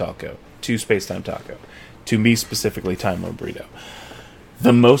Spacetime Taco. To me specifically, Time Lord Burrito.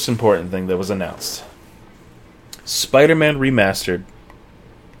 The most important thing that was announced. Spider-Man Remastered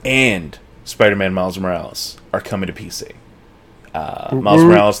and Spider-Man Miles Morales are coming to PC. Miles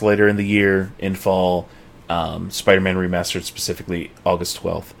Morales later in the year, in fall. Spider-Man Remastered specifically August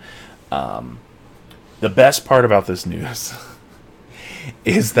 12th. The best part about this news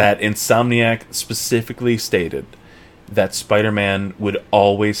is that Insomniac specifically stated that Spider-Man would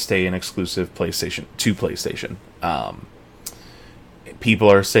always stay an exclusive to PlayStation. People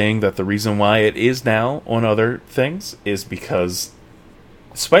are saying that the reason why it is now on other things is because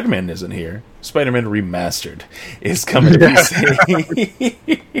Spider-Man isn't here. Spider-Man Remastered is coming to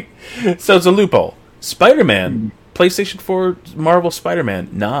PC. So it's a loophole. Spider-Man, PlayStation 4 Marvel Spider-Man,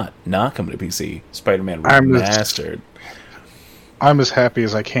 not coming to PC. Spider-Man Remastered. I'm as happy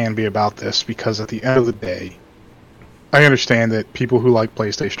as I can be about this, because at the end of the day, I understand that people who like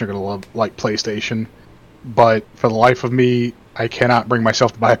PlayStation are going to like PlayStation, but for the life of me, I cannot bring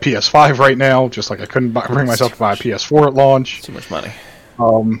myself to buy a PS5 right now, just like I couldn't bring myself to buy a PS4 at launch. Too much money.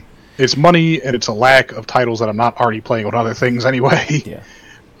 It's money, and it's a lack of titles that I'm not already playing on other things anyway. Yeah.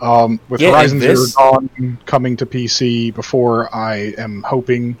 With Horizon Zero Dawn coming to PC before, I am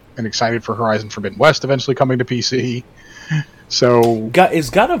hoping and excited for Horizon Forbidden West eventually coming to PC. So God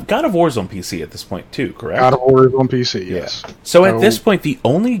of War's on PC at this point too, correct? God of War is on PC, yes. Yeah. So at this point, the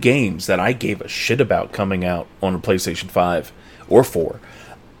only games that I gave a shit about coming out on a PlayStation 5 or 4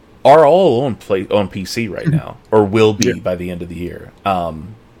 are all on PC right now, or will be by the end of the year.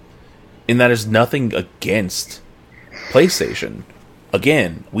 And that is nothing against PlayStation.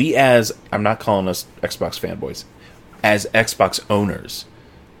 Again, I'm not calling us Xbox fanboys, as Xbox owners,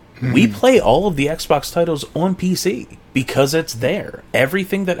 we play all of the Xbox titles on PC because it's there.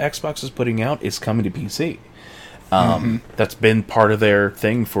 Everything that Xbox is putting out is coming to PC. That's been part of their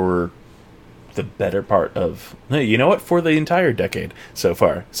thing for the better part of, for the entire decade so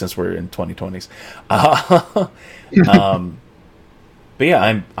far, since we're in 2020s. But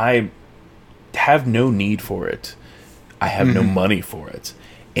yeah, I have no need for it. I have no money for it.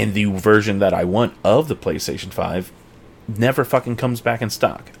 And the version that I want of the PlayStation 5 never fucking comes back in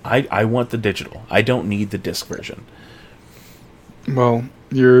stock. I want the digital. I don't need the disc version. Well,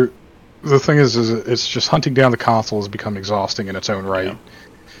 the thing is it's just hunting down the console has become exhausting in its own right. Yeah.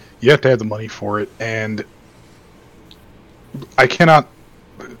 You have to have the money for it, and I cannot,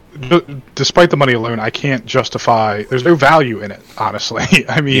 despite the money alone, I can't justify, there's no value in it, honestly.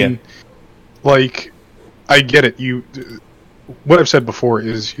 I mean, I get it. What I've said before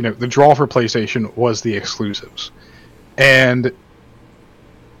is, the draw for PlayStation was the exclusives. And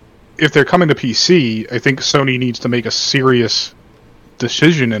if they're coming to PC, I think Sony needs to make a serious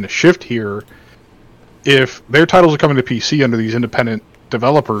decision and a shift here. If their titles are coming to PC under these independent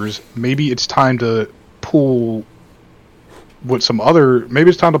developers, maybe it's time to pull with some other.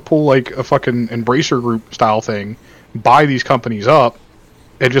 Maybe it's time to pull like a fucking Embracer Group style thing, buy these companies up,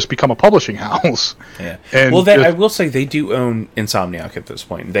 and just become a publishing house. Yeah. And well, I will say they do own Insomniac at this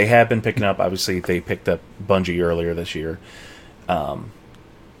point. They have been picking up. Obviously, they picked up Bungie earlier this year. But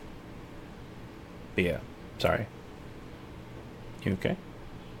yeah. Sorry. You okay?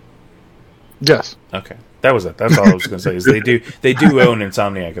 Yes. Okay. That was it. That's all I was going to say. Is they do own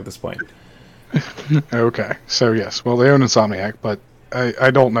Insomniac at this point. Okay. So yes. Well, they own Insomniac, but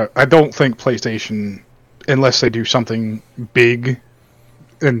I don't know. I don't think PlayStation, unless they do something big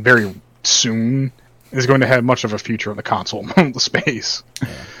and very soon, is going to have much of a future in the console space.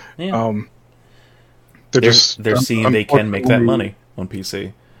 Yeah. They're seeing they can make that money on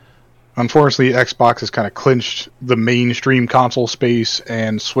PC. Unfortunately, Xbox has kind of clinched the mainstream console space,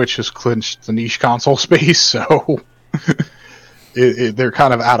 and Switch has clinched the niche console space. So they're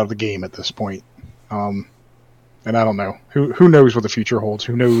kind of out of the game at this point. And I don't know. Who knows what the future holds?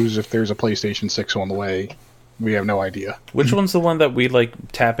 Who knows if there's a PlayStation 6 on the way? We have no idea. Which one's the one that we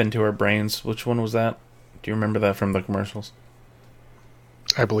like tap into our brains? Which one was that? Do you remember that from the commercials?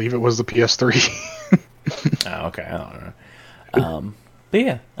 I believe it was the PS3. Oh, okay. I don't know. But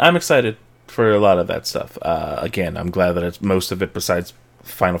yeah, I'm excited for a lot of that stuff. Again, I'm glad that most of it, besides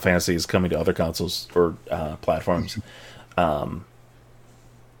Final Fantasy, is coming to other consoles or platforms. But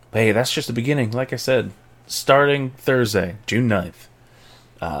hey, that's just the beginning. Like I said, starting Thursday, June 9th,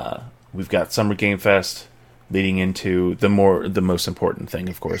 we've got Summer Game Fest leading into the most important thing,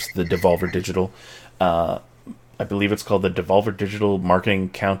 of course, the Devolver Digital. I believe it's called the Devolver Digital Marketing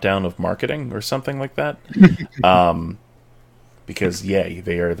Countdown of Marketing or something like that. Because, yeah,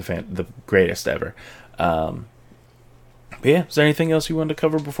 they are the greatest ever. But yeah, is there anything else you wanted to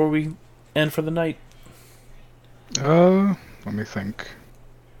cover before we end for the night? Let me think.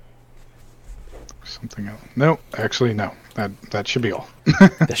 Something else. No, actually, no. That should be all.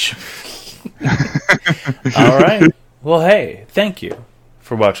 That should be. All right. Well, hey, thank you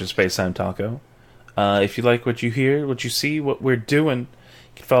for watching Spacetime Taco. If you like what you hear, what you see, what we're doing, you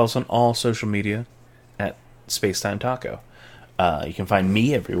can follow us on all social media at Spacetime Taco. You can find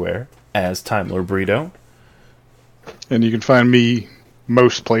me everywhere as Time Lord Burrito. And you can find me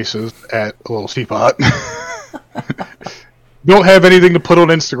most places at a little teapot. Don't have anything to put on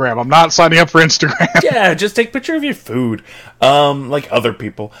Instagram. I'm not signing up for Instagram. Yeah, just take a picture of your food. Like other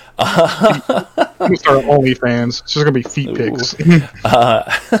people. I'm gonna start OnlyFans. It's just gonna be feet pics.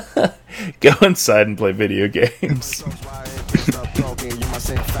 Go inside and play video games.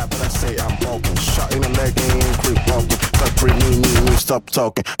 Stop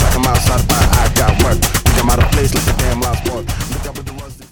talking. Like I'm outside, but I got work. I'm out of place like a damn lost boy.